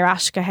tuí mé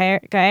ras go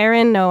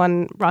éireann nó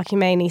an rockí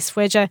mé níos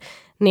fuide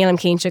nílam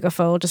cínte go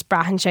fóil just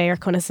brahan sé ar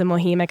chuna sa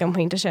mohí me an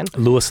pointe sin.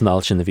 Lewis an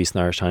Alchin the Vis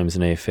Irish Times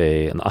in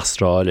fé an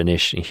Astráil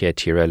inis in chéad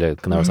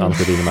tíreile gan áras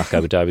angadína amach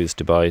Abu Dhabi's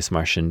Dubai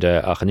mar sin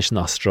de ach inis an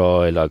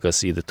Astráil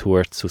agus iad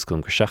tuairt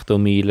súscum go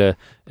 7,000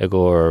 a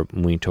gur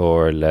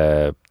múinteoir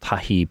le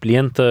taithí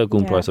blianta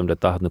gúmpáir som le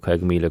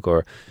 15,000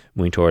 gur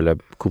múinteoir le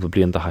cúpla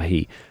blianta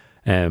taithí.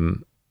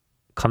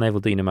 Can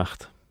éhfuil daoine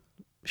amacht?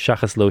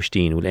 Seachas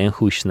lóistín bhfuil éon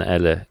chúisna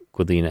eile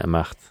go daoine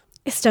amacht?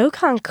 Is sto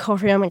can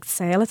chofiam ag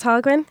saoil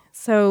atá gin,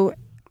 so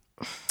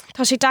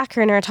tá sé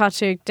dachar ar atá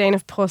tú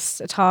déanamh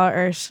post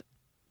atá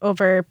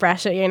over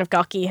breise dhéanamh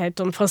gací head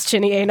don post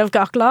sinna dhéanamh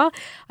gach lá,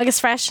 agus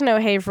freisin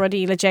ó héh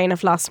rudí le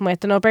déanamh las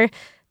muid an obair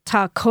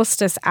tá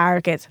costas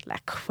airgid le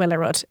chuile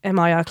rud I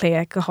maiá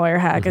clia go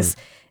háirthe agus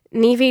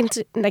ní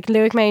bhíon le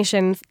luigh mé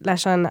sin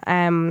leis an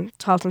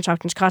taltan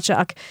seachtain caite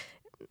ach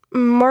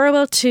mar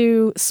bhfuil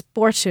tú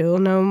sportúil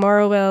nó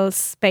mar bhfuil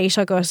spéis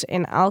agat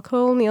in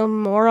alcohol níl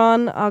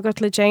mórán agat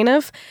le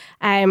déanamh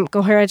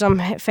go thuir am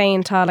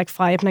féin tá le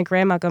 5 na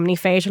grim agam ní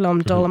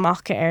féidirlumm dul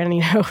amach ar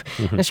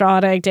na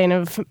sráide ag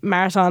déanamh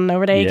marathon nó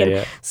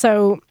éigen.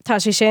 So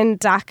tá sé sin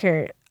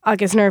dachar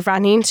agus nuair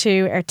bhraíonn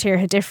tú ar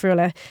tíortha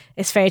difriúla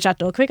is féidir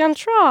dul chuig an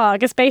trá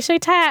agus béis sé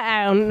te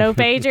ann nó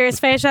béidir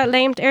is féidir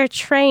léimt ar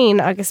trein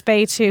agus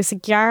bé tú sa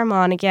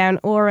gearmán I gceann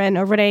óran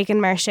ó rud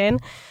éigen mar sin.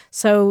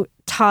 So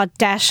tá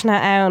deisna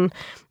ann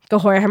go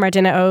háirthe mar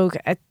duine óg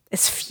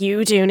is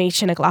fiú dúnaí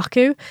sin a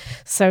ghlacu.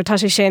 So tá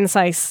sé sin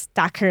sais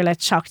dachar le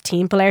teach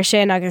timpeall ar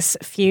sin agus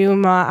fiú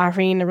má a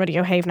rion na rudí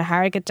ó héamh na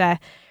harigad de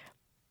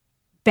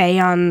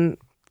bé an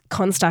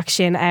constaach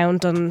sin ann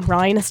don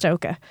ráin na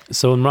stoca.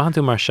 So an rahan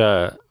tú mar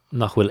se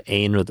nach bhfuil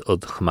éon rud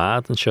od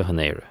chmád an seo an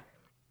éire?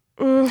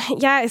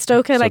 Yeah, is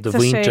stoca like the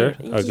winter.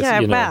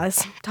 Yeah, well,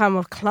 is tá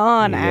mo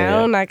chlán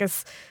ann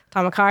agus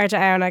tá mo carta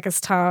ann agus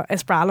tá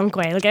is bralam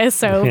gaeilge,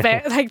 so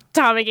like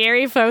tá mo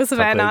géirí fós a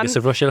bheith an. Is a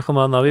bhroisiil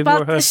chumán na bhí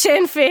bortha?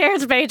 Sin fér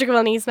de beidir go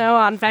bhfuil níos nó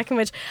an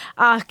fecimid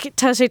ach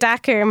tá sé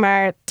dachar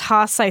mar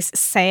tá sais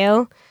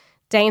saoil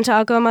déanta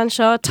agam an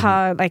seo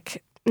tá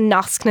like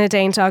nascna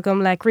déanta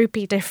agam le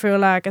grúpi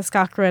difriúla agus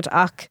gacrad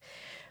ach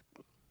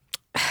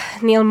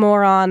níl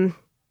mór an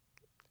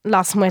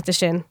las muite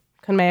sin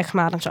chun mé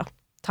chumad an seo.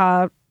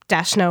 Tá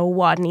deisna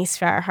bhád níos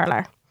fear th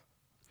leir.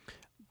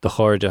 The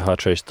cháirde há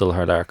trééis dul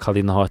th leir,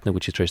 cadí na háitna go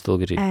tí trééis dul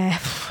gotí?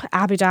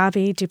 Abu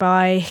Dhabi,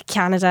 Dubai,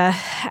 Canada,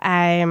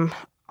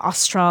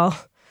 Austral,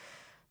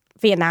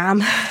 Vietnam,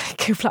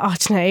 cúpla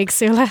áitna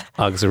agsúla.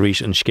 Agus a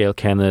rís an scéal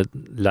cena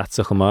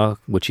leatsa chumá,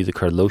 bud siad a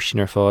chur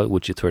loisiún ar fáil,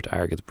 bud siad tuairt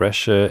airgid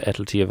breise,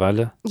 etaltí a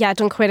bhaile? Yeah,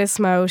 don cuid is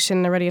mó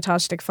sin na rudí atá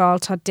ag fáil,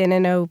 tá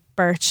duine nó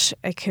beirt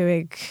a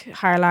cuaig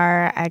thar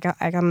leir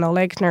ag an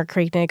nolig nar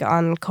crínig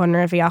an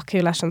chunar a bhí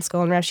acu leis an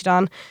scóil an raibh siad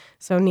an,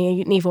 so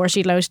ní bhór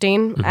siad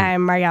loistín,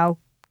 margheall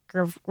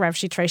gur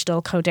raibh siad trééis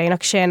dul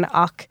codéanach sin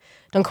ach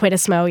don cuid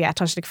is mó,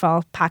 tá ag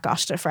fáil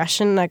pacáiste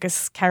freisin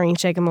agus caríonn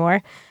sé go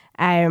mór.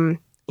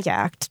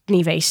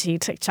 Ní bhééis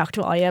siad ag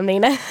teachtú áim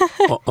lína.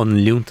 An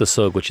lúnta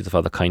so go siad a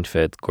fád a caint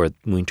fed gur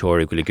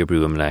múinteoirí go go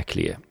brú am le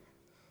lia.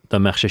 Tá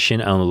meach sé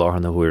sin an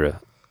láthan na huire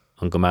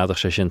an gomadach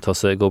sé sin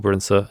tosa ag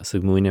obaransa sa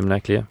múinem le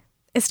lia?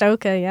 Is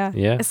tóca,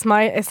 Is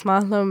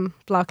málam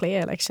blach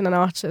lia, le sin an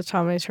áte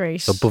tá mé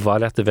trééis. So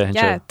bhhaile a bheith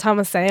Yeah, tá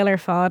a saoil ar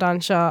fád an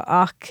seo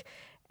ach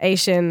é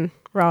sin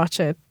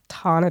ráte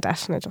tána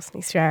deisna just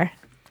níos fear.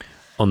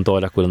 An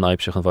dáileach bhfuil an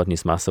aibseach an bhd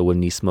níos measa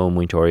bhfuil níos mó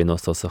múinteoirí nó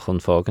tosa chun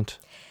fágant?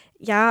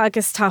 Yeah,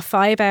 agus tá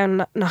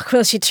fáibán nach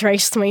bhfuil si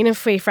trééis smaoineh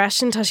faoi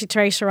freisin, tá si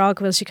trééis rá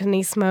bhfuil si chun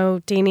níos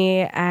mó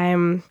daoine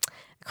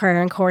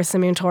chuir an córas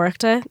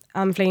múinteoireachta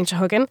an bhléonn se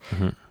thugan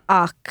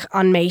ach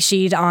an méid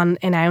siad an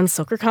in ann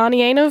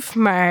sucrcaní aanamh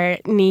mar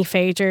ní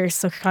féidir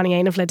sucrcaní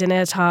aanamh le duine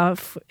atá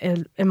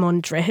I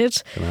món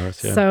drithid.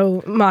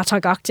 So má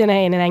tá gach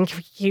duine in an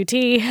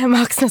NQT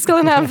amach na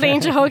scoil an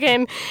bhléonn se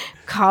thugan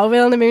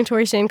cábhfuil na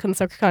múinteoir sin chun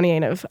sucrcaní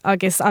aanamh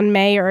agus an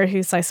méid ar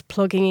thuúsáis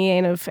plugging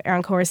aanamh ar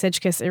an córas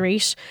idgus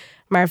arís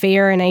mar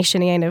bhíar an éis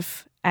sin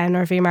aanamh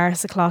nar bhí mar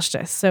sa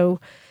chláiste.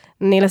 So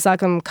nílas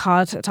agam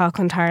cad atá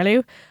chun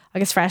tarlú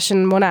agus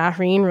freisin muna a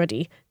rion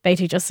rudí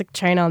béitú just ag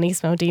treáil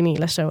níos mó daoine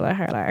le seo le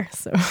th leir.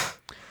 So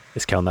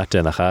Is ceann nach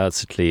déna chad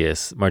sa tlí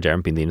is mar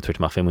dearm bíon daoine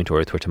tuairteach fé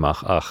múinteoirí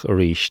tuairteach ach a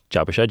rís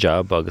jab sé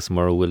jab agus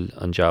mar bhfuil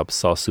an jab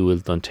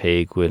sásúil don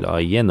taobh bhfuil a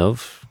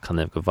dhéanamh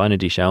chunneh go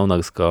bhainedí seann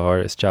agus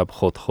gáthir is jab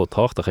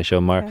chotáach é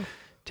seo mar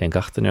te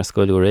gatain ar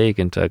scoilú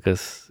réigint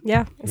agus...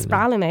 is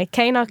bralin é.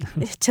 Céannach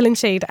tilinn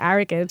siad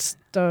airgid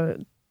do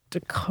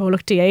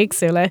cholachtaí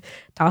éagsúla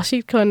tá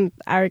siad chun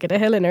airgid a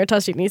hiilenar tá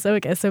siad níos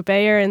óige, so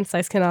béir an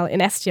sais canál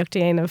in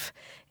estiíochtaí aanamh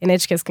in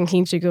idgus gan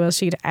cínte go bhfuil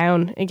siad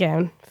ann I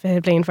gceann fi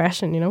blion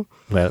freisin,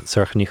 Well,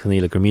 Sorcha Ní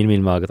Conghaile gur míle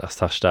mágad as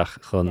taisteach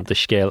chun de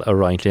scéal a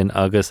rointlinn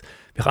agus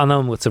bheith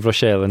annam mu sa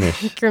bhroséil inis.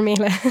 Gur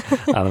míle.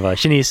 Anna bhaid.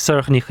 Sin níos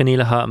Sorcha Ní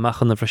Conghaile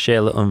machchan na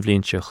bhroséile an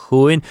bhblionse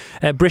chuin.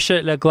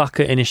 Brise le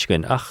ghlacha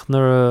iniscin ach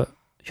nar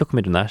Hiuch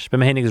mid nash. Be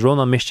mehénig is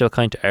Rónán Mistéil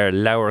kaint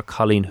leabhar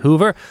Colleen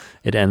Hoover.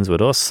 It ends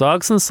with us.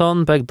 Agus an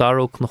son beg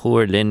Daragh nach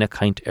Lynne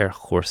kaint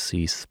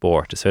chórsaí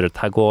Spóirt. Is féidir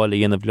tagháil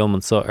íana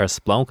blumen so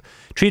Splanc.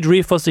 Tríd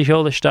riomfos de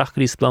heolaisteach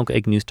go dtí Splanc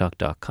ag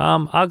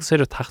newstalk.com. Agus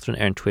féidir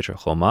tachtran Twitter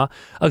chomá.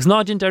 Agus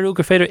nádin darú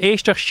gur féidir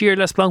éisteach siar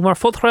le Splanc mar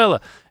fudchréile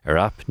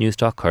app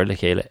Newstalk chuir le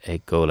chéile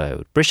ag go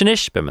loud.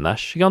 Brisenis be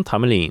manas gan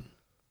tamlín.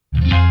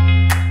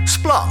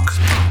 Splanc.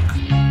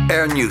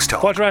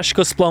 Newstalk. Quadrash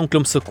go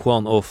Splanc sa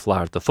Cuán Ó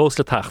Flatharta. Fós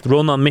le tacht.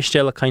 Rónán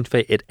Mistéil kaint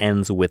fé it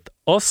ends with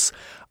us.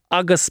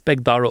 Agus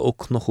beg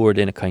Daragh nach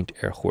Lynne kaint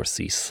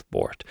chórsaí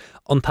Spóirt.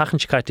 An tachan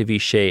caite bhí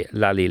sé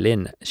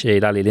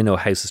léiríonn ó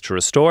Houses to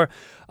Restore.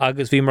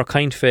 Agus bhí mar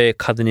kaint fé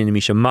cadanin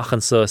mí se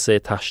machan sa sé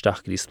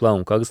taisteach go dtí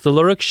Splanc. Agus de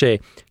lurach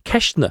sé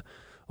ceistne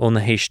ó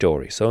na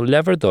héistóirí. So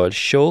lever dul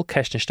seol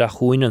ceistneiste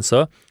chuoineann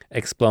sa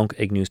ag Splanc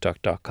ag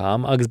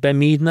newstalk.com. Agus be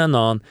mídna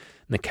ná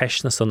na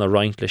ceistna san a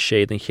roint le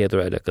séad an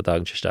chéadar eile go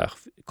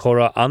daganteach.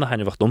 Cora anna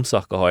hainmhacht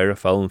domsach go háir a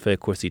fáin fé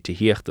cuasaí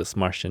tíochtas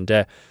mar sin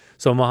de.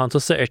 So má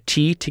hantusa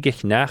tí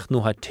tuigh nach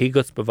nó ha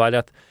tígat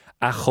bhaileat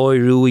a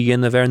choirú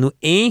dhéana bhar nó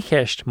éon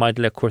cheist maid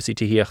le cuasaí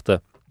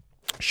tíochta.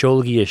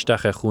 Seolgaí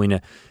isteach a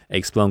chuoine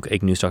ag Splanc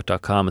ag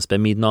newstalk.com is be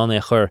míad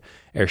ná chur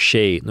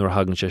sé nuair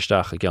hagann sé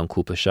isteach a gan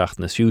cúpla seach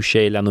na fiú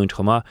sé leanúint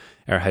chomá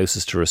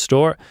Houses to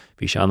Restore.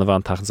 Bhí sé anna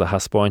bhain tachas a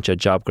haspáinte a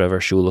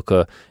jobgrabh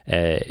siúlacha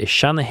is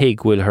seanna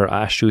héig bhfuil th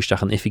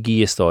aistúisteach an ifigí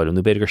stáil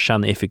nó beidir gur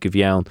seanna ifig go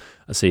bheann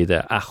a sé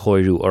de a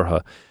choirú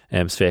ortha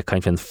fé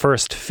kaint fin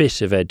first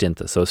fit a bheith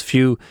dinta. So is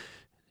fiú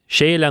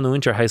sé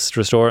leanúint Houses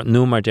to Restore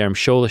nó mar derm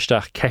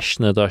seolaisteach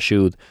ceisna dá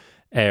siúd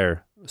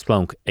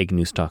Splanc ag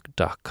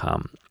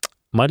newstalk.com.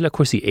 Maid le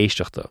cuasaí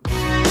éisteachta.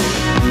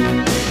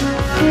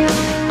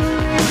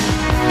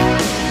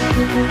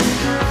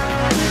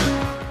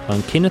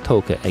 An cinenne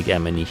tóca ag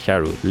Emmet ní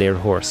chearú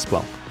léirthóir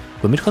Splanc.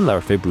 Go mid chun leir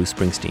fé Bruce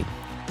Springsteen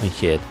an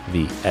chéad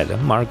bhí eile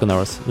mar gan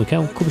áras nó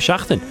ceann cúpla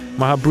seachtain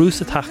mar ha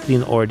Bruce a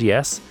tachtaíonn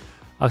RDS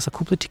agus a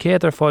cúpla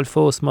ticéad fáil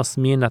fós mas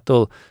míon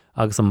dul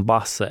agus an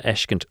basa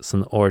eiscint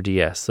san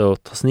RDS. So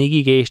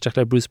tosníí géisteach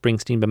le Bruce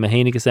Springsteen be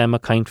hénig is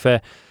Emmet kaint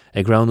fé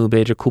ag granú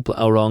beidir cúpla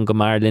árán go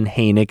Mairlinn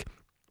hénig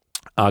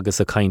agus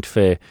a kaint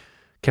fé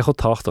cecho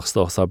táchtach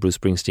stás a Bruce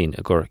Springsteen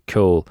a gur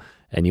ceol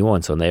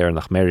Níháin son éir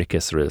nach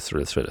Americas rilis.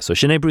 So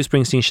sinné Bruce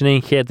Springsteen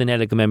sinné chéad den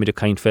eile go méid a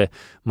kaint fé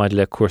maid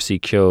le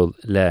cuasaí ceol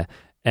le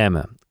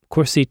Emmet.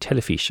 Cuasaí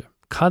telefíse.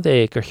 Cad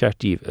é gur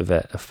cheartíomh a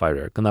bheith a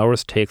feirir. Gan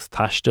áras takes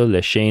taistil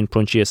le Shane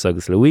Prunchias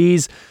agus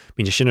Louise.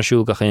 Bhín de sinna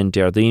siúlgach in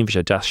Daragh bhí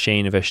sé das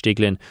Shane a bheith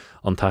stiglinn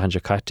an tachan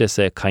caite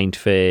sé kaint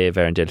fé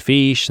bhar an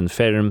delfís an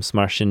ferms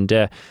mar sin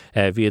de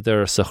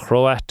bhíidir sa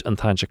chroat an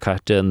tachan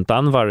caite an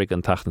danmharig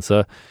an tachan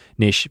sa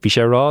níos bhí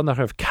sé rá nach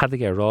raibh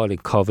cadig rá in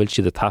cofuil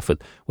siad a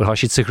tafad bhfuil há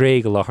siad sa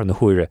gré go lachar na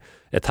huaire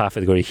a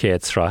tafad gur i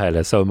chéad srá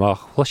heile. So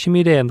amach chluisi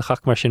mí an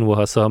chach mar sin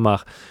bhtha so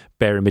amach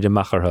bear mid a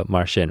machartha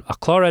mar sin. A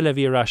chlár eile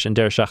bhí ras an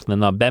deir seachna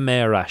ná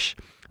bemé ras.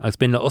 Agus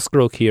bin le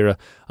oscróg híre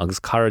agus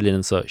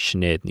Carolyn sa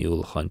sinnéad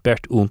níúlachain.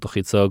 Bert úntach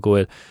iad sa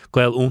goil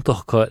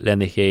úntacha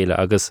lena chéile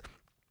agus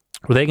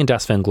rud éigen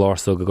das féin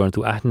glársa go gurn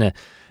tú aithne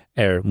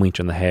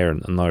muinteoir na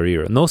hhéireann an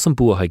áíire. Nó an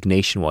buachaig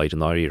nationwide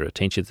an áíire.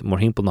 Teint siad mar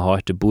himpeall na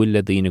háit de buil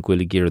le daoine goil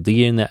ggéir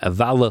daoine a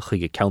bhealach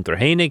ag counter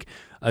hénig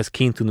agus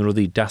cín tú na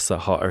rudí dasa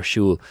há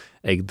siúil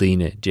ag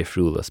daoine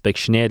difriúla. Speic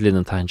sinnéad linn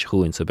an tain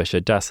chuin so be sé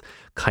das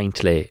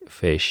caint le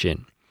fé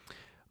sin.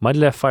 Maid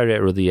le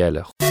feire rudí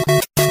eile.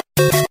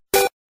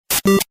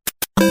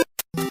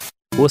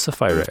 Was a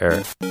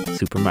fire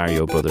Super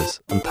Mario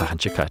Brothers an tachan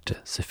caite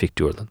sa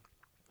fictúrlan.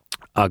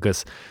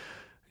 Agus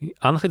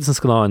annachid san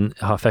scaláin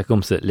ha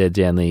fecumsa le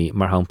déanaí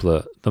mar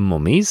hampla the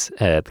Mummies,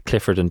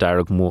 Clifford and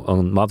Daragh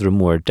an Madra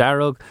Mór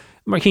Daragh,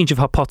 mar cíntíh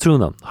ha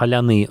patrúna, ha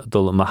leanaí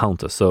dul ma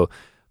hanta. So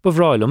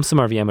bhráilm sa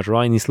mar bhí Emmet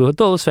Ryan níos luha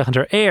dul is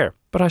fechantar air,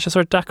 but ha sé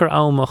sort dachar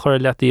am a chur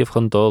letíomh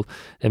chun dul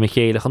me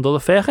chéile chun dul a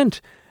fechant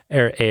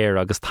air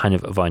agus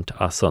tainmh a bhaint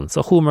as san.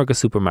 So chúmar go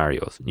Super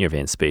Marios, níor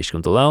bhéon spéis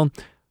chun dul ann.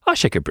 A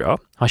sé go bra,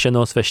 ha sé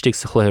nós bheith stig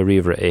sa chluthe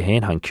riomhre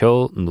hén han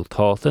ceol nó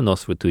táta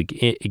nós bfu tú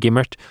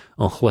Imirce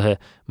an chluthe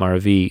mar a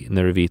bhí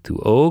nar a bhí tú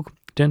óg.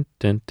 Is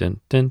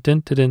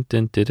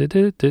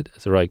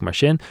a raig mar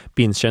sin.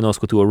 Bíonn sé nós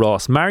go tú a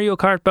rás Mario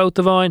Kart bout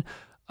a bhain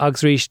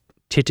agus rís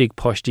titig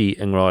postí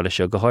an gráile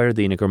se go háir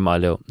daoine gur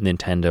maiile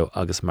Nintendo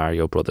agus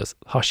Mario Brothers.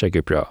 Ha sé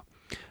go bra.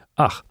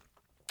 Ach,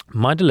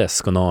 maidide le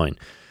scanáin.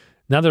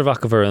 Nadidir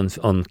bhaca bhar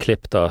an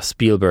clip da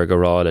Spielberg a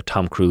rá le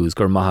Tom Cruise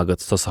gur maithagad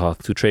tosá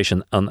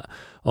tutration an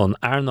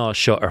airnáil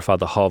seo ar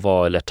fad a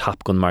hábháil le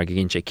Top Gun mar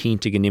ginn sé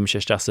cínta go nimse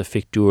as a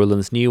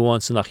fictúrlans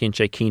níháin san nach cinn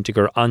sé cínta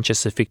gur anse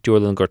sa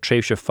fictúrlan gur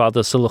tréimh se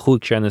fada sa le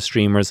chuig sé na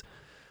streamers.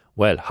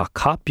 Well, ha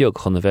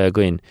capbeag chun a bheith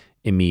goin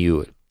I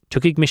míúil.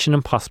 Tuigh Mission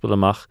Impossible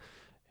amach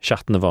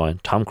seachtain na bhain,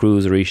 Tom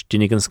Cruise a rís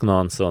duine an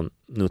scanán san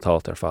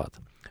nútáilt ar fad.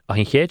 A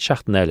hín chéad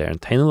seachtain eile ar an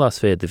taine las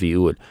féad a bhí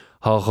úil,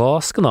 ha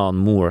rá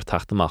scanán mór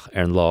taachtamach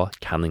ar an lá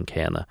canan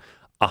céna.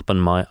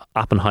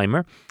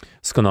 Oppenheimer,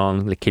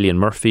 scanán le Cillian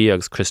Murphy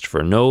agus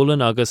Christopher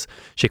Nolan agus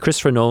sé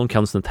Christopher Nolan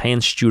ceannas na tain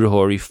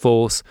stúrthóirí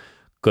fós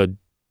go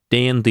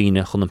déan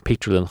daoine chun an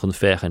picturelinn chun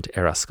féchant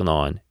ar a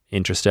scanán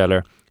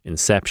Interstellar,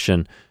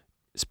 Inception,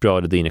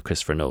 Spóirt daoine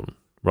Christopher Nolan.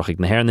 Rochaigh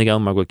na hairnig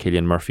an mar go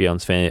Cillian Murphy an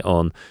fé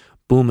an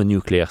boom a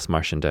nucleachs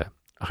mar sin de.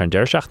 Ach an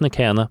deir seach na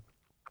céanna,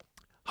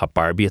 ha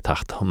Barbie a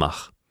tacht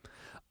thomach.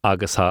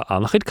 Agus ha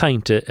annachid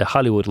cainte I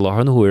Hollywood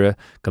láthar na huaire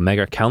go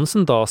megar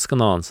ceansan dás gan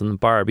ansan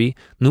Barbie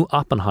nó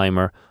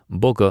Oppenheimer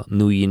boga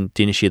nuíonn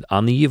duine siad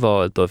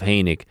anníomháil dóibh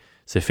hénig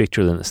sa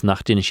fictúlinn is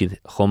nach duine siad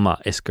chuma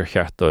is gur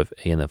cheart dóibh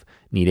aanamh.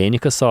 Ní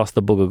réanacha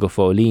sásta boga go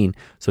fáilín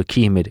so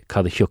cíimiid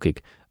cad a thiúcaigh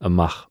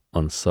amach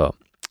an sa.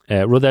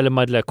 Rud eile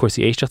maid le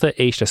cuasaí éisteachta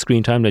éiste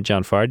Screen Time le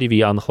John Fardy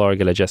bhí an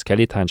chláirge le Jess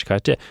Kelly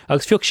tainchcaite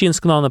agus fiúch sin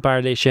scanán na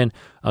bear lei sin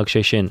agus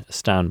sé sin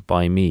Stand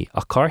By Me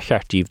a car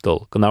cheartíomh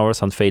dul go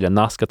náhars an féile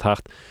nasca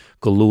tacht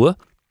go lua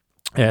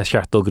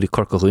cheart dul go dtí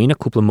corcaghine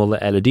cúpla mulla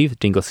eiledíh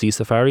dingle sí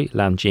safari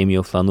lean Jamie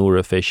Ó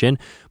Flatharta fé sin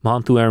má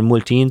an tú ar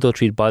multín dul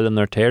tríd bailan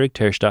ar téirigh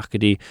téirsteach go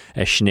dtí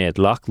Sinead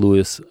Lach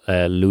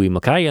Louis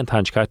Mackay an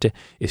tainchcaite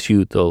is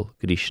fiú dul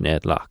go dtí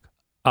Sinead Lach.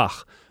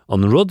 Ach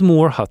an rud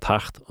mór ha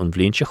tacht an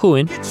bblionn se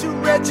chuin. Get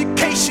your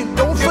education,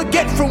 don't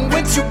forget from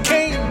whence you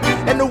came.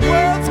 And the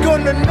world's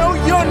gonna know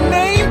your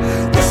name.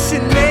 What's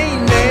your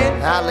name,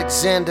 man?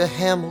 Alexander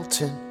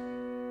Hamilton.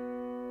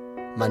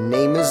 My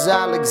name is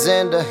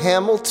Alexander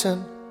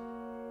Hamilton.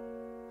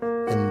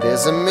 And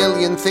there's a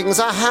million things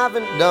I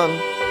haven't done.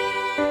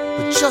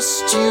 But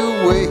just you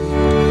wait,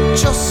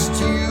 just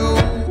you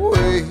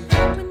wait.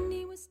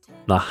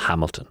 Na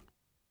Hamilton.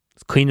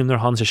 Cuoinm nar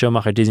hansa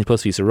seoach ar Disney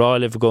Plus ví sa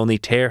ráile bh gcónaí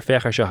téir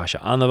fechar seo se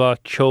anmha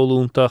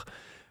ceolúntaach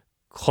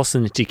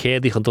chosan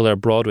ticéadaí chun dul ar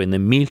Broadway na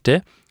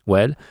mílte,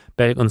 well,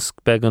 beag an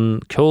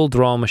ceol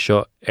dráma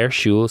seo ar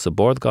siúil sa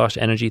Bordgáis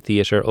Energy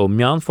Theatre ó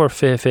meán for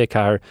fé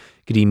ceathar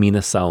go dtí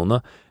mína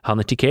saona,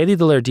 hána ticéadaí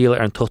dul ar díal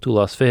ar an totú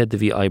las fé de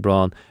bhí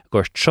Eagraíochta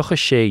gur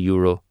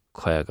 €36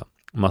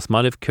 Mas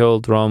maibh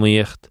ceol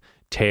drámaíocht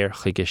téir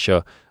chuige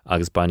seo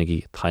agus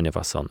bainigí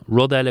tainmh san.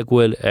 Rud eile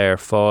ghuiil ar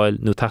fáil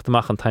nó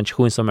taachtamach an taint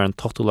chuin sam ar an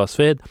tochtú las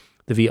féad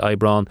de bhí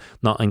Eagraíochta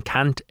ná an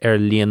cant ar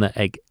líana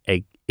ag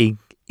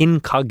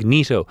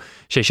incognito.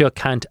 Sé seo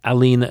cant a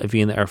líana a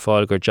bhíon ar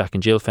fáil gur Jack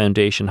and Jill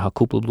Foundation ha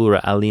cúpla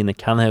blúra a líana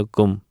canthe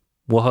gom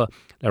watha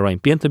le rain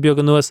bíanta beag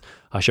an nuas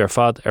a sé ar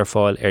fad ar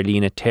fáil ar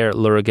líana téir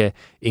lurige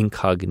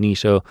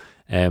incognito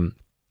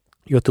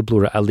Jota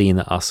blúra a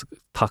líana as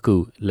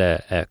taú le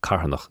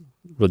carnach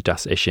rud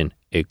das é sin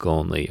I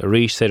gcónaí. A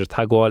rís séidir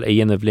tagáil a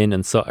dhéanamh linn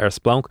an sa ar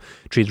Splanc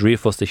tríd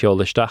riomhos de cheol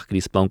leisteach go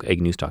dtí Splanc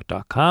ag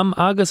newstalk.com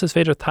agus is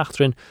féidir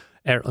tachtrin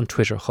ar an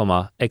Twitter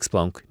chuma ag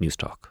Splanc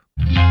Newstalk.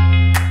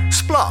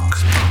 Splanc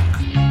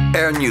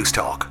ar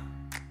Newstalk.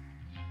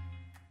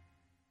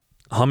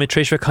 Hamid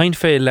tréis bheith caint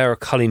fé leabhar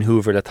Colleen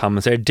Hoover le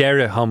tamas ar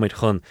deire hamid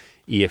chun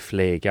íomh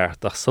lé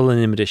gceart ach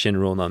sulan imide sin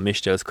Rónán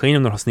Mistéil is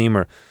cuioinm nar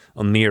thosnímar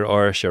an mír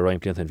áir se roiin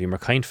blianta bhí mar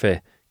caint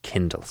fé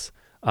Kindles.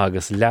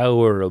 Agus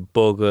leabhar a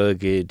boga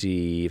go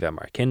dtí bheith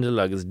mar Kindle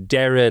agus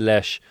deire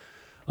leis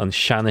an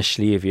seanna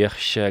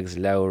slíomhíochse agus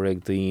leabhar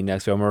ag daoine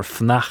agus bheith mar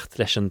fnacht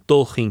leis an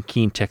dulchain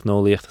cín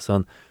technoliaachta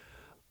san.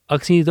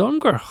 Agus ní dom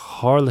gur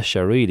hála se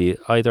riadi,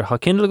 either ha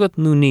Kindle agat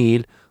nó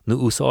níl nó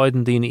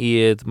úsáidan daoine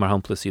iad mar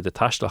hamplas iad a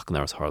taisteach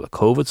gan áras hála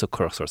COVID so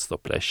chuach sort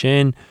stop leis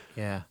sin.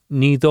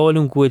 Ní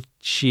dáilm gcuid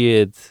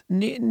siad.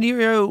 Ní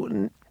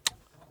rá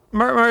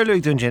mar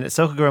luigh dún sin, is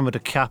socha gur mu a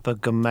ceapa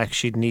go meic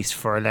siad níos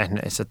for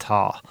leithna is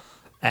atá.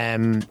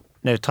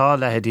 Now tá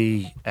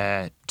lehetí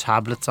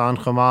tablets an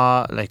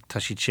chumá, like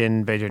tá siad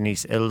sin beidir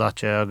níos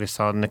ildáte agus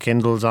tá na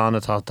Kindles an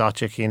atá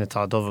dáte cín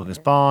atá dubh agus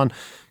bán,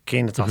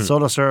 cín atá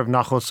solasarb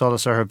nachhol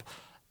solasarb.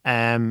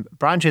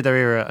 Branche ar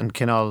ire an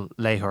cinál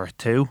léithir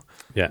tú.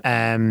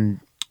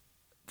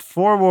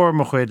 Fórmhór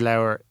mo chuid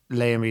leabhar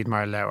léimid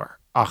mar leabhar.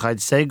 Ach I'd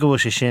sé go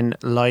sé sin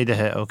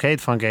leidathe ó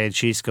céad fan géad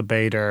síos go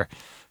beidir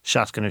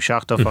seachtaine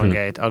seachta fan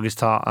géad agus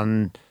tá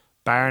an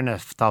bearna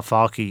tá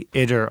fácií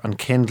idir an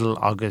Kindle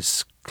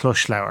agus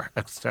cluis leabhar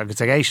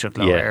agus ag éisteach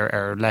leabhar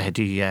ar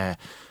lehetí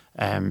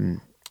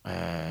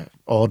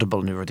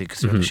audible nu rudí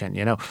cosúla sin,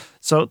 you know.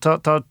 So tá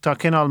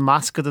cinál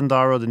mascad an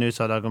dáró den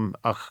úsáid agam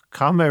ach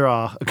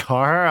camera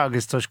car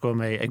agus tuis go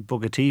mé ag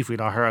bugatíh bhí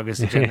láthair agus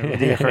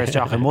dí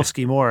chuirteach an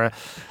muscí móra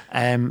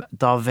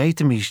dá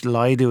bhéitimís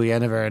leidú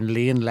dhéanamh an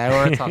líon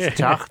leabhar tá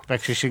teacht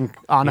bheith sé sin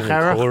annach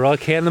éire. Órá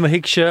céanna a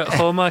hiicse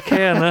chomá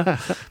céanna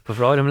ba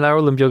bhráidm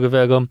leabharlam beag a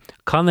bheith agam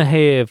canna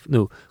héamh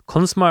nó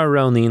chuns mar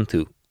raníonn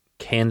tú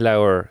cén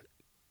leabhar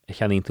a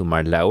cheanaíonn tú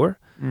mar leabhar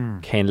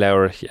cén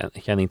leabhar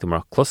cheanaíonn tú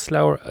mar clus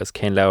leabhar as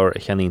cén leabhar a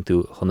cheanaíonn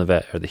tú chuna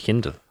bheith ar the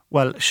Kindle.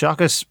 Well,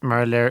 seachas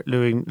mar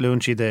luún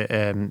siad de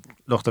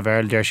lucht a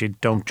bhéil déir siad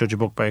don't judge a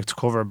book by its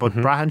cover, but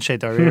brahan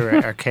sé ar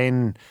ire ar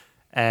cén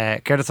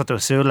Gerda tá tú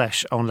sú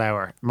leis ón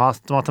leabhar. Má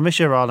tá mis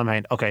sé rála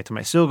main, ok, tá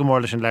mé sú go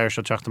mór leis an leabhar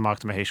seo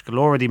teachtamach tá hééis go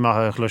lóradí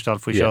maithe chluisteáil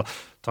faoi seo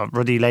tá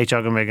rudí léite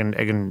agam ag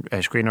an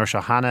screenúir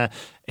seo hana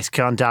is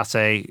ceann das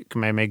é go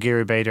mé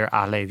géirí beidir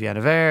a léh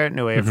dhéana bhéir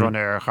nó é bhrunna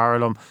ar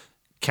charlam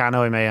ceann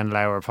mé an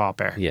leabhar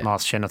pápéir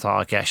más sin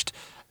atá a gceist.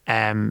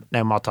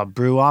 Now má tá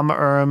brú ama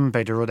orm,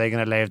 beidir rud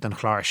éigeanna léamh den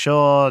chláir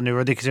seo, nó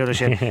rudí cosúla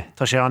sin,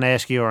 tá sé an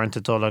éiscí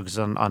orintanta dul agus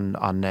an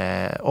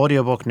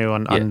audiobook nó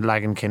an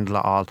legan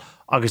Kindle all,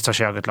 agus tá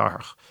sé agad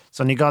láthach.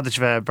 So ní gad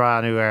bheith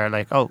braanú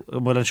like,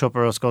 bhfuil an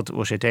siopar ó scot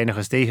bhfuil sé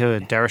déanachas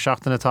tíú, deir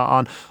seachtaine tá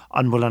an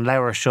bhfuil an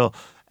leabhar seo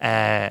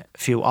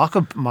fiú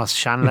acab mas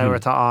sean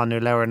leabhar tá an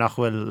nó leabhar nach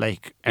bhfuil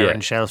like,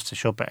 an shelf sa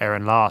siopa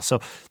an lá. So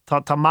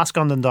tá meas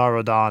gan den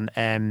dáró dán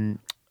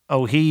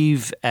ó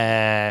híomh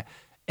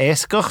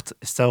éascocht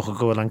is tócha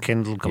go bhfuil an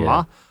Kindle go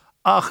maith,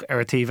 ach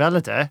a tí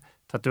bheilete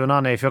tá dúan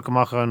an fiú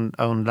goach an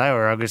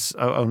leabhar agus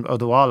ó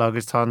dháil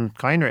agus tá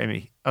caiinre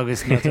imi.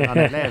 Agus an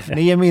leibh.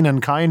 Ní mín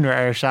an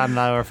caiinre sean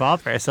leabhar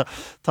fápéir. So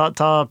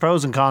tá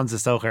pros and cons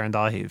is tócha an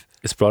dáhíomh.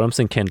 Is bradam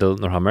san Kindle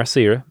nar ha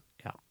Imirce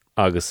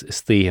agus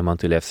is tíhe man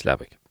tú leh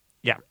slabig.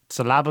 Yeah,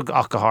 so labhag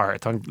ach go háir.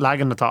 Tá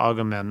legan natá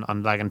agam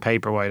an legan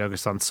paperwhite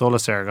agus an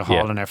solas go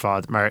hálan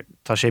fad, mar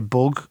tá sé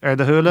bug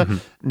de thuúla,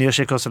 níl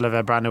sé cos le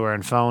bheith breanúir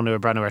an fón nó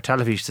breanúir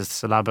telefís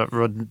sa labh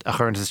rud a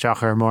chuirn sa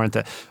teach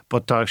mórnta,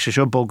 but tá sé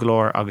seo bug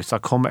glór agus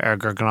tá cum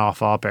gur gná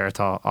fápéir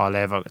tá á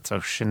léh agat, so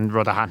sin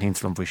rud a hathín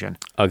slumpu sin.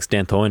 Agus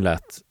déantóin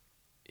leat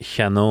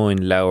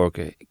cheanóin leabhar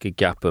go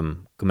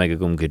gapam go méid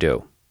go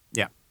dó.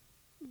 Yeah.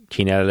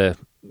 Cín eile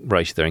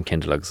ráis ar an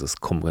Kindle agus is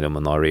cumhain am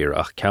an áíir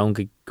ach ceann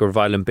gur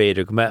bhhail an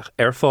béidir go meach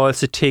fáil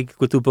sa tig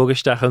go tú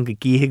bogisteach an go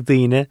gíigh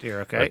daoine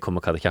cum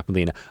cad a ceapan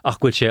daoine ach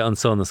bhfuil sé an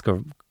sonas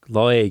gur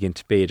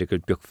láigint béidir gur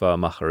beagfá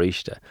amach a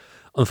ríiste.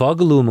 An fá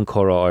go lúm an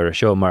chorá áire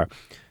seo mar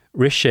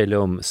ris sé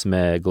lum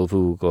sme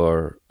golbhú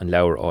gur an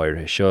leabhar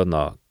áire seo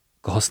ná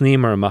go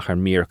hosnímar amach ar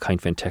mír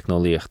caint féin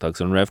technolíocht agus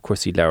an raibh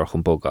cuasaí leabhar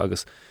chun bog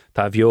agus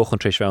tá bheoch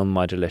an tréis bheann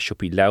maidir le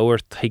siúpaí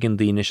leabhar taigean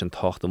daoine an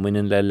tácht an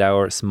muinen le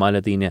leabhar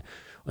smaile daoine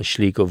an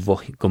slí go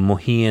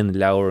mohíonn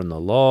leabhar na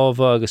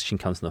lábha agus sin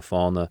cans na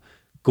fána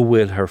go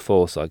bhfuil ar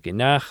fós a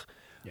gnách.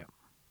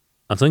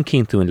 An son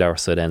cín tú an leabhar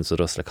sa den so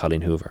le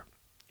Colleen Hoover.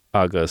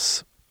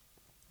 Agus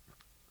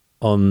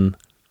an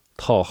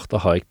tácht a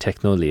haig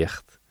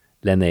technolíocht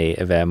lené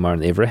a bheith mar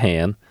an ihre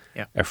héan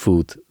ar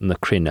fud na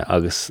crinne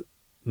agus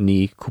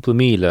ní cúpla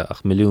míle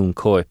ach milliún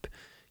cóip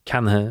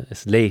cennathe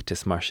is léit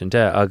is mar sin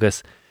de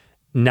agus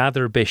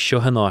nadidir be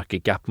seohannáach go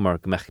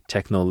gapmar go meach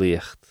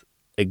technolíocht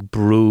ag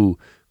brú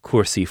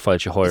cuasaí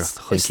fáilte háirt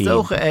chun cín. Is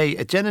tócha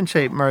a déanann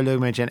sé mar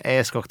luúméid an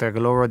éascocht ar go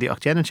leoradí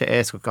ach déanann sé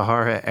éascocht go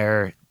háirithe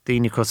ar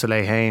daoine cosa le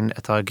hain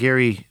atá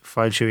géirí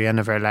fáilteú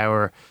dhéanamh ar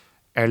leabhar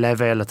ar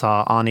leibhéil atá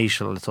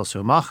aníisiil le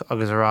tosú amach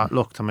agus ará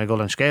lucht tá mé go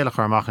an scéalach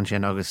ar amach an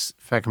sin agus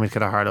feicimid go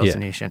a thar os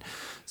níos sin.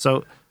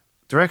 So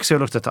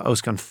Directúlacht atá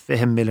os gan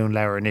 5 milliún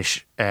leabhar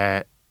níos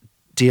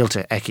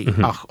díalte eici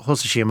ach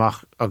thosa sí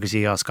amach agus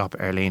í á scap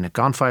ar lína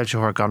gan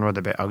fáilteúir gan rud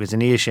a bit agus in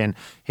níos sin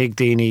hiag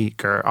daoine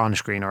gur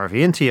on-screen ar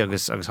bhíontaí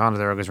agus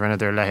hanaidir agus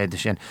rinneadir lehéad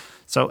sin.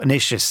 So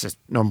inis is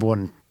number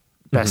one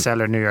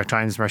bestseller New York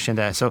Times mar sin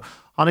de. So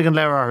annig an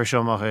leabhar ar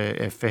seomach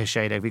i fi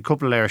séide bhí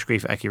cúpla leabhar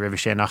scríomh eici ribh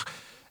sin ach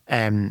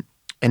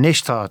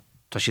inis tá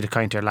siad a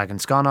caint ar legan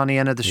scannaí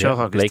ana de seo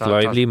agus Blake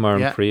Lively mar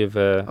an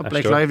príomh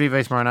Blake Lively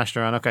bheits mar an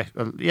astro an okay.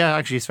 Well, yeah,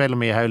 actually is féile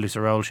mí a heú sa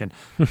róil sin.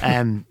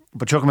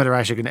 But tucha mé ar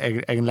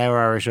ag an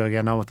leabhar ar seo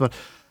gan ná. But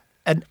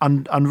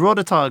an rud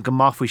atá go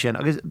maithfaí sin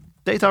agus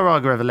détá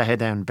rá go raibh lehead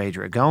down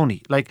beidir a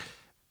gánaí. Like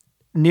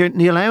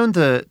níl ann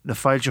de na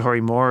fáilteóirí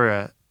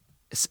móra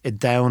i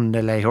down na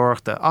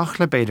léiríonta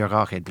ach le beidir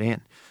gachéad blian.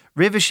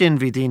 Ribh sin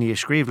bhí daoine a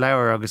scríomh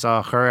leabhar agus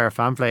á chur ar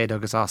fanpléid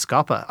agus á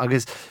scapa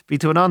agus bhí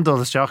tú an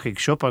andul isteach ag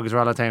siúpa agus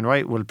rálatain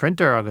right bhfuil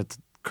printer agus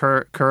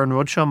chur an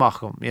rud seo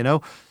amachum, you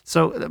know?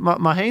 So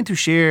má haon tú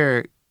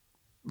siar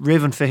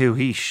ribh an fiú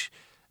híis.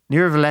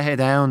 Níor bh lehead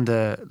down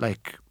de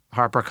like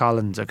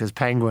HarperCollins agus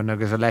Penguin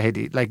agus a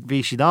leheadí. Like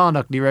bhí siad an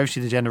ach ní raibh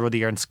siad a déanana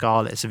rudí ar an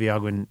scáil is a bhí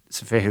agan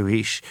sa fiú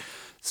híis.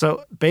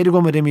 So beidir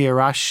go imi a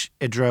ras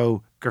I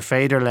dro gur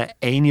féidir le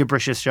aine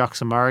brisis seach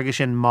sa marga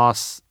sin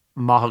más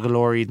maithe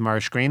golóiríd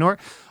mar scríóir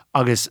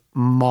agus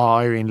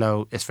má éiríonn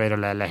lo is féidir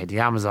le leheadí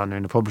Amazon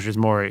ar na publishers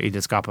mór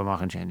iad scapa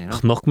amach an sin, you know?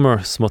 Nach mar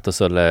smutas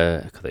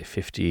le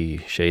 50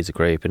 Shades of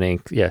Grey in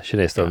ink,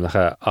 sin é stom nach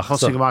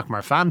Chosig amach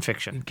mar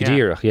fanfiction.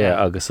 Gdíireach,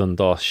 agus an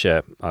dás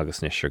sé agus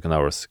níosir gan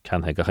áras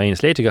canthe go chéine,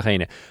 sléite go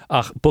chéine.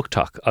 Ach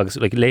booktalk agus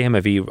léim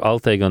a bhí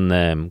alta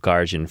an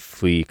Guardian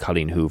faoi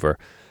Colleen Hoover.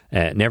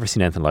 Never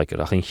seen anything like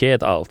it. Ach in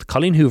chéad alt,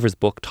 Colleen Hoover's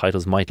book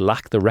titles might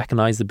lack the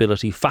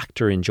recognizability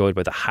factor enjoyed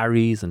by the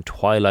Harrys and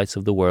Twilights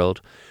of the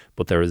world,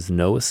 but there is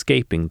no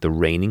escaping the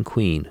reigning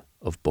queen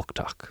of book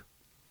talk.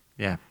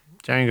 Yeah,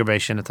 Jerry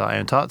Gerbéis sin atá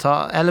ann.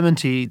 Tá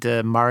elementí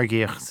de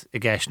margaíocht I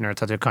gceisnar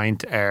tá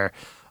caint ar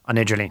an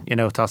idirlín. You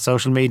know, tá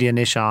social media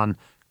níos an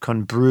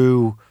chun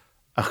brú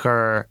a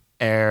chur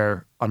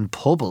ar an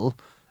pobl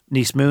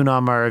níos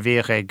múna mar a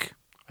bhíoch ag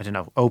I don't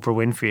know, Oprah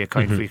Winfrey a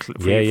kind of free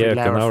you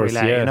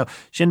know,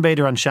 sin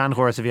beidir an sean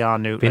chóir a bhí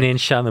anú. Bhín éon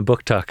sean a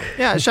book talk.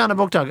 Yeah, sean a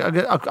book talk.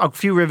 Ag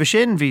fiú ribh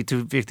sin bhí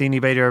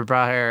daoine beidir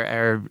brathir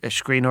ar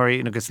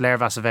scríóirí agus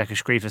léirhas a bheith a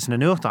scríomhas na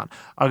nuachtain.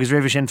 Agus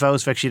ribh sin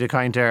fós feic siad a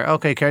caint ar,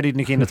 okay, ceirdíad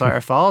na cín atá ar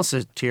fáil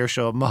sa tíir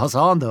seo más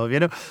an dó,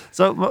 you know.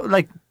 So,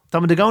 like, tá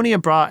man de gcónaí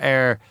an bra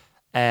ar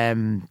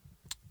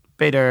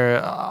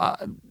beidir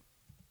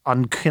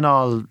an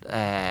cinál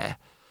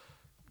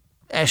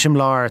eisiom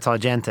láir tá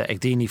gente ag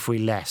daoine faoi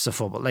le sa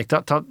fphobal. Like,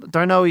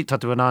 dar nóí tá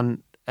tú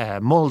an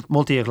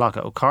multaíoch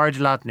lecha ó card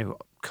leat nó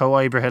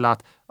comhaibrithe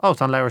leat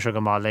tá leabhar seo go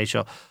má lei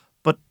seo.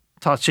 But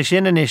tá sé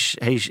sin inis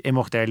hééis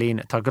imimecht ar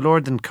líne. Tá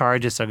golóir den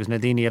cardes agus na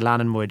daoine a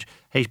leanan muid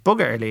hééis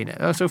buga ar líne.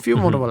 So fiú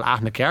mna bhfuil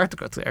aithna ceart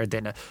agat ar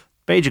duine.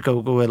 Beidir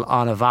go bhfuil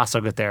anna bheas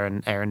agat ar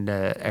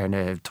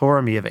na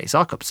thuairimí a bhééis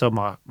acu. So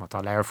má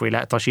tá leabhar faoi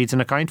le tá siad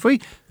na caiint faoi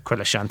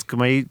chuile seant go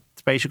mé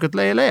spéise go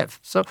le léamh.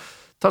 So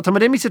tá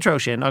imi sa tro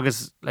sin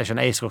agus leis an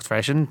éascocht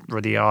freisin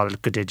rudí áil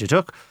go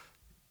digitach.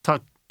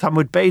 Tá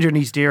mud beidir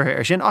níos díortha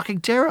ar sin ach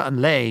ag deire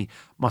an lei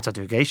má tá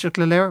tú géisteach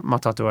le léir, má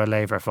tá tú a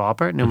léamh ar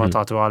fápar, nó má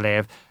tá tú a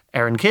léamh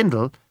ar an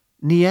Kindle,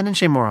 ní eanann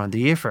sé mór an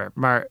díomhar,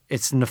 mar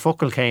it's na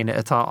focail céine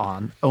atá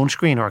an ón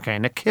scrín or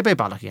céine cibé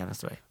bailach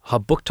dhéananas bheith. Tá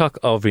booktak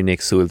ábhrí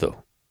nig súildó.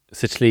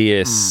 Sitlí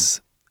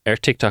is ar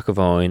TikTok a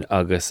bháin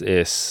agus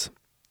is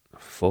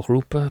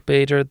fógrúpa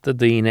beidir de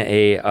daine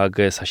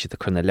agus ha si a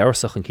chuna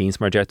leabharsach an cíns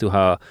mar deirtú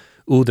ha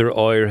úidir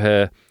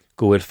áirthe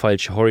go bhfuil fáil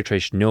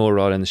seoiritrééis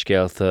nóráil in na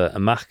scéalta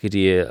amach go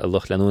dtí a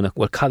lucht leúnach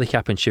bhfuil cad a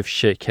ceapan sibh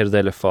sé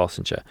céirdéile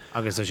fásanse.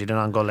 Agus is siad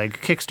an go le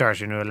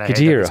Kickstarter nó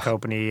le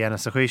company ana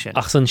sa chuí sin.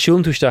 Ach san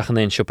siún túisteach an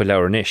éon siúpa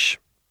leabhar níis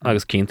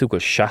agus cín tú go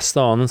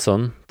 60 an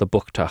son do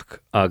booktak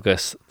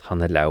agus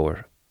tháina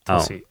leabhar.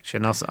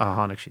 Sin as a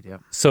tháinig siad.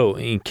 So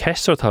in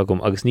ceistartá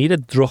gom agus níad a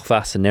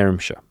drochhheas an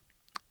éirimse.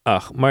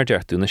 Ach mar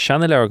deirtú na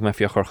seanna leabhar me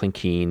fiocharchan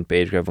cín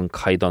beidir raibh an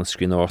caidan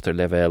scríóirtar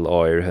level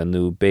áirthe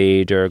nó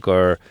beidir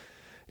gur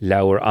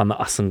leabhar anna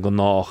as an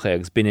gnáach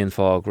agus binin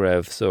fág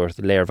raibh suirt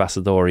léir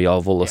bheasadóirí á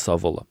bhula sa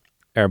bhula.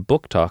 Ar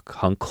booktak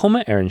han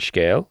cuma ar an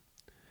scéal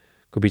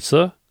go bit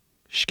sa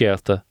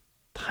scéalta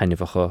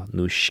tainnefacha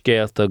nó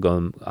scéalta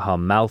go ha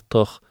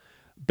mealtach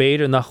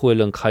beidir nach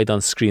bhfuil an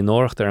caidan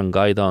scríóirt ar an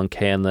gaidan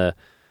céine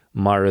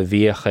mar a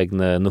bhíoch ag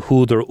na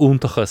húdar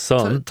úntacha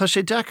san. Tá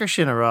sé dechar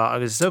sin ará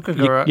agus socha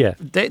gur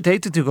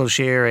déite tú go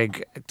séir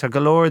ag tá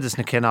golóir is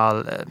na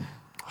cinál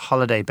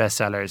holiday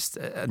bestsellers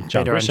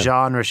beidir an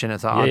genre sin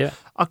atá.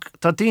 Ach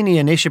tá daoine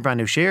an isise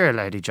brandú séir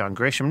leidí John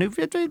Grisham nó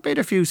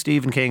beidir fiú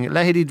Stephen King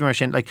leidí mar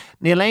sin like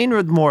ní léon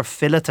rud mór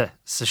fillete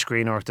sa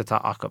scríóirt atá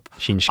acu.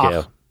 Sin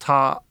scéal.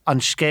 Tá an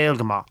scéal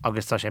go má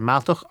agus tá sé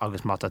mealtach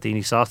agus má tá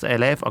daoine sásta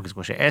léibh agus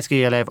go sé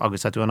écí léibh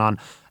agus tá tú an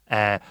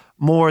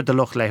mór de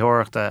lucht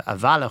léthireachta a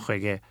bhealach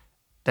chuige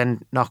den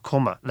nach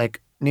cuma.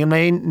 Like ní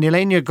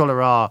léon go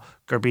rá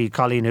gur bí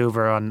Colleen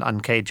Hoover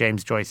an K.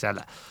 James Joyce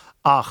eile.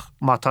 Ach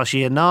má tá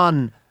sí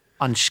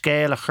an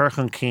scéal a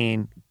churchan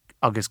cín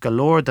agus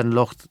golóir den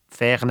lucht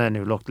féchana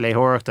nó lucht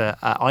léthireachta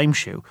a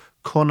aimsiú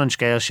chun an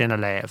scéal sin a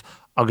léamh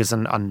agus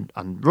an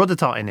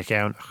rudatá ina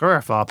ceann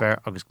chur fápéir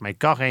agus méid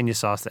gachéine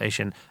sásta é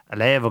sin a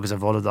léamh agus a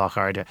bhladách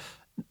airde.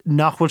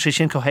 Nachhfuil sé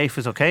sin go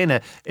héifas ó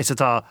chéine is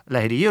atá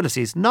lehéadí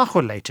Ulysses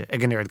nachhfuil leite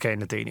ag an irid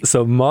céine daoine.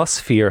 So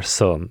más fear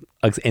son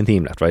agus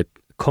intíimleat, right?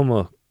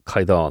 Cuma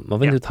caidan, má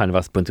bhíonn tú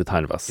tainmhas buntú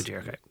tainmhas.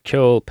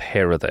 Ceol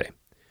péradé.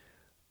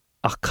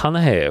 Ach canna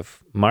héamh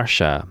mar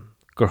se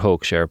gur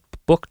thóg sé ar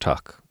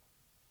booktak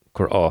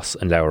gur ás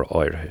an leabhar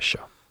áirithe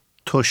seo.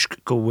 Tuisc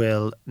go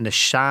bhfuil na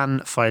sean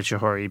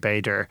fáiltethirí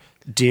beidir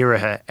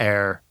díirithe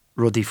ar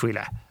rudí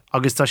fuile.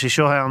 Agus tá sé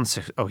seo an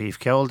ó híomh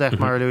ceolde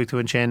mar luigh tú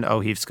an sin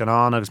ó híomh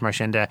scanán agus mar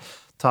sin de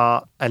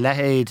tá a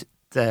lehéad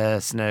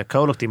sna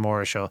cólachtaí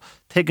móra seo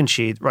tuigeann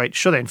siad right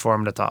siúd éon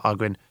form atá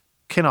agann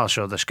cinál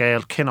seo de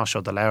scéal, cinál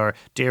seo de leabhar,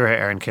 díirithe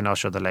ar an cinál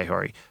seo de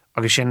léthirí.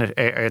 Agus sin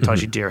atá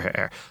sí díirithe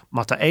ar.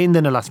 Má tá aon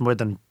duine las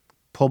muid an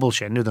pobl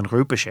sin nó den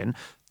grúpa sin,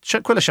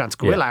 chuile seans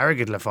go bhfuil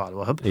airgid le fáil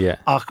wahab.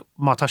 ach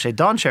má tá sé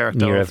dáseach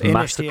Ní raibh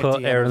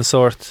meastacha ar an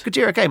sort. Go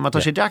dtíar má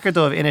tá sé dechar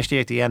dómh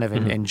inistíochtaí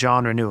dhéanamh in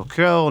genre nu a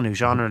creol nó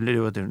genre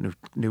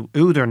nó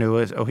úidir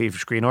nua ó híomh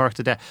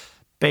scríóireachta de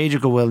beidir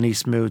go bhfuil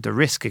níos smú de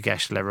risc a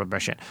gceist le rud mar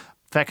sin.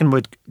 Fecinn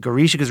muid go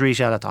ríise agus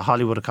ríise eile tá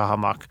Hollywood a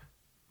cahamach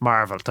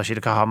Marvel, tá siad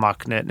a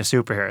cahamach na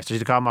superheroes, tá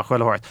siad a cahamach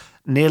chuilhairt.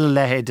 Níl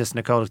lehéad is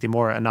na cólachtaí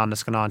móra an na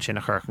scanán sin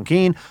a churchan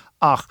cín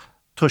ach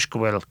tuis go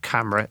bhfuil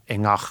camera i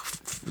ngach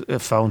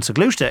fón sa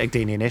glúiste ag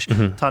daoine inis.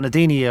 Tá na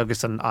daoine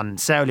agus an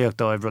saoíocht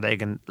dóibh rud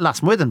ag an las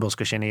muid an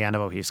busca sin i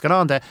dhéanamh híomh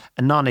scanánde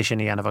a nána sin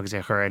i dhéanamh agus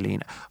é chur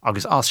lína.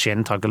 Agus as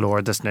sin tá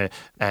golóir dus na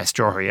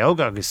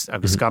stróthiríoga agus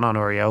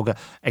scanánóiríoga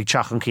ag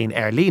teachan cín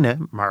ar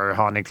lína mar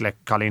tháinig le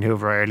Colleen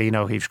Hoover ar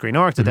lína ó híomh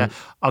scríóirta de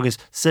agus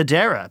sa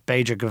deire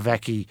beidir go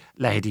bheici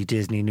lehéadí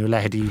Disney nó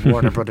lehéadí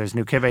Warner Brothers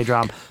nó cibé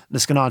drám na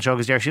scanán seo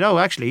agus deir siad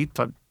actually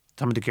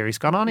Tá de céirí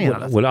scanáí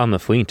bhfuil anna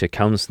faointe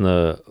ceannas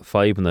na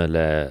fábanna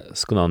le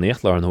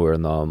scanáíocht lá an thuair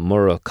ná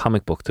mar a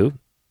comic book tú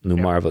nó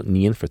Marvel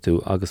níon for tú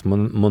agus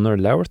munar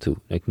leabhar tú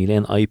ag ní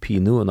léon IP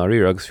nu an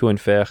áír agus fiúin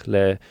fech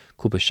le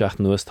cúpa seach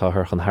nuas tá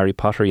chu an Harry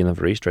Potter íana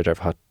bh ríist ar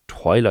bh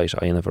Twilight a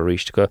dhéanamh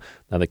ríist go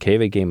na the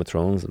céimh Game of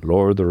Thrones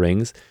Lord of the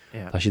Rings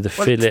tá siad de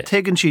file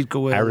tuigeann siad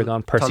go bhfuil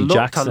Aragon Percy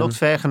Jackson tá lucht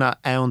féchanna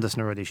andas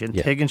na rudí sin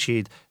tuigeann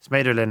siad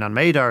sméidir linn an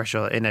méidir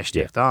seo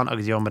inistíocht an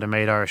agus dheonmad a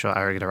méidir seo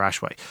airgad a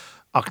rashaid.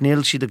 ach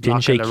níl siad Din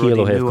sé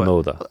cíal ó héh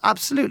nóda.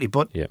 Absolutely,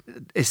 but Yeah.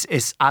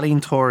 is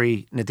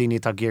alíntóirí na daoine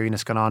tá géirí na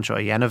scanán seo a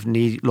dhéanamh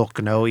ní luch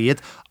gó iad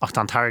ach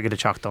tá targad a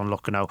teachtán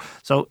luch gó.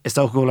 So is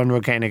tógóil an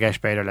rucéine gceis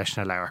beidir leis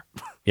na leabhar.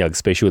 Ja,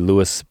 agus spéisiú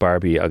Lewis,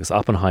 Barbie agus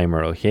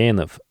Oppenheimer ó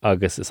chéanamh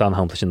agus is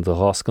anhampla sin do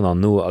ráscanán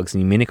nua agus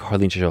ní minic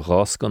harlíonn se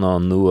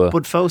ráscanán nua.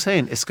 Bud fós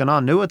féin is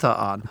scanán nua atá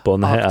an.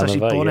 Bunathe Ach, tá sí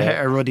anna bheith, bunathe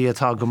yeah. ar rudí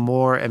atá go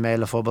mór i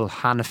méle phobal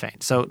hena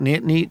féin. So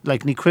ní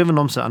cuimhan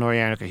lumsa an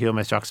óiarnach a hiúil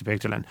meis teach sa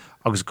picturelinn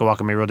agus go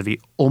bhacha mé rud a bhí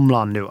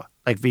umlán nua.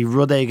 Like bhí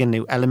rud éigen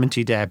nu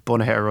elementí de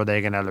bunathe ar rud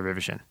éigen eile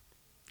ribh sin.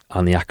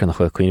 An iachar nach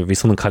chuil cuioine, bhí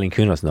son an Colleen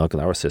Cúnas ná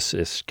an áras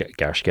is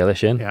gar scéile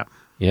sin. Yeah.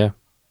 Yeah.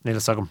 Níl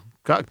sagam.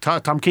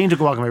 Tam cínta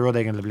go bhacha mé rud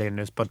éigen le blian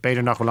nus, but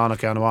beidir nach bhfuil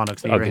annach an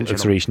agus ní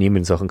Agus rís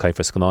níminn soch an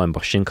caiifar scanáin,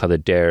 ba sin cad a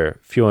déir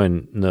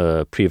fiúin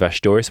na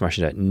príomhheistóiris mar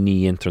sin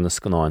ní intar na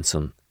scanáin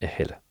san i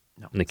hiile.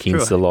 Na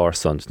cín sa lár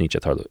san ní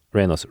tarlú.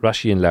 Rénos,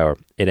 rasíon leabhar,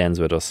 it ends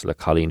with us le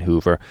Colleen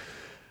Hoover.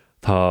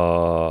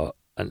 Tá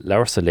an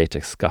leabhar sa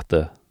léiteach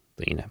scata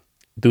daoine.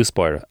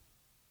 Dúspáire,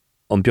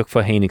 an beag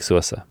fa hénig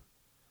suasa.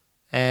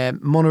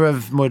 Muna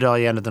raibh mudá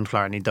dhéanamh an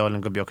chláir ní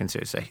dálann go beag an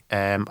suasa.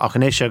 Ach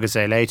an éise agus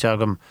é léite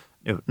agam,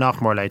 nach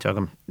mór léite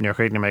agam, níor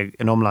chuidna mé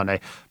in omláin é,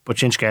 but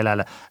sin scéil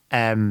eile.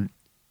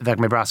 Bheith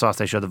mé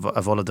brasáasta seo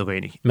a bhla do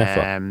ghaoine.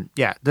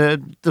 Yeah, the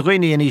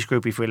ghaoine in each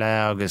grúpi faoi le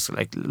agus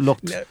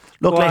lucht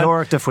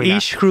léthireachta faoi le.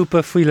 Each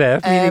grúpa faoi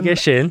le, ní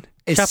sin.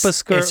 Is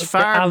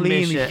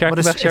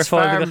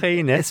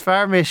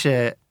fear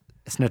mise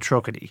is na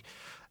trocadí.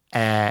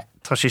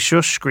 Tá sé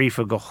siús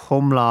scrífa go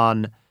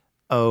thomláin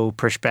ó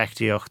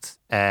perspectíocht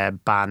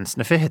bands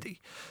na fihidí.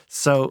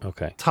 So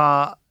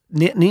tá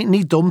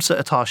ní dumsa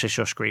atá sé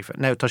siús scrífa.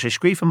 Now tá sé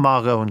scrífa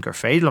mágóin gur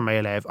féidir le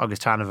mé léibh agus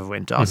tanmh a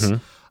bhaint as.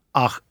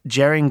 Ach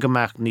jearing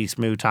gomach níos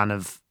mú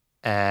tanmh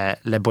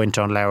le buint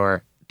an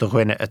leabhar do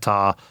chuine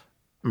atá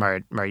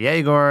mar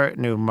dhéagóir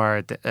nó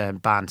mar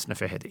bands na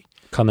fihidí.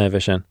 Can é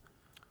bheith sin?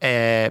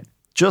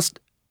 Just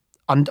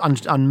an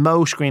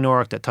mó scrín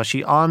orachta tá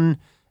sí an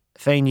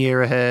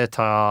féiníirithe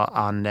tá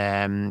an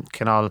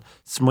canál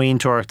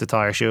smuointeoireachta tá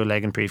ar siú le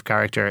an príomh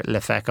character le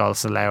feicáil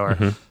sa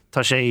leabhar.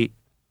 Tá sé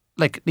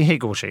ní hé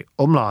go sé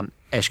umláin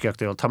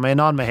eisceochtúil. Tá mé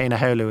an me héna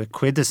heú i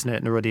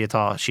cuidisna na rudí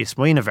atá sí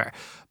smuoine bhar.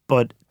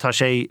 But tá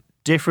sé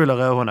difriúil a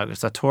rohan agus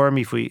tá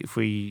tuairimí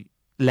faoi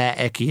le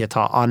eici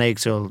atá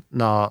anéagsúil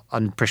ná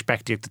an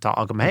perspectíocht atá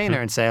agam héin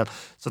ar an saoil.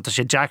 So tá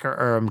sé Jackar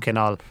orm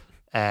cinál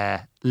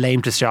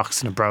léimte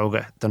seachs na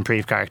broga don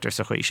príomh character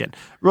sa chuí sin.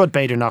 Rud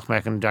beidir nach me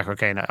an Jackar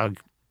céine ag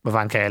ma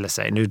bhain céile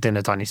sé, nú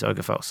duine tá níos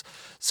aga fós.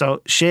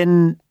 So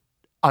sin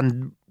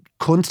an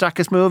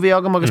kunstachas movie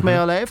agam agus mé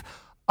a léibh,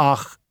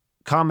 ach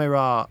cá mé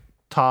rá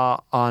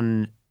tá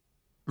an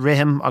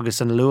rihim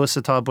agus an luas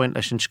atá buint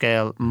leis an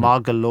scéal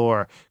má go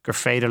leor gur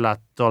féidir le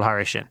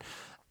dulthir sin.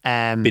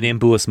 Bhín éon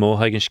buas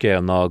móthaig an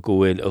scéal ná go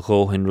bhfuil a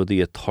róthain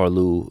rudí a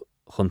tarlú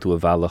chun tú a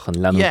bhealach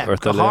an lenn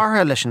go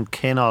hátha leis an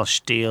cinál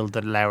stíl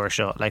de leabhar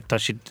seo, tá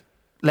siad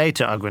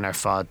léite aguain ar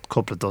fad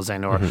couple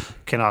dozen or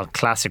cinál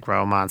classic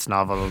romance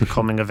novel,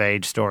 coming of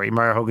age story,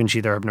 mar thugann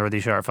siad ar na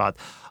rudí seo ar fad.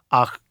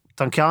 Ach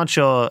tá ceann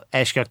seo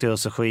eisceachtaí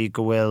sa chuí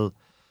go bhfuil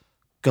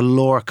go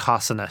leor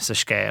casanna sa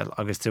scéal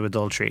agus tú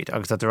adult treat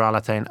agus that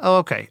rála tain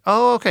okay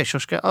seo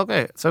scéal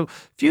okay so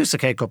fiú sa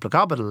cé couple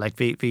capital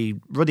bhí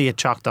rudí a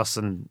teacht as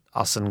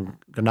an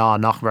gná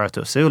nachmara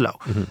tú súló.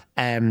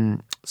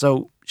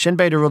 So sin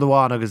beidir rud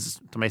amháin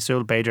agus tá mé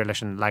súil beidir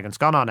leis an le an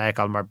scanán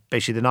eáil mar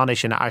bééis si den anéis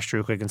sin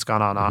astrú chuig an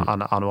scanán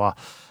anhá.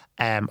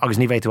 Agus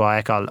ní bhéit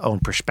eáil ón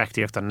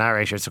perspectíocht an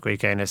narration sa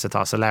chuig céine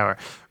satá sa leabhar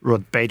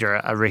rud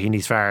beidir a rihí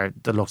níos fearr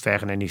de lucht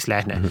féchan in níos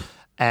leithne.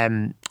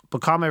 Ba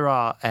cá mé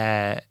rá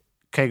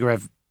cé go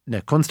raibh na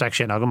kunsteach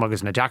sin agam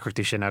agus na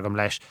deacrachtaí sin agam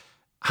leis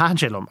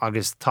hásilm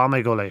agus tá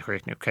mé go le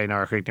chríicnú cé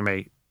ná chríicní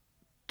mé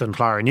don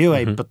chláir nniu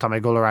é, but tá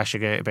mé go leis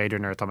go beidir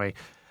nar tá mé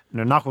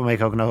nar nach mé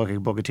ag nó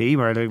ag bogatí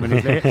mar lu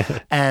lé.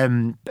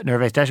 Nar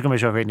bhéis de go mé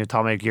seo chríicnú tá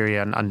mé gurí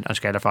an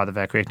scéile fád a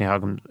bheith chríicní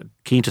agam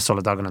cínta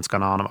sola dagan an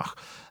scanánamach.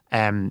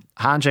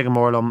 Há sé go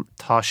mórlam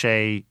tá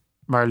sé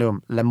mar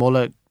lum le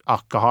mula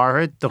ach go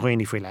háthir do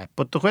chuoine faoi le,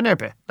 but do chuine ar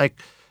be.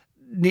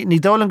 Ní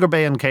dólan gur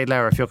bé an céad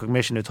leabhar fiocach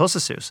misisiú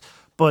tosasús,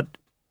 but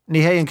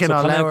ní hé an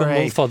cinál leabhar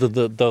é. So fad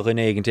do an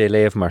éigen dé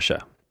léamh mar se?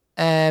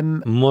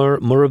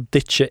 Mar a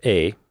ditse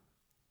é?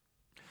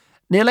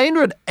 Níl aon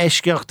rud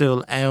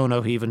eisceochtúil ann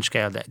ó híomh an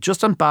scéal de.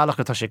 Just an bailach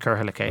atá sé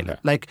curtha le céile.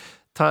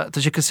 Tá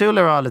sé cosúil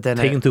rála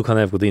déine. Tegann tú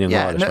canibh go dtíine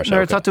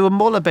nuair tá tú a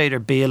mula beidir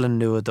bélan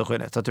nua do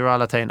chuine. Tá tú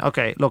rála tain,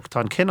 okay, look,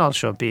 tá an cinál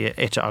seo bí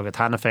ite agad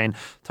hana féin.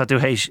 Tá tú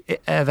hééis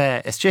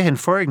bheith is tíhinn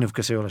foignmh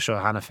cosúla seo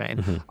hana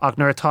féin. Ach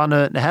nuair tá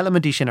na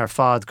helamadí sin ar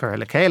fád curtha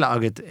le céile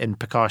agad in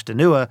pecáiste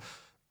nua,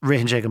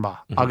 rihann sé go má.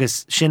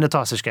 Agus sin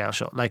atá sa scéal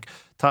seo.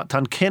 Tá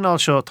an cinál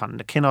seo, tá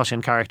na cinál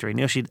sin characterí,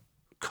 níl siad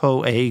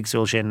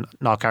co-éagsúil sin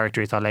ná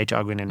characterí tá léite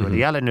aguain in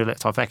rudí eile, nó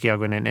tá feici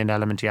aguain in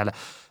elementí eile.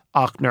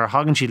 Ach nuair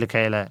hagann siad le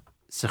céile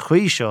sa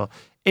chuí seo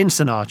in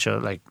san áitse,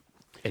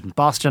 in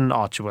Boston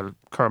áite bhfuil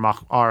chumach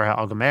áthe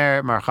agam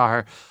air mar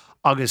chathair,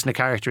 agus na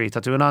characterí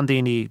tá tú an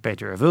daoine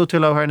beidir a bhúil tú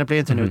lethir na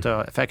blianta nó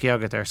tá feici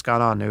agat ar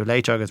scanán nó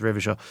léit agat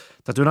rih seo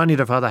tá tú iad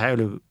ar fad a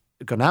heú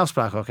go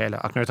náspleach ó chéile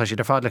ach nuair tá si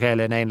ar fad le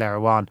chéile in éon leir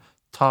amháin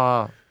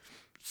tá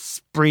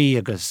sprí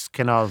agus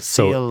cinál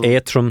síl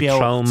étrum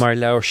trom mar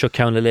leabhar seo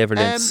ceann le leibhar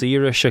le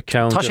síre seo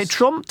ceann tá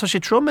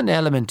sé trom an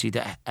elementí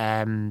de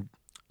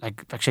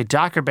sé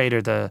dachar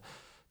beidir de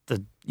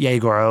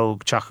dhéagóir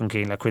óg teach an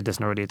cín le cuid is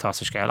nuirí tá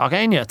sa scéil ach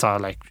aine atá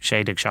le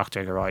séideag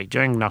seachtaí go ráid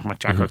during nach mar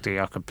teachachtaí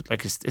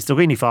ach is do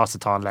rií fásta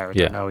tá leir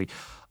nóí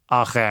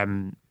ach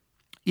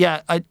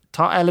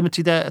tá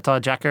elementí de atá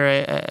Jackar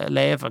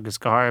léamh agus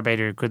gothir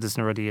beidir cuid is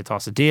nuirí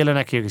atá sa déanann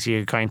agus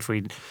í caiint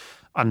faoin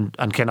an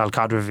cinál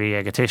cadrahí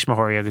ag a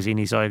tiismothirí agus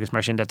iníá agus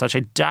mar sin de tá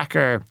sé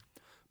dachar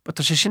but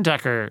tá sé sin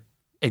dachar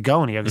i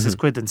gcónaí agus is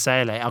cuid an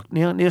saoile ach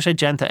níl sé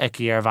genta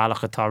aici ar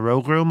bhealach atá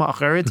rógrúm ach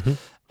urid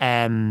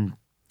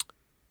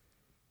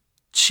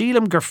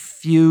sílam gur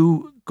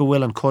fiú go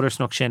bhfuil an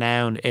codarsnach sin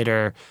ann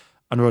idir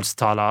an rud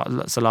sa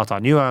látá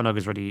nuán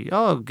agus rudí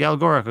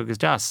gealgóraach agus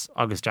jazz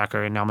agus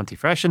Jackar in amantí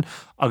freisin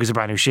agus a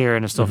breanú siar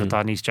an stuff atá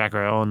níos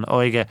Jackar ón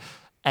óige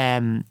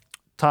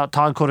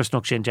tá an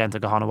codarsnach sin genta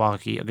go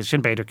hánahachaí agus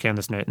sin beidir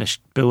ceannas na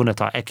búna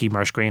tá aici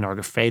mar scrín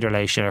agus féidir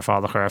lééis sin ar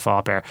fáda chu ar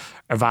fápéir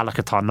ar bhealach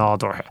atá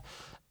nádortha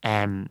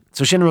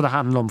so sin rud a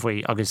hanlum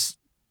faoi agus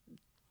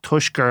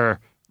tuisgur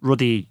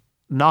rudí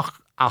nach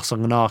as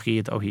an nach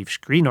iad ó híh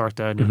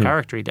scrínorta nó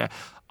characterí de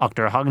ach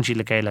tar hagann si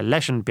le chéile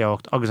leis an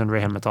beocht agus an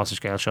rihim atá sa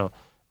scéil seo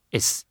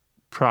is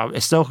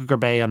stocha gur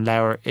bé an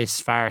leabhar is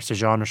fearr sa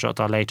genre seo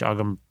tá léite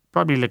agam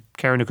probably le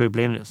cearna chu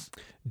blianas.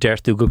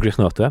 Deirtú go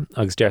grichnachta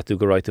agus deirtú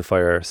go ráit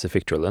fear sa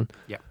fictrúlan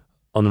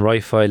an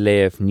ráifáil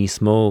léamh níos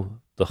mó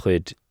do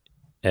chuid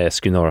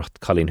scrínoracht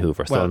Colleen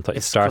Hoover.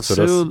 It starts with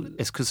us.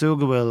 It's cosú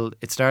go bhfuil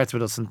it starts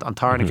with us an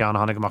tarna ceann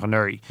hánig amach an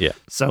nuirí.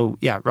 So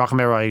rach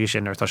mé aige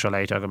sin ar tá seo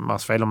léite agam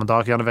más féile an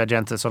dáí anna bheith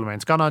genta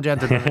solmain scanna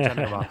genta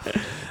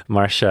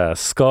mar se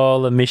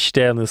scála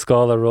Mistéil nó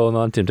scála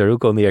Rónán tim darú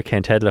go ní ar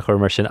cén headla chur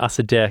mar sin as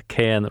a de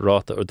céan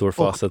ráta ar dúr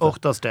fásta.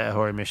 Ochtas de a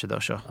thuir mise dó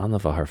seo. Anna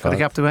bhar fá.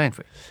 Cap tú hain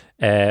faoi.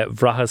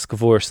 Bhrachas go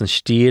bhór san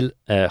stíl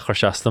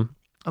chuirseaslam.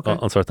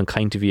 An sort an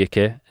kainte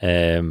bhíice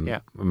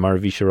mar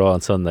bhí sé rá an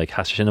son ag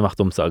heas sin amach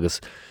dumsa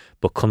agus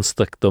ba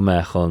constach do me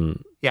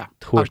chun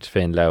tuairt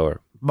féin leabhar.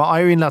 Má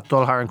éiríonn le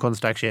dul thar an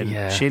constach sin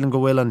sílan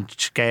go bhfuil an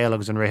scéal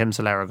agus an rihim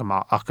sa leabhar go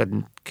má ach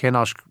an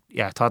cinás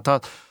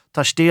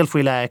tá stíl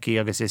faoi le aici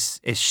agus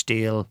is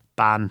stíl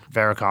ban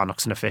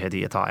verachánach sanna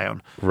fiheadí atá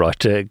ann.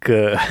 Right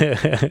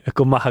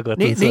go maithagad.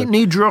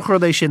 Ní drochar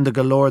é sin de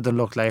go leor den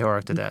lucht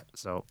léthireachta de.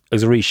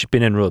 Agus rís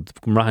bin an rud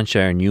go rahan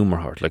sé ar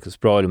nniumarthart, le gus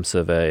bráidm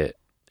sa bheith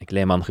ag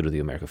léim chud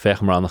í America,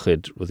 fech mar annach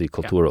chud rudí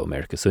cultúra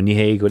America. So ní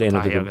hé go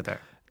léana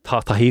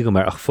tá hí go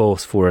mar ach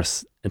fós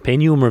furas an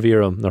péniúmar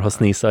bhíram nar has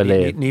níos a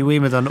le. Ní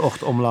bhuiime an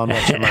 8 omláin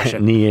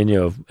ní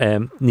inniuh.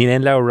 Ní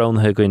éon le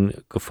ráthe goin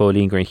go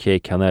fólín gur an ché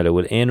ceanile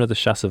bhfuil éon rud a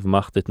seasamh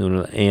machtat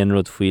nó éon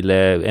rud faoi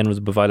le éon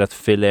rud bhhaile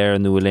filéir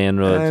nó bhfuil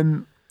éon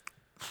rud.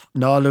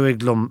 Ná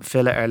luigh lum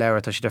fiile ar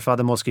leabhar tá si de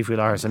fada moscí faoi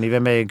láthir, so ní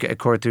bheith mé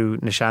cuairtú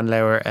na sean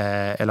leabhar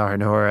i láthir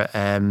na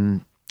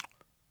thóra.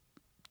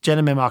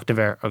 Jenna mé mac na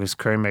bhéir agus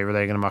chuir mé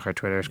ruléigen amach ar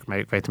Twitter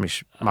mé bhéit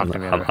mis mac na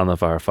bhéir. Anna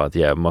bhar fad,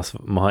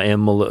 má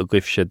éonmol a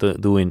gcuimhse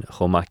dúin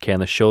chum má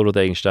céanna seolad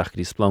éigensteach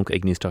dí Splanc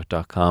ag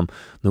newstalk.com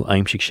nó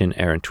aimsigh sin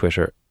ar an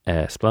Twitter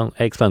Splanc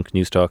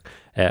Newstalk.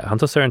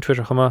 Hantas ar an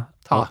Twitter chuma?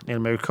 Tá, níl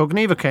mé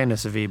cogníomh céine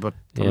sa bhí, but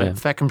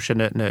fecim sin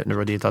na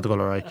rudí tá go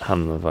leráid.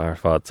 Hanna bhar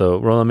fad. So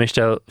Rónán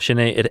Mistéil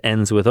sinné it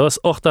ends with us.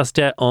 Ochtas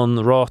de an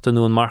ráta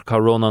nó an marca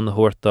Rónán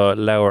thuirta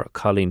leabhar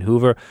Colleen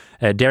Hoover.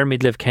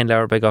 Dermid libh cén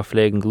leabhar beag á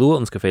phléig an glú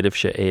ans go féilibh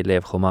se é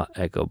léamh chuma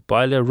ag go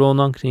baile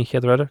Rónán ní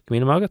chéad raidir.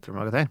 Gomína mágad?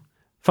 Mágad é.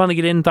 Fannig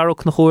in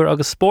Daragh na chóir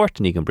agus Spóirt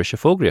ní an brise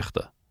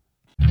fógraíochta.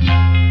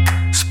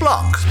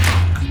 Splanc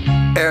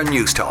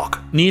News Talk.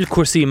 Níl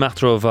cuasaí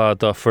metro bha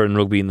dá fir an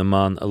rugbí na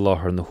man a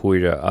láthair na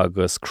huaire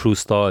agus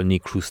cruústáil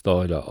ní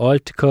cruústáile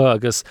áiltecha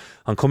agus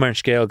an cumair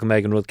scéal go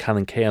méid an rud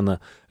ceann céanna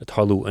a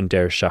talú an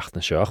deir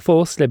seachna seo. Ach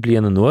fós le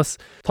bliana nuas,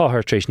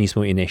 táthir trééis níos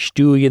mó in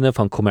éistúíanamh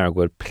an cumair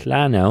gohfuil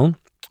plán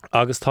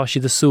agus tá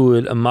siad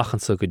asúil a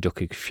machchansa go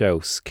dúchaigh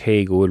feos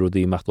cé go bhfuil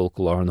rudí mechtol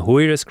go láthair na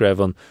huaire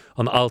screibh an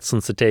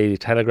altsan sa Daily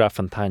Telegraph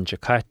an tainte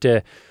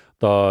caite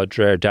Tá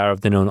dréir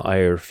Daragh duine an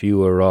air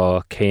fiú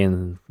rá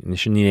céan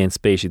sin ní éon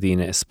spéisi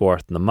daoine is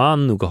sport na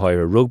man nó go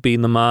háir rugbí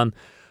na man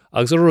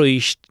agus a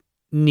roiist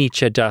ní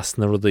sé deas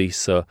na rudaí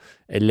sa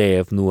i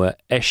léamh nua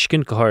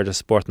eiscin go háir a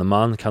sport na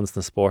man cans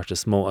na sport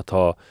is mó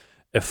atá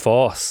i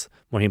fás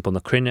mar hímpel na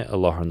crinne a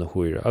láthair na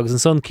huaire. Agus an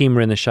son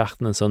címar ina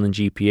seachtain an son an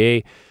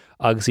GPA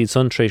agus iad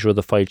son trééis rud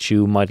a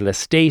fáiltiú maidid le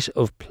State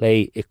of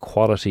Play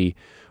Equality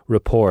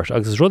report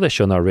agus rud é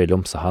seo ná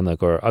réilm sa hana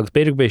gur agus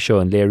beidir bé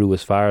seo an léirú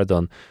is fearr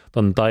don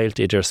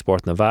dailt idir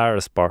sport na bhar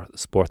a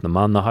sport na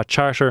man na hat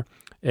charter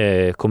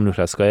cumnú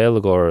le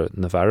scail gur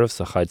na bharmh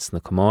sa chaids na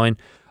Cumáin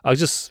agus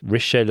just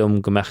ris sé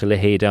go mecha le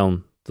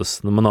héadán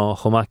dus na maná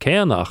chumá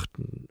céannach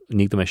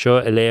ní do mé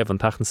seo i léamh an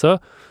tachansa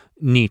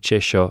ní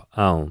sé seo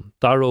ann.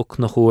 Daragh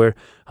na chuair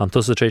an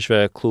tusa trééis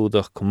bheith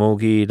clúdach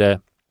commógaí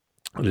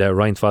le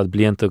reinfad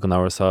blianta go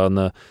áhar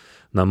na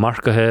na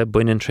marcathe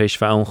buineann tréis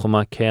feann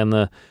chuma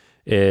céanna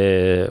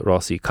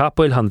Rossi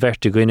Capel han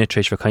verte gwine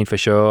treis for kaint fe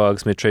seo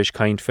agus mit treis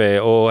kaint fe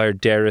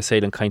deire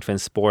sé an kaint fe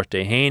sport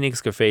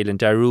hénigs go féil an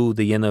derú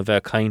de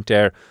dhéanamh kaint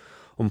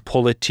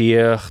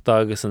politíocht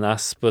agus an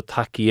aspa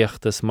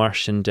takeíochtas mar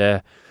sin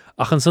de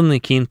ach an sunna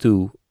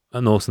cínú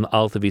an os an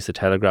alta ví a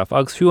telegraph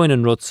agus fiúin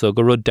an rud so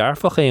go rud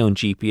darfach an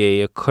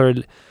GPA a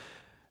chur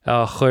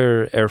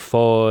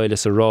fáil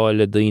is a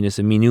ráil a daine is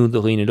a minú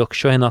do riine loch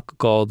seoach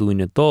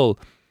gáúine dul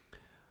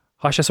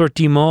há sé sort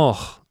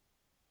dímách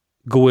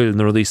gohfuil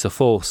na rudí sa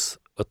fós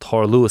a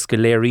tar luas go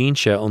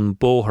léiríonse an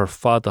bóthar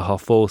fad a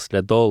fós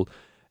le dul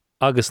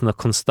agus na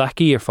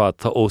constací fad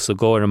tá os a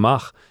gáir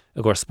amach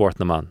a gur sport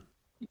na man.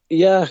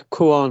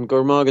 Cuán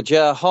gur mágad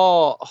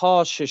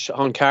há sis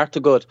an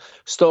cearta good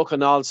stoch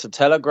an al sa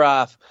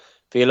telegraph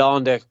bhí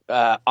láinde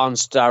an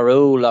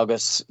starúil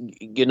agus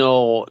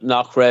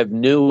nach raibh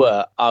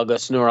nua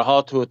agus nuair a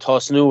háú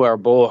tás nua ar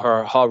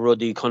bóthar há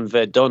rudí chun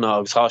bheith donna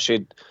agus há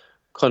siad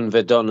chun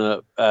bheith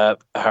donna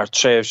haar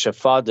tréimh se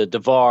fada de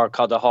bhar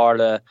cad a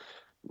hála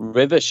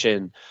ribhe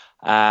sin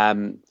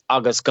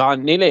agus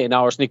gan níle an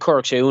áras ní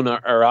chuirc sé úna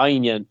ar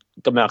aine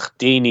gombeach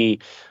daoine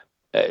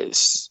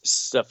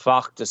sa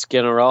fachtas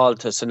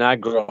generálta san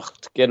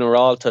eagraíocht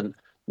generálta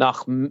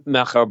nach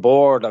mech ar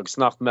bord agus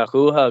nach mech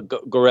uha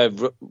go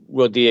raibh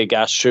rudí a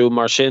gasisiú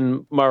mar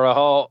sin mar a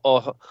há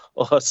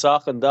ó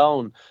sach an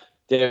down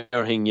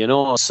déirthing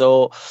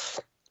so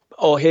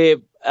ó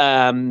héh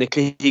na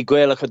cluichí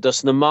Gaeilgeacha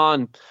dus na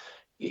man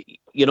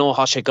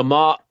há sé go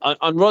má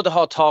an rud a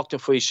há táachta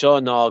faoi seo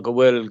ná go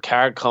bhfuil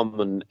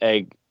cearcom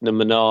ag na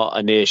maná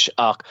aníis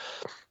ach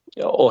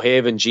ó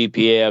héh an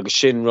GPA agus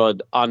sin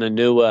rud anna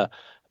nua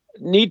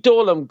ní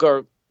dólam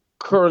gur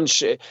chuann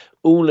sé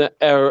úna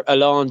ar a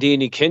lán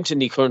daoine cinnte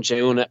ní chuann sé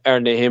úna ar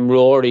na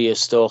himróirí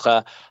is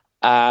tócha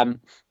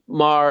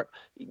mar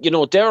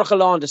deirech a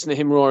lán is na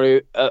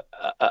himróirí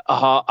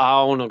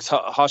ann agus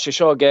há sé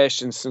seo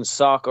gceist san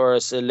soccer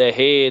is le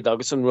héad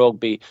agus an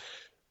rugby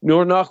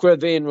nuair nach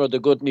raibh féin rud a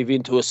go ní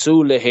bhíonn tú asú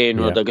le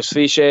héin rud agus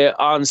bhí sé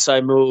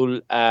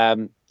ansaimúil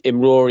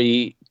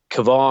imróirí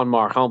cabháin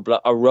mar hampla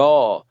a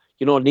rá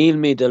níl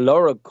míad a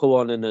lorab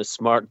chuáin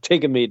inas mar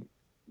tuige míad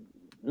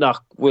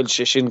nach bhfuil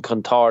sé sin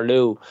cantar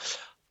lú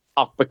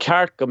ach ba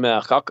ceart go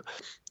meach ach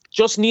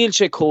just níl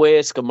sé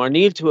coéasca mar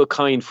níl tú a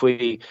cain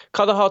faoi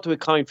cad a tú a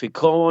cain faoi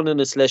cáin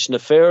is leis na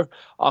fear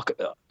ach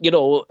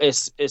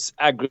is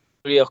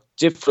eagraíocht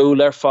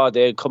difriúil ar fad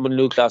cuman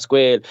lúclas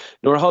Gael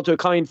nuair tú a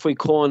cain faoi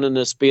cáin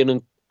is bíon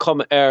an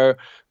cum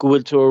go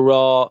bhfuil tú a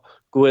rá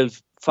go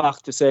bhfuil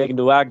fachtas éigen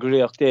nó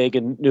eagraíocht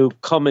éigen nó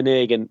cuman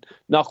éigen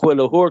nach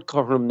bhfuil a thuairt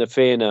chum na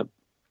féine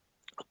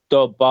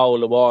do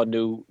bail amháin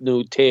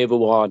nó taobh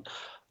amháin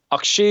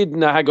ach siad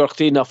na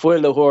eagraíochtaí nach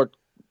bhfuil a thuairt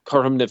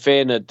chum na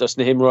féine dus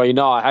na himráí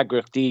ná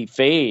eagraíochtaí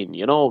féin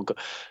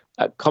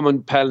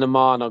cuman pell na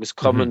man agus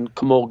cuman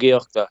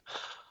comógaíochta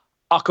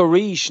ach a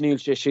rís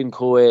níl sé sin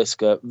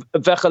coéasca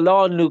bheith a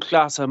lán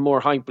lúclasa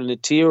mór haimpel na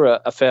tíre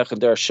a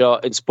fechan ar seo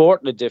in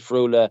sport na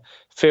difriúla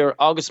fear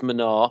agus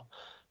maná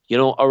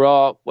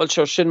ará well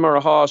sure sin mar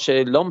a há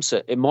sé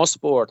lumsa I má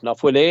sport nach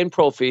bhfuil éon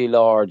profil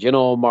ard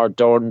mar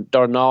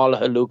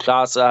darnál a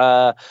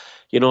lúclasa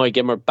I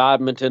gimmer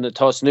badminton a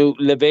tosnú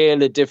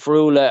levéle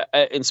difriúla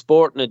in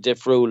sport na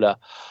difriúla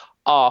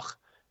ach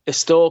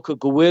is tócha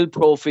go bhfuil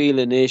profil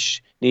in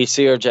isis ní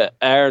séirde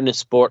ar na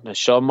sport na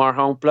seo mar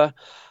hampla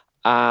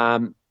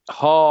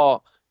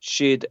há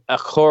siad a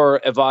chur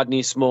a bhd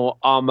níos mó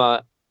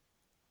ama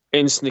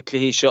ins na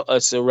cluichí seo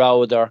as a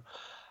ráidar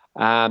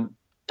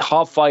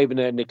há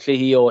feibanna na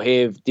cluichí ó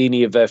héh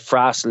daoine a bheith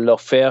freastal le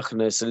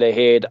féchnas le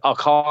héad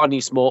ach há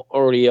níos mó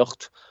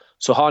oiríocht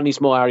so há níos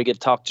mó airgid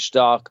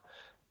tactisteach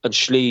an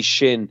slí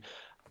sin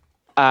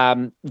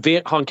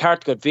hán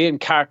ceart go bhíon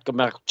ceart go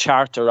meach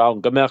charter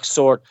an go meach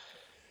sort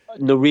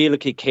na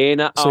rialacha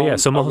céine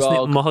so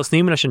mahas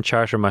níime leis an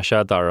charter mar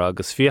se dara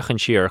agus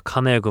fiochan siar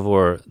canna go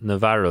bhór na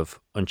bharmh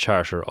an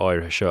charter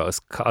áirithe seo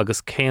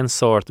agus céan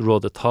sort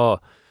rud atá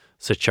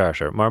sa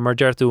charter mar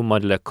deirtú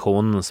maid le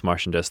cónas mar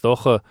sin de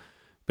stocha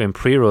ben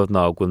príród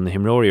ná gon na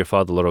himróirí ar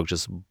fadal org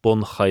just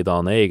bun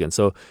chaidán éigen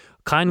so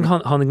Cain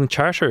hánig an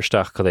charter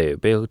isteach go é,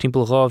 be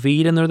timppla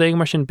 2,000 ar d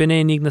mar sin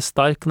binnénig na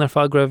stailcan ar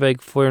fad raibh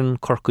ag fuair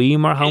Corcaí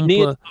mar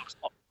hampla.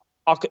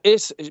 Ach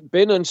is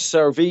bin an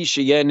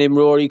servíse dhéan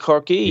imróirí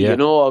Corcaí,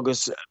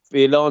 agus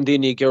bhí lán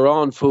daoine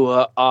gurrán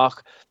fuaithe ach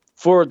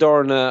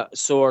fuairdarna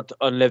sort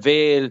an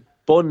levéil,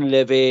 bun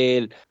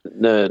levéil,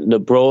 na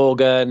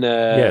bróga,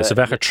 so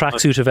bheith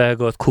tracksuit a bheith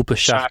go cúpla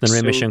seach na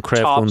riimiis an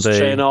creibh chun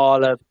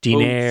de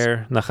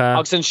dinéir nach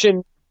agus an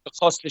sin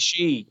costa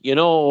sí,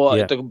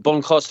 the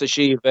bun costa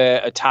sí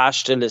bheith a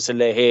taistil is a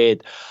le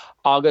héad.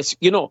 Agus,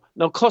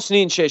 ná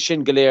cosníonn sé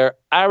sin go léir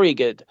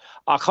airigid,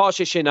 a cá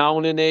sé sin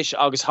annanis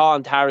agus há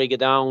an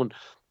tarigid ann.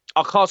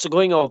 A cá sa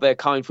going á bheith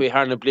cain faoi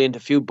thar na blianta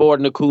fiú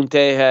bord na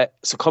cúntaithe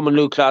sa cuman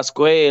lúclas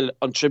Gael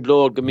an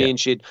triblór gomíonn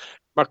siad.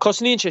 Mar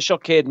cosníonn sé seo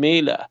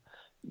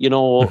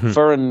 100,000,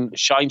 for an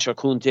seinsear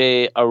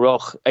cúntaithe a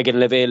roch ag an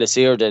levéile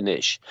séirde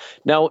inis.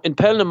 Now, in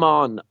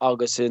Pelnaman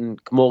agus in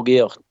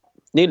Comógaíocht,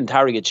 níl an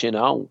tarigid sin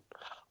ann.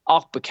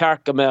 ach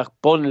beceart go mbeadh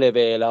bun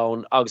levéil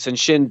ann agus an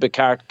sin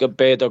beceart go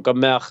beidir go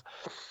mbeadh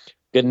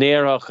go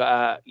néireach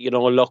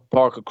Loch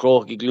Park a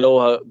Croch I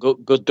glótha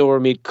go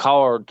dúirmid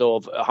cabhar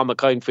dómh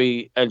hamacáin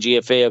faoi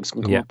LGFA agus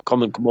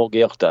cumann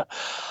Eagraíochta.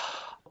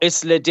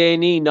 Is le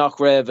déanaí nach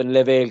raibh an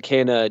levéil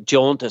céine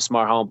deontas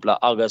mar hampla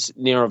agus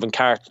ní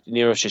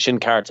raibh sin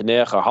ceart in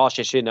éach ar há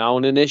sé sin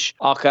ann inis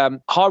ach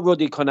há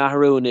rudaí chun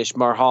athhrúis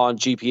mar há an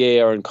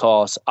GPA ar an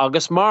cás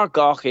agus mar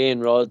gach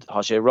éon rud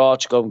há sé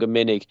ráit go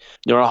minic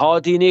nuair a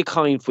há daoine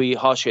cain faoi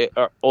há sé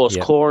os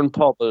córan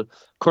pobl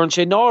chun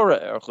sé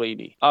nára ar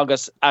chuoine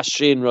agus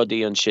sin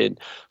rudaí an sin.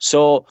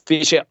 So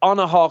bhí sé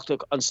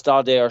annathach an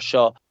stadéir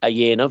seo a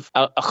dhéanamh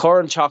a chur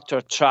an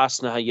teachtar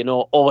trasnathe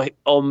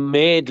ó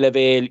méid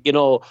levéil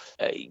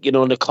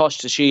na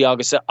costa sí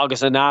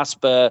agus an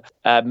aspa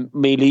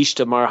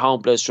mílíiste mar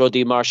hamplas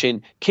rudaí mar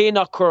sin cé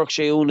nach chuirc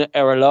sé úna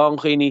ar a lán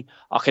chuoine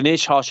ach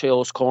inis há sé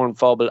os córan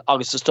phobal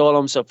agus is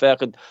tólam sa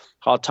fechan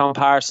há Tom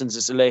Parsons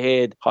is le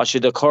héad há si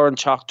de chun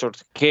teachtar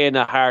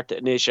céine thart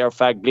inis ar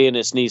feadh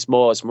blianas níos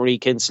mó as Marie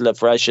Kinsella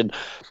freisin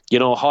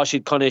há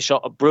siad chuné seo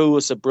a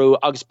brú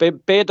agus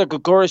beidir go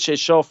gcuir sé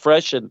seo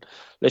freisin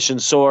leis an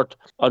sort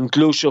an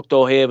glúiseacht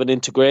ó héamh an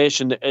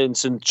integration in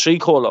san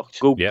trícholacht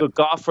go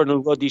gafar na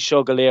rudí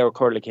seo go léir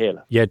chuir le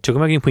chéile. Tu go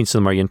mé gin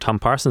pointe mar Tom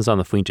Parsons an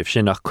na fointimh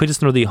sin ach chuid is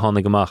rudaí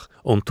tháinig amach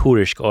ón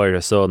túrisc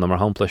áire so na mar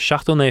hampla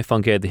 16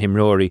 fan géad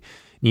Himróirí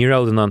ní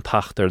rádan an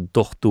taachtar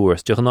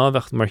dochtúras. Deach an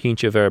ábhacht mar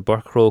chinse bhar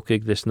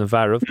barchrócaigh leis na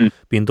bharmh,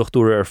 bíon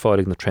dochtúra ar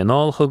fáilig na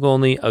trenáil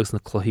chugónaí agus na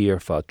clochaí ar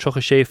fád.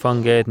 36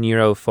 fan géad ní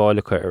rá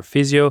fáilecha ar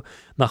physio,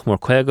 nach mór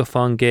 20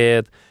 fan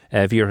géad,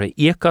 bhí ar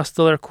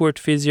íocastal ar cuairt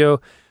physio,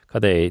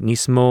 cad é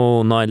níos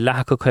mó ná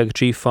lecha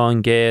 23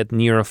 fan géad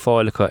ní ra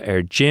fáilecha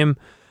ar gym,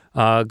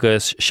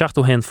 agus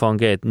 16 fan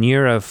géad ní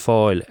ra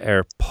fáil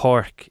ar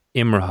parc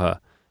Imirce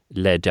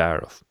le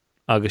Daragh.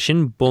 Agus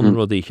sin bun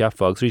rudaí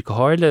cheapfa, agus rí go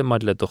háirle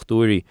maid le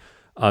dochtúirí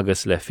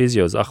agus le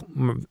physios ach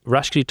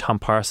rascrí Tom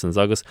Parsons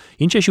agus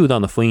inse siúd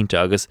an na fointe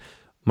agus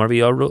mar bhí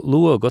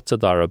lua gutsa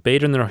dara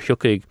beidir nar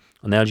thiúcaigh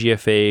an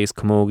LGFAs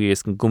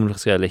comógias an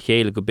gumlachsca le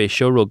chéile go bé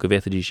seoró go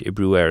bhétadís I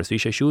brúir so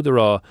sé siúd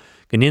rá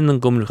gnin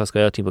an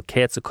gumlachsca timp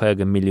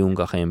 1.5 milliún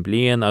ga chéim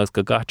blian agus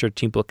go gatar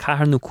timp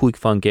 4.5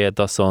 fan géad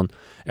dason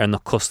ar na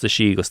costa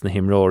sí agus na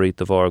Himróirí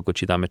de bhar go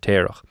siad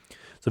amatéireach.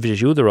 So bhí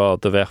sé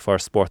siúdará do bheith far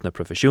sport na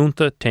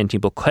profisiúnta, ten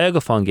timp 20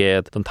 fan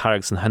géad don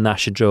targ san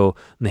hanaisidro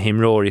na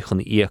Himróirí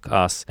chun íoc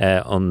as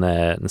an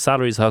na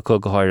salaries ha go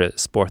háire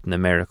sport na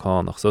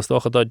Americánach. So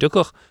stocha dá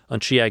ducach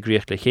an trí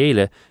eagraíocht le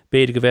chéile,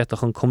 beidir go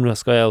bheitach an cumra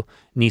scail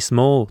níos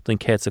mó den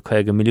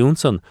 1.5 milliún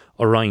san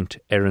ó roinnt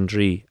ar an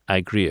drí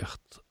eagraíocht.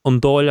 An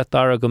dáile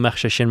Daragh go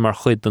meach sé sin mar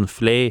chuid don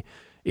phlé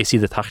is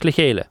iad a tacht le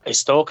chéile.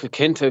 Is tócha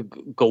cinnte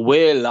go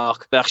bhfuil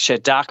ach bheith sé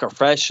dachar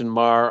freisin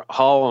mar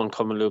há an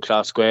Cumann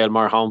Lúclas Gael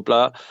mar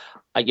hampla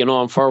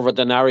an forward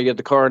an area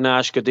de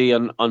Coronach go dtí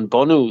an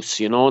bonús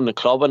na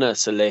clubbanna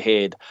sa le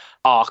héad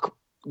ach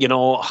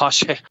há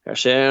sé ar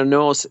sé ar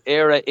nós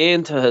Éire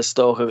Aontaithe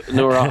tócha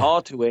nuair a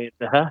háú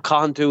Aontaithe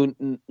caithfeann tú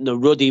na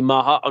rudaí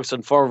maithe agus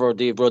an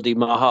forwardí rudaí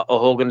maithe ó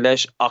thugann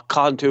leis ach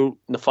caithfeann tú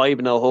na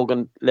faibanna ó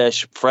thugann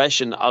leis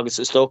freisin agus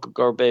is tócha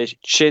gur bé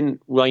sin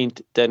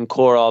roinnt den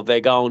chorá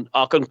bheith ann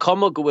ach an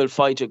cuma go bhfuil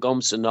feite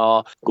gomsa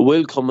ná go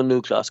bhfuil Cumann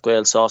Lúclas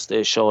Gael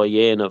sásta seo a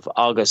dhéanamh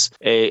agus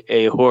é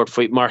thuirt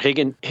faoi mar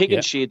higann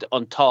siad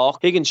an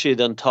tácht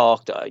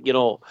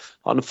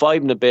an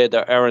faibanna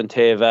beidir ar an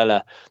taobh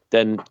eile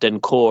den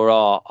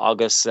chorá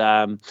agus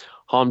an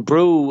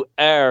brú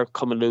ar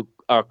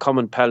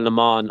Cumann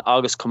Pelnaman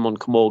agus Cumann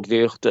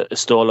Eagraíochta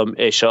istólam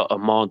é seo a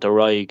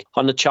Múinteoirí.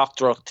 Han na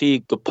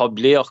teachtarachtaí go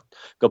poblíocht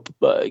go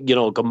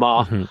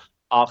má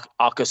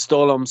ach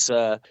istólam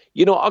sa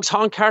agus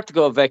há cearta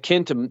go bheith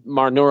cinnte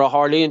mar nuair a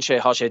tharlaíonn sé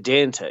há sé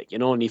déanta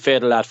ní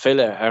féidir leat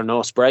fille ar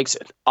nós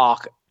Brexit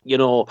ach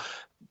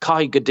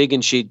cai go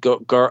dtigann siad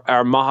gur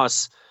ar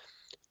maithas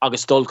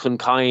agus dul chun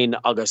cain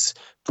agus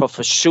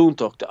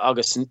profisiúntacht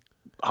agus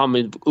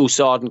hamid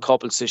úsáid an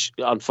coppel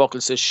an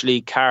focail sa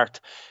slí ceart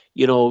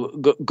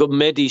go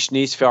médís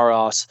níos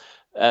fearrás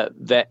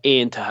bheith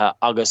Aontaithe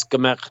agus go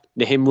mbeadh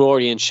na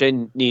Himróiríonn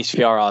sin níos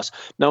fearrás.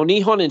 Ná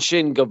ní honann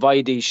sin go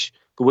bhaidís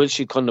go bhfuil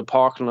siad chun na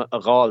páirceanna a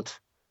gháilt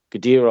go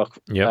dtíreach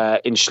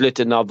in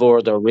slite na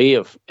bhórd a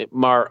riamh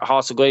mar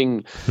hás a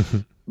going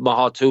má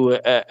há tú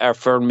ar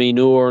fearn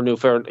míúir nó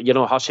fearn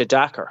há sé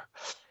dachar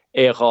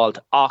é gháilt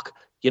ach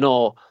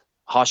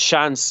há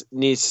seans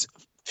níos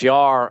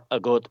fear a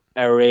go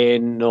ar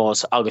réon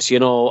nós agus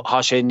há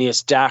sé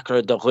níos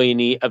dachar do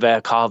dhaoine a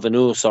bheith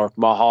cabhanús ort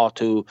má há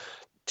tú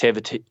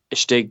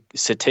stig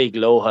sa teag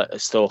lótha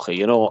is tócha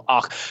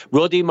ach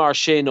rudaí mar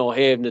sin ó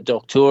thaobh na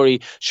doctóirí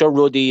seo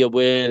rudaí a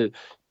bhfuil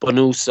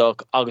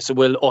bonúsach agus a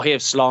bhfuil ó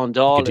thaobh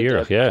sláándála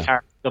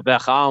go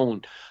bheith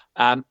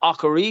ann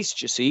ach a rís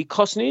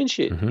cosnaíonn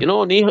siad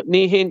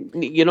ní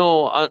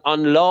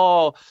an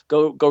lá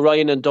go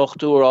raonn an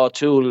dochtúr á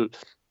túil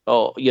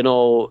you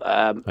know,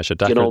 mar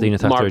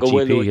go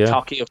bhfuil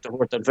takeíocht a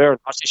thuairt an bheireann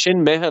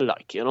sin meitheal,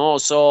 like, you know,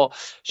 so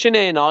sin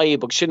é an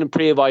aibh sin an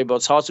príomh-aibh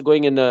tá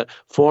going in na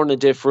fórna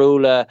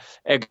difriúla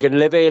ag an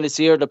levéil is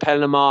ír de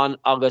Pelleman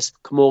agus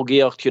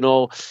commógaíocht, you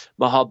know,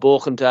 má ha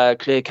bóchanta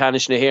clé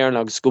canis na hhéireann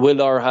agus go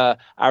bhfuil ortha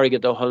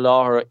airgid ó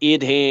láthair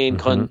iad hain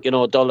chun, you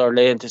know, dullar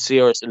léanta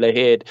siras le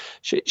héad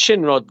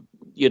sin rud,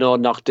 you know,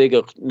 nach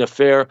digach na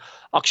fear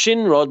ach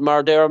sin rod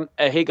mar derm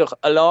a higach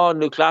a lá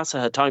nu clasa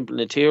ha timp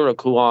na tíra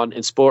Cuán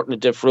in sport na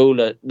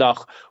difriúla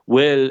nach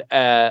will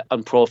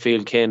an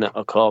profil céine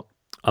a cop.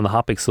 An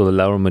hapig so le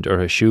leirmid ar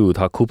a siúd,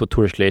 tá cúpa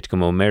túris léit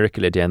go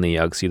America le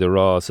déanaí agus iad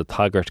rá sa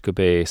tagart go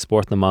bé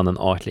sport na man an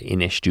áitla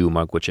inistú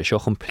mar go sé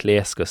seochan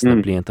pléascas na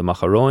blianta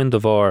mach a roin de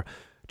bhar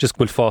just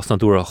gwyl fás na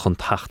dúra chun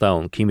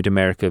tachtán. Címid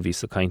America ví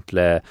sa kaint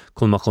le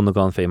chun na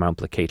gan fé mar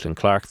ampla Caitlin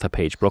Clark tá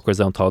Paige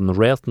Brookers an tá na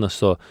réaltna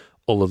so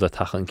all of the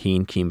tachan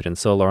cín címid an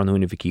solar an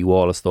húna vicí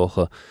Wallace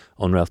dócha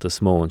an réalta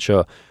smó an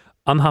seo.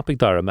 Anhapig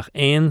dara, meach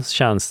ein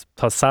seans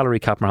tá salary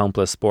cap mar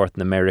hampla sport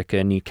in America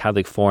ní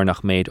cadig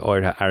fórnach méid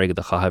áirthe airgad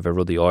a chahabh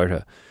rudí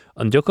áirthe.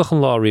 An diocach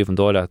an lá riomh an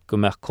dóile go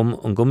meach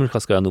an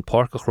gumrachas go anú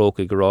parca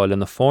chróca go ráil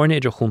na fórne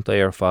idir chunta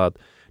ar fad.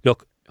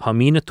 Look, ha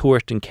mína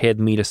tuairt in 100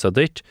 míle sa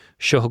dit,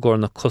 seo gur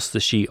na costa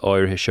sí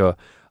áirthe seo,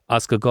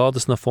 as go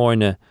gádas na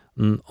fórne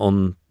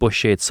an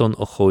buséad sun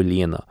ó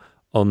choilíana.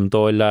 An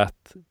dóile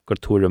gur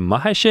túrim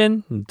maithe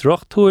sin,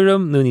 droch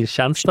túrim, nó níl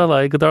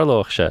seanstal go dar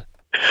loch se.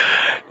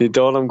 Ní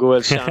dólam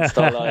gohfuil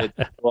seanstal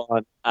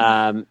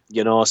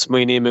you know,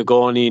 smuoine me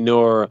gcónaí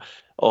nuair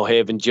ó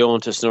Haven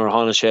Jones nuair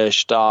tháinig sé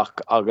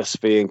isteach agus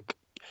bhíon,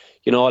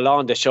 you know,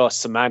 along the show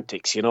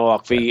semantics, you know,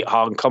 ach bhí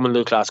an common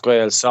Luke class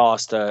gael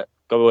sásta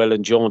go bhfuil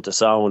an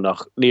Jones ann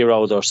ach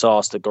níráidir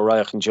sásta go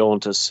raibh an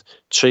Jones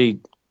trí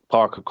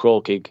parca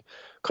crócaigh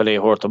chun é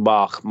thuairt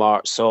amach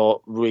mar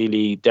so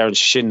really dearn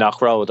sin nach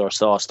ráidir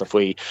sásta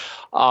faoi.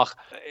 Ach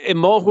I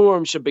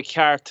móthúirm se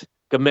beceart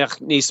go mbeadh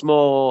níos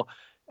mó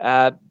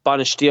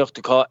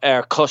banistíochta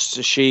ar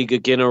costa sí go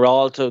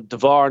generálta de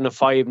bhar na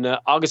faoimne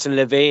agus an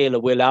levéil a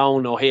bhfuil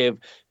ann ó thaobh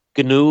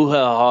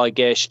gnútha há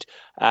gceist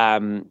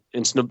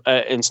in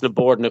sna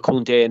bord na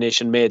cúnta inis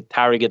an méid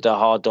tarigad a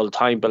há dul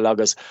timpeall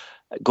agus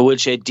go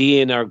bhfuil sé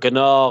díon ar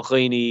gná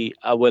dhaoine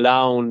a bhfuil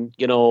ann,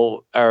 you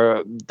know,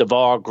 ar de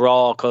bhar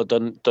grácha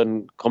don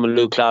cuman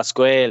lú clás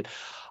gael.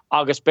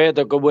 Agus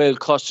beidir go bhfuil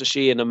costa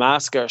sí in a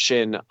máscar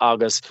sin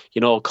agus,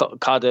 you know,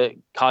 cad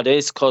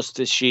is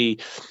costa sí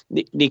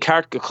ní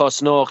ceart go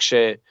cosnách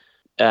sé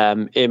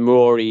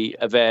imróí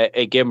a bheith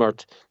ag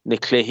gimmert na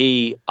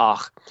cluichí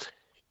ach,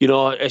 you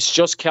know, it's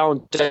just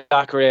count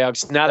Dacaré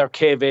agus nadidir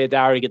céhhéad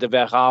airgid a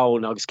bheith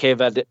ann agus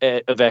céhhéad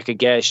a bheith a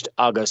gceist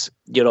agus,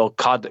 you know,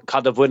 cad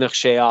a bhuineach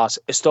sé as.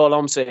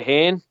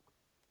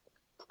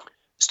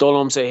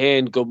 Stólamsa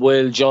héin go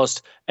bhfuil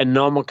just an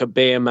nómacha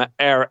béama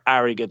ar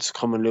airgid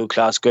cuman lú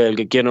clás gael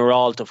go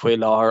generálta faoi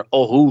láthair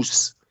ó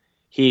hús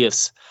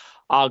híos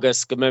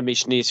agus go mbeidh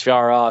mis níos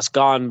fear as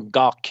gan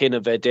gach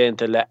cinneadh bheith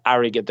déanta le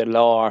airgid a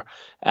lár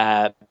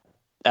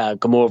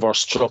go mór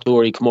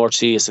struchtúirí cummórt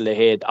síos le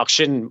héad ach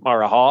sin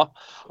mar a há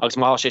agus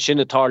má sé sin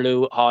a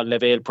tarlú há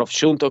levéil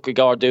profisiúnta go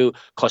gardú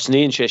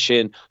cosníonn sé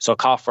sin so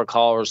caffar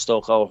cáir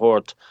stocha ó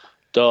thuairt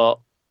do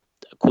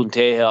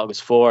cúntathe agus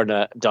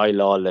fórna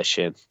dailá le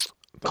sin.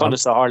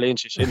 Conas a Harlíonn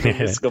sé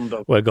sin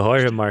scumdog. Well, go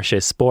háir mar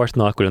sé sport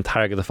nach goil an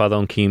targad a fad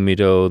an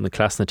cíimidó na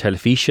clas na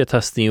telefíe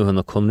tasníú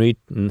na cumríd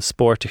an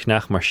sportich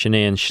nach mar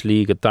sinné an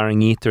slí go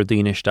darangítar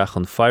daoineisteach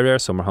an fire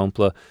so mar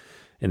hampla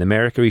in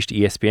America ríist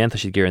ESPN tá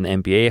siad gur an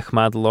NBA ach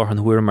mad lár an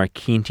huair mar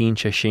cíntín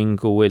sé sin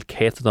go bhfuil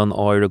céad an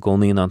áir a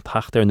gcónaíon an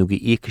tachtar nó go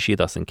íocha siad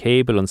as an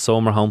cébal an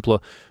somar hampla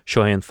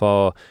seo an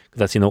fá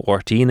go you know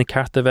ortaí na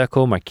carta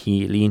bheitco mar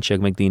cí líonn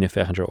seag meag daoine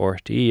fechantar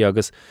ortaí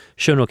agus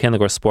sin ó cenna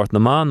gur sport na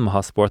man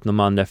má sport na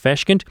man le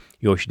feiscint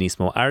jo sin níos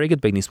mó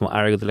airgid beag níos mó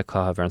airgid le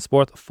caithh ar an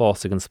sport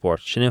fása an sport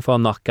sin fá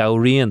nach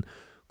gabhraíonn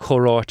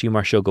choráirtí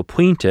mar seo go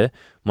puinte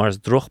mar is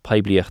droch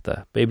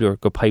pebliachta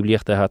bébliúir go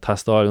pebliachta ha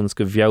tastáilns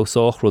go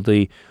bheabhsách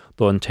rudaí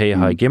don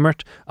téha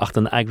gimmert ach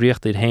den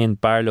eagraíochtaí hain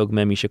barlog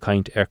memi se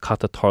kaint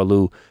cata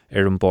tarlú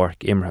ar an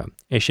borc imre.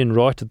 É sin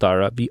ráite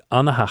dara bhí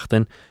anna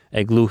heachtain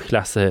ag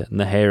glúchlasa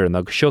na héireann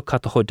agus seo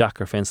cata chu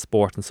dachar féin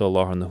sport an so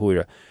láthar na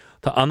huaire.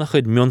 Tá anna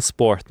chud mion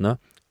sportna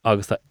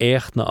agus tá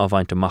échtna a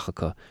bhaint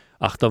amachcha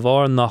ach tá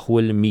bhar nach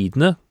bhfuil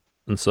mídna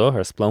an so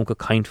ar Splanc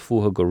kaint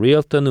fuha go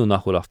réalta nó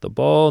nach bhfuil afta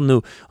ball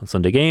nó an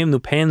Sunday game nó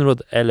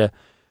penrod eile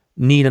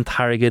níl an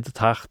targad a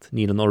tacht,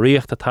 níl an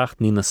óíocht a tacht,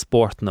 níl na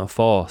sportna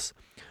fás.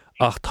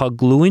 Ach tá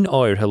glúin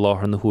áirthe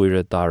láthair na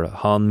huaire dara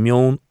há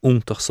mion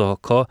úntach sa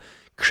cá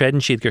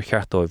credan siad gur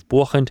cheartáibh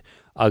buchant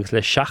agus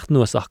le seach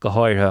nuas ach go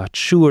háirthe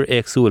siúr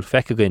éagsúil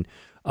feicigin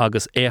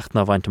agus écht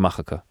na bhaint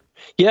amachcha.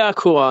 Yeah,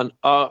 Cuán,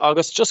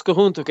 agus just go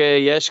húnta é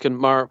dhéiscin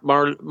mar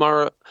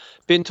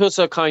bíonn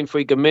tusa caint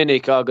faoi go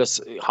minic agus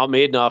ha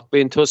méadnach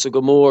bíonn tusa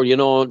go mór, you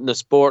know, na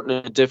sport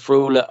na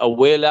difriúla a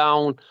bhfuil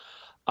ann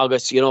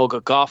agus, you know, go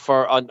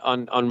gaffar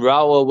an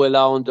ráha bhfuil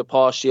ann de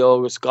páistí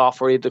agus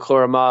gaffarí de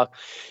chur amach.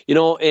 You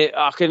know,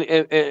 ach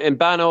in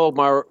banó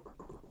mar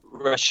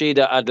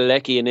Rashida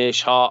Adeleki in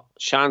ish ha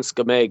chance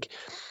go meg,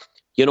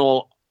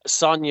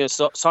 Sonia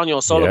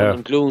O'Sullivan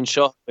and Glún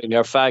Shaw in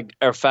her fag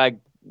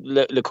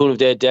le cún of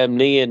de dem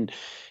níon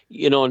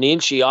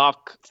níl si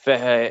ach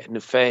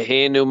fe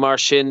hénú mar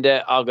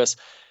sinde agus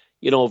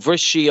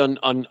bhrisí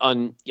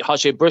an ha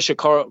sé brise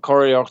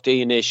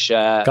choiríochtaí in ish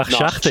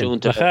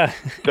seachtaine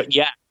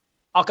yeah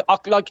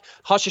ach like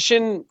ha sé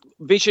sin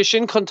bhí sé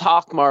sin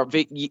contact mar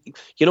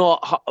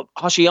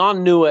ha sé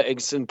an nua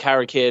ag san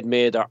caricéad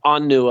méidir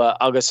an nua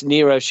agus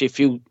ní raibh sé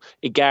fiú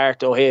I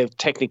gceart ó thaobh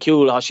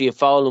technicúil ha sé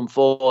fálam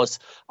fós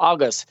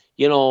agus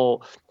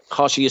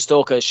ha sé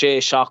istócha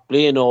 6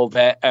 bliain ó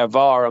bheith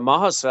bhar a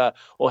maithasa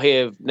ó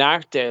thaobh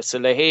nearta sa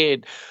le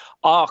héad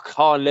ach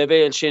ha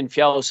levéil sin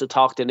fios a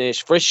tacht in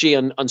ish frisí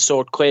an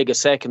sort 2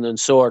 second an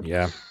sort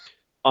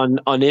an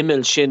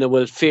imil sin a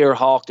bhfuil fear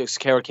háchtach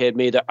caricéad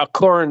méidir a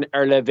churn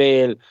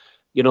levéil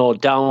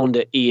down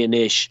the Ian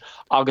ish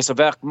agus a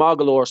bheith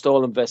magalóir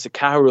stólam bheith sa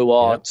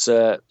carúáid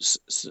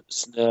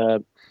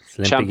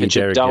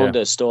championship down the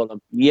stólam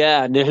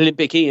na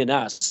Olympic Ian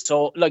as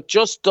so like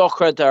just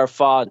dochred ar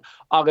fad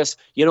agus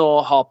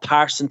ha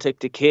percentage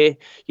de ké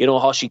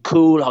ha she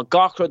cool ha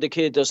gachra de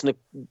ké dus na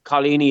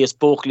Colainne is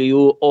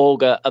bóchlaíú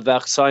óga a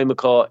bheith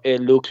saimeá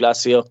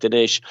léiríochta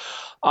ish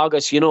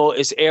agus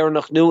is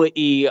éarnach nua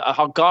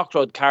ha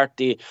gachrod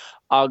carti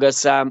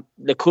agus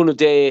le cúna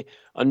dé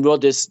an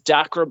rud is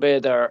dacra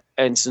beidir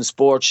in san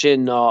sport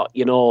sin gan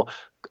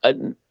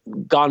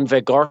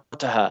bheith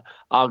gortathe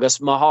agus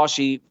má há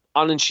si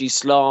anan si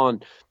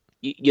sláán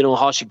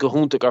há si go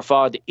húntaach ar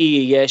fad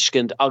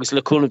dhéiscint agus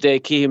le cúna dé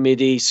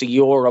cíimiidí sa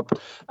Europe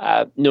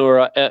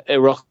nuair a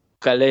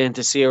rucha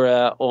léanta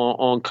sira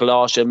ón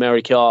choláiste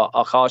America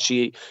a há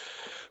si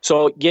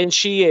so gin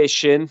si é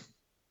sin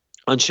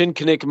an sin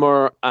cynnig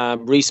mar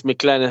Rhys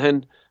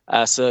McLenaghan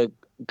sa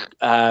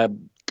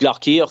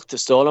Eagraíochta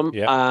stólam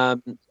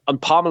an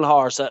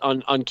pamelhars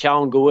an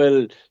ceann go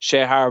bhfuil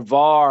sé haar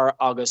bhar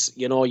agus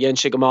dhéan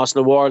si go más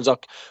na Worlds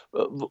ach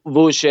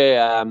bhú sé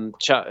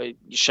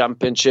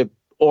championship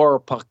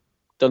orpach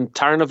don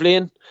tarna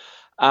bbliain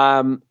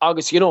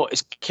agus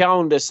is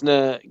ceann is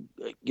na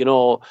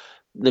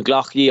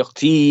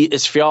Eagraíochtaí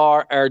is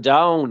fear ar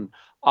down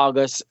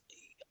agus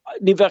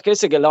ní bheith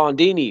is go lán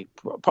daoine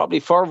probably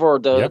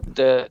forward de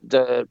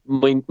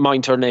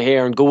maintar na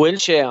héir go bhfuil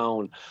sé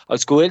ann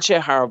agus go bhfuil sé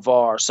haar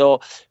bhar so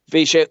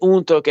bhí sé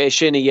úntaach é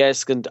sin a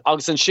dhéascint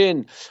agus an sin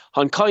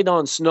an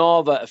caiidan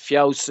snábha a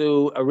fiosú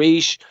a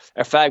ríis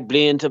ar feadh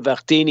blianta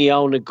bheith daoine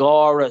ann na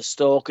gára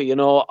stócha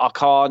a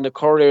cá na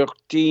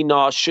choiríochtaí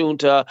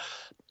náisiúnta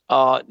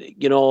ar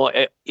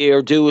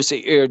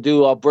dú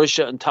a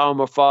brise an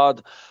tamar fad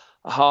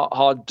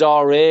ha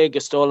Daragh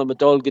stólam a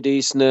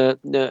dulgadís na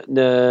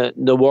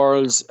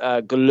Worlds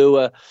go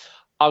lua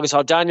agus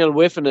ha Daniel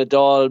Whiffen a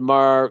dul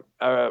mar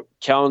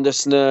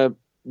ceandas na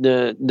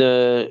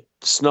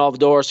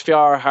snobhdórs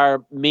fear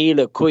haar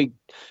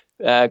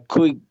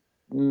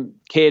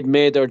 1,500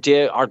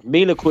 méidir ar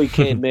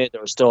 1,500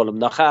 méidir stólam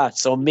nach chat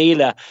so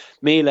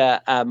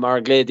 1,000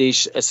 mar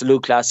gléadís is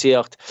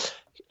lúclasíocht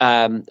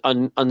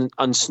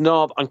an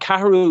snob an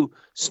carú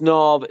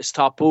snob is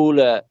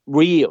tapúla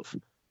riamh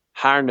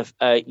Harnaf,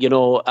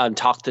 an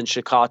tachtan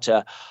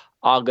shikata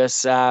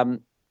agus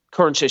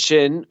current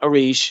sin a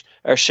ríis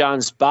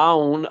seans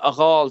bound a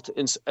halt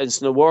in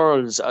the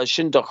Worlds a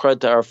sin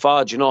dochrad ar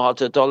fad how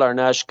to dollar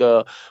nash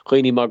go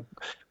chuoine mar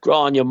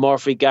Grania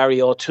Murphy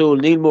Gary O'Toole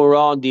Neil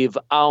Morandíh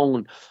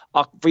aun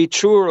ach bhí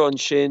trúr an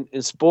sin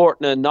in sport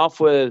na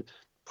nachfuil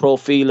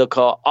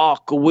profílacha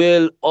ach go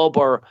bhfuil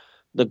obair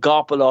na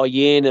gapal á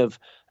dhéanamh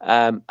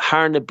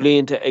Harna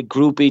blianta ag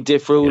grúpi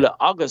difriúla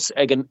agus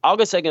ag an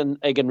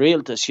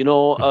réaltas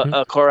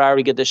a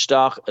choráí go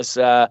isteach is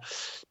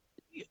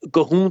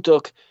go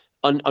húntaach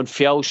an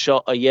fiá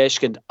seo a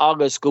dhéiscint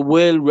agus go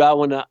bhfuil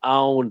ráhanna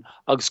ann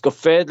agus go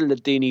féidir le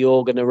daoine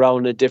ógan a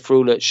ráhanna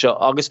difriúla seo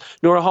agus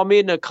nuair a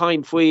haméad na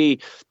cain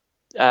faoi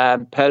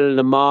pell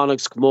na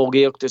mánagus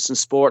mógaíochtas an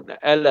sport na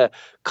eile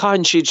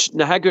cain siad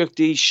na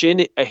heagraíochtaí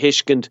sin a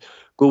hiiscint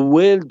go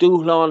bhfuil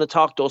dúchláán a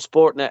tacht ó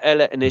sport na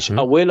eile inis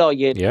a bhfuil á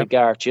dhéanamh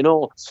gceart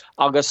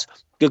agus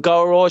go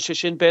gáráise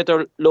sin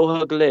beidir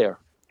lotha go léir.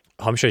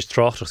 Ham sé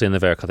tráchtach in na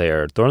bhar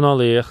éir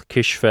dornálaíocht,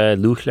 cisfe,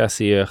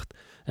 lúchlasíocht,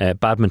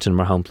 badminton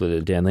mar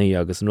hampla déanaí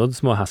agus an rud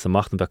smó has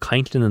amachtain be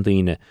caintlinn an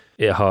daoine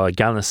ha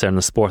ganas ar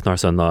na sportnar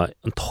san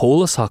an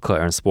tólashacha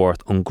ar an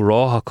sport an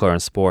gráhacha ar an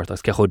sport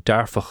agus cecho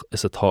dearfach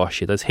is atá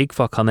siad as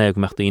hiicfa canéag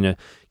meach daoine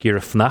gur a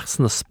fnachs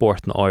na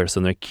sport na áir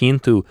san ar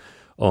cíntú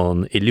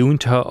an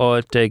ilúntathe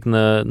áilte ag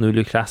na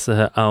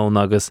lúchlasathe ann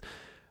agus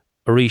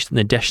a ríist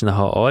na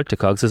deisnathe áilte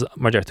agus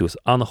mar deirtús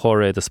anna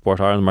chóréid a sport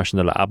ar an mar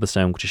sin le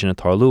abastam go sin an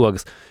tarlú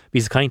agus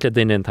bhís caiintle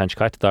duine an taint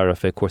caiitedar a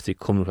fé cuasaí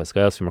cumla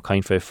scails fi mar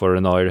caiin fé for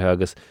an áirithe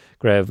agus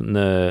greibh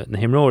na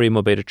himróí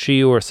má beidir 3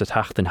 uair sa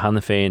teachtain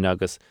hana féin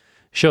agus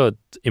seo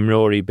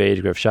imróí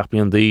beidir greibh 7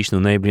 bliain díos nó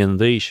 9 bliain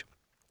díos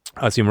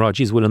as imrá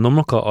dís bhfuil an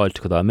numracha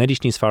áilte go dá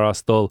méidir níos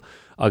fearras dul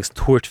agus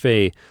tuairt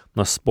fé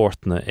na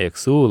sportna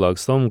agsúil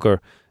agus gur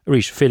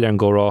rís fill an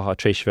górátha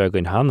tréis bheith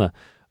goin hana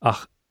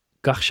ach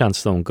gach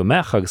seanstón go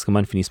meach agus go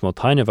man fin níos mó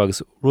taineh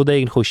agus rud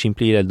éigen cho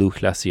siimplí le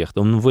lúch leíocht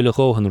bhfuil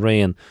róhan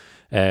réon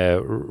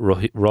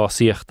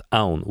rásíocht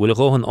ann. Bhfuil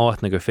róhan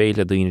áithna gur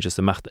féile daoine just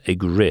amachta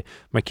ag ri.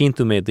 Mar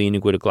cinnú mé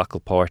daoine go a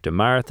glacail páirte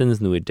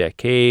marathons, nu a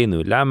 10K,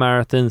 nu le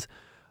marathons,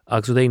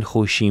 agus rud éigen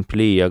cho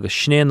siimplí agus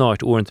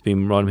snéanáid uint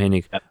bím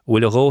rámhénig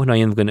bhfuil róhan a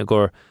dhéanamh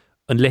gur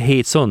an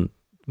lehéad son,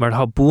 mar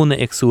ha búna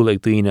agsúla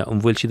ag daoine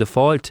an bhfuil siad a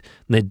fáilt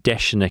na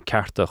deisina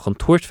cearta chun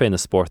tuairt féin na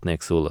sport na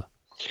agsúla.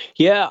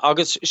 Yeah,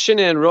 agus sin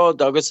an rud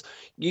agus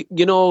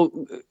you know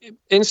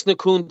insna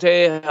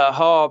cúnta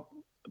ha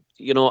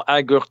you know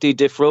eagraíochtaí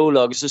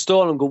difriúla agus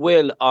stólam go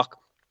bhfuil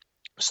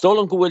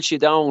si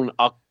down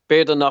ach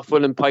beidir nach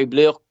bhfuil an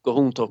peibléoch go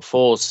húntaach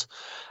fós.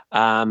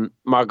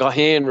 Mar go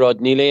héan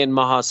rud ní léon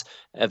maithas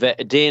a bheith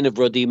a déanamh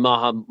rudí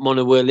maithe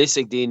muna bhfuil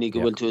isig daoine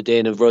go bhfuil tú a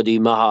déanamh rudí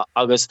maithe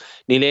agus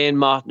ní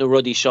léon maith na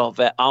rudí seo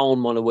bheith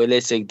ann muna bhfuil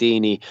isig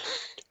daoine.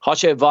 Tá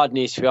sé bhd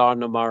níos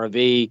fearna mar a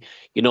bhí,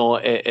 you know,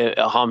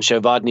 ham sé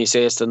bhd níos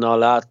éasta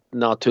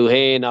ná tú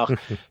héin ach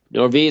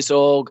nuair bhís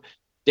óg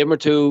dimmer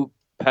tú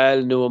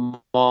pell nu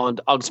amand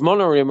agus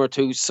munar immer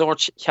tú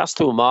sort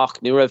cheastú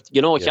amach ní raibh,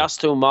 you know,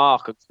 cheastú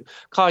amach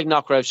caig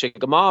nach raibh sé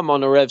go má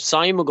man a raibh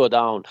saima go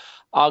down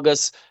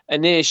agus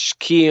inis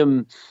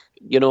cíam,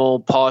 you know,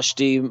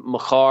 páistí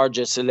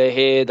macharja sa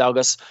lehéad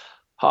agus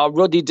ha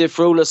rudí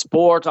difriúla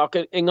sport ach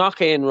in gach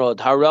éon rud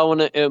ha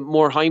rawana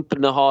mór haimpa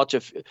na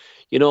háte,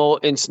 you know,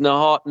 ins na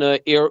hát na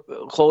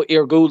cho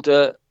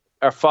irgúlta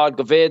fad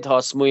go bhéad ha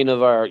smuoine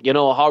bhar, you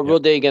know, ha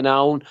rud ag an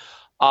ann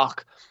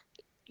ach,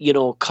 you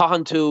know,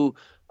 cahan tú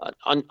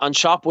an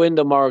shop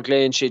window mar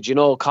gléin siad, you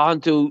know, cahan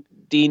tú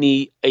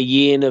daoine a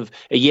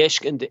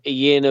dhéiscint a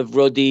dhéanamh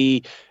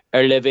rudí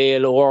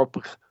levéal orp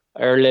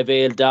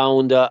levéal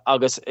down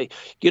agus,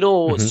 you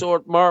know,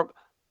 sort mar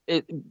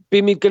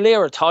bí mi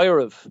goléir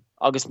taireh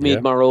agus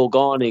míad mar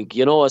ógánig,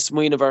 you know, a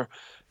smuoine bhar,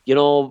 you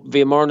know,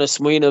 bhí mar na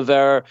smuoine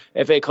bhar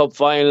FA Cup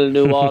final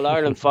nó All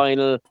Ireland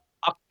final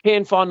ach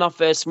cén fá nach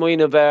bheith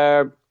smuoine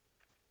bhar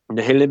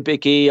na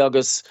Olympicí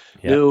agus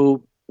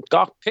nó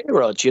gach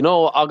pérod, you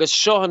know, agus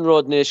seo an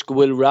rud níos go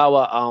bhfuil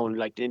ráha ann,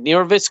 like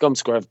níor viscom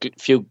go raibh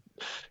fiú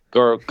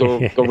gur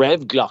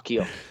raibh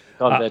glaciíoch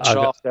gan bheith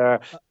troch ar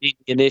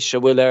inis a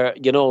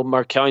bhfuil you know,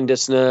 mar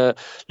ceandas na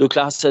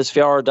luclasas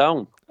fear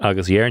down.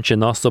 Agus dhéann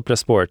sin nástop le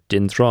sport,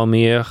 din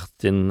trámaíocht,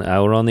 din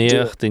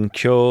áraníocht, din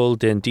ceol,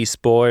 din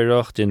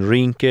díspóireacht, din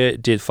rionca,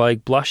 din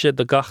feig blaise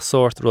de gach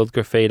sort rud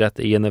gur féile a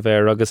dhéanamh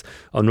air agus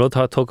an rud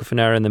tá tógad fan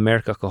air in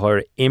America go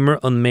háir immer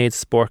an méid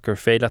sport gur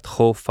féile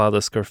cho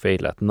fadas gur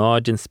féile.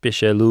 Ná din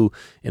spise lú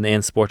in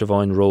éon sport a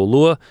bhain ró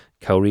lua,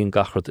 cairíonn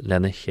gachrod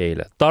lena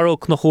chéile.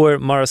 Daragh nach chuir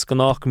maras go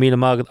nach míle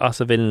mágad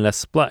as a bhilin le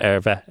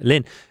bheith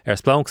linn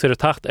Splanc sé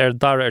tacht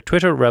Daragh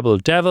Twitter Rebel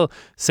Devil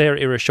séir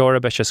Éire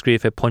Seora be se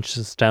scríomh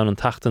punches down an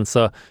tachtan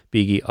sa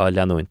bíigi á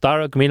leanúin.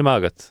 Daragh míle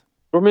mágad.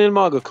 Míle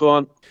mágad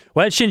Cuán.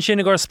 Well sin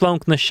gur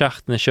Splanc na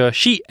seachtaine seo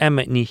si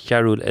Emmet ní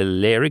chearúil a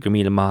léir go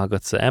míle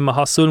mágad sa Emma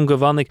hasúm go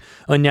bhannig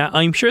an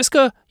aimimseir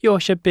go jo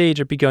sé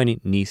beidir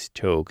begáinní níos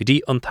teo go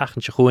dtí an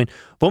tachan se chuin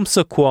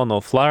bumsa Cuán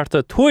Ó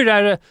Flatharta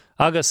tuairimí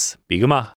agus bí go maith.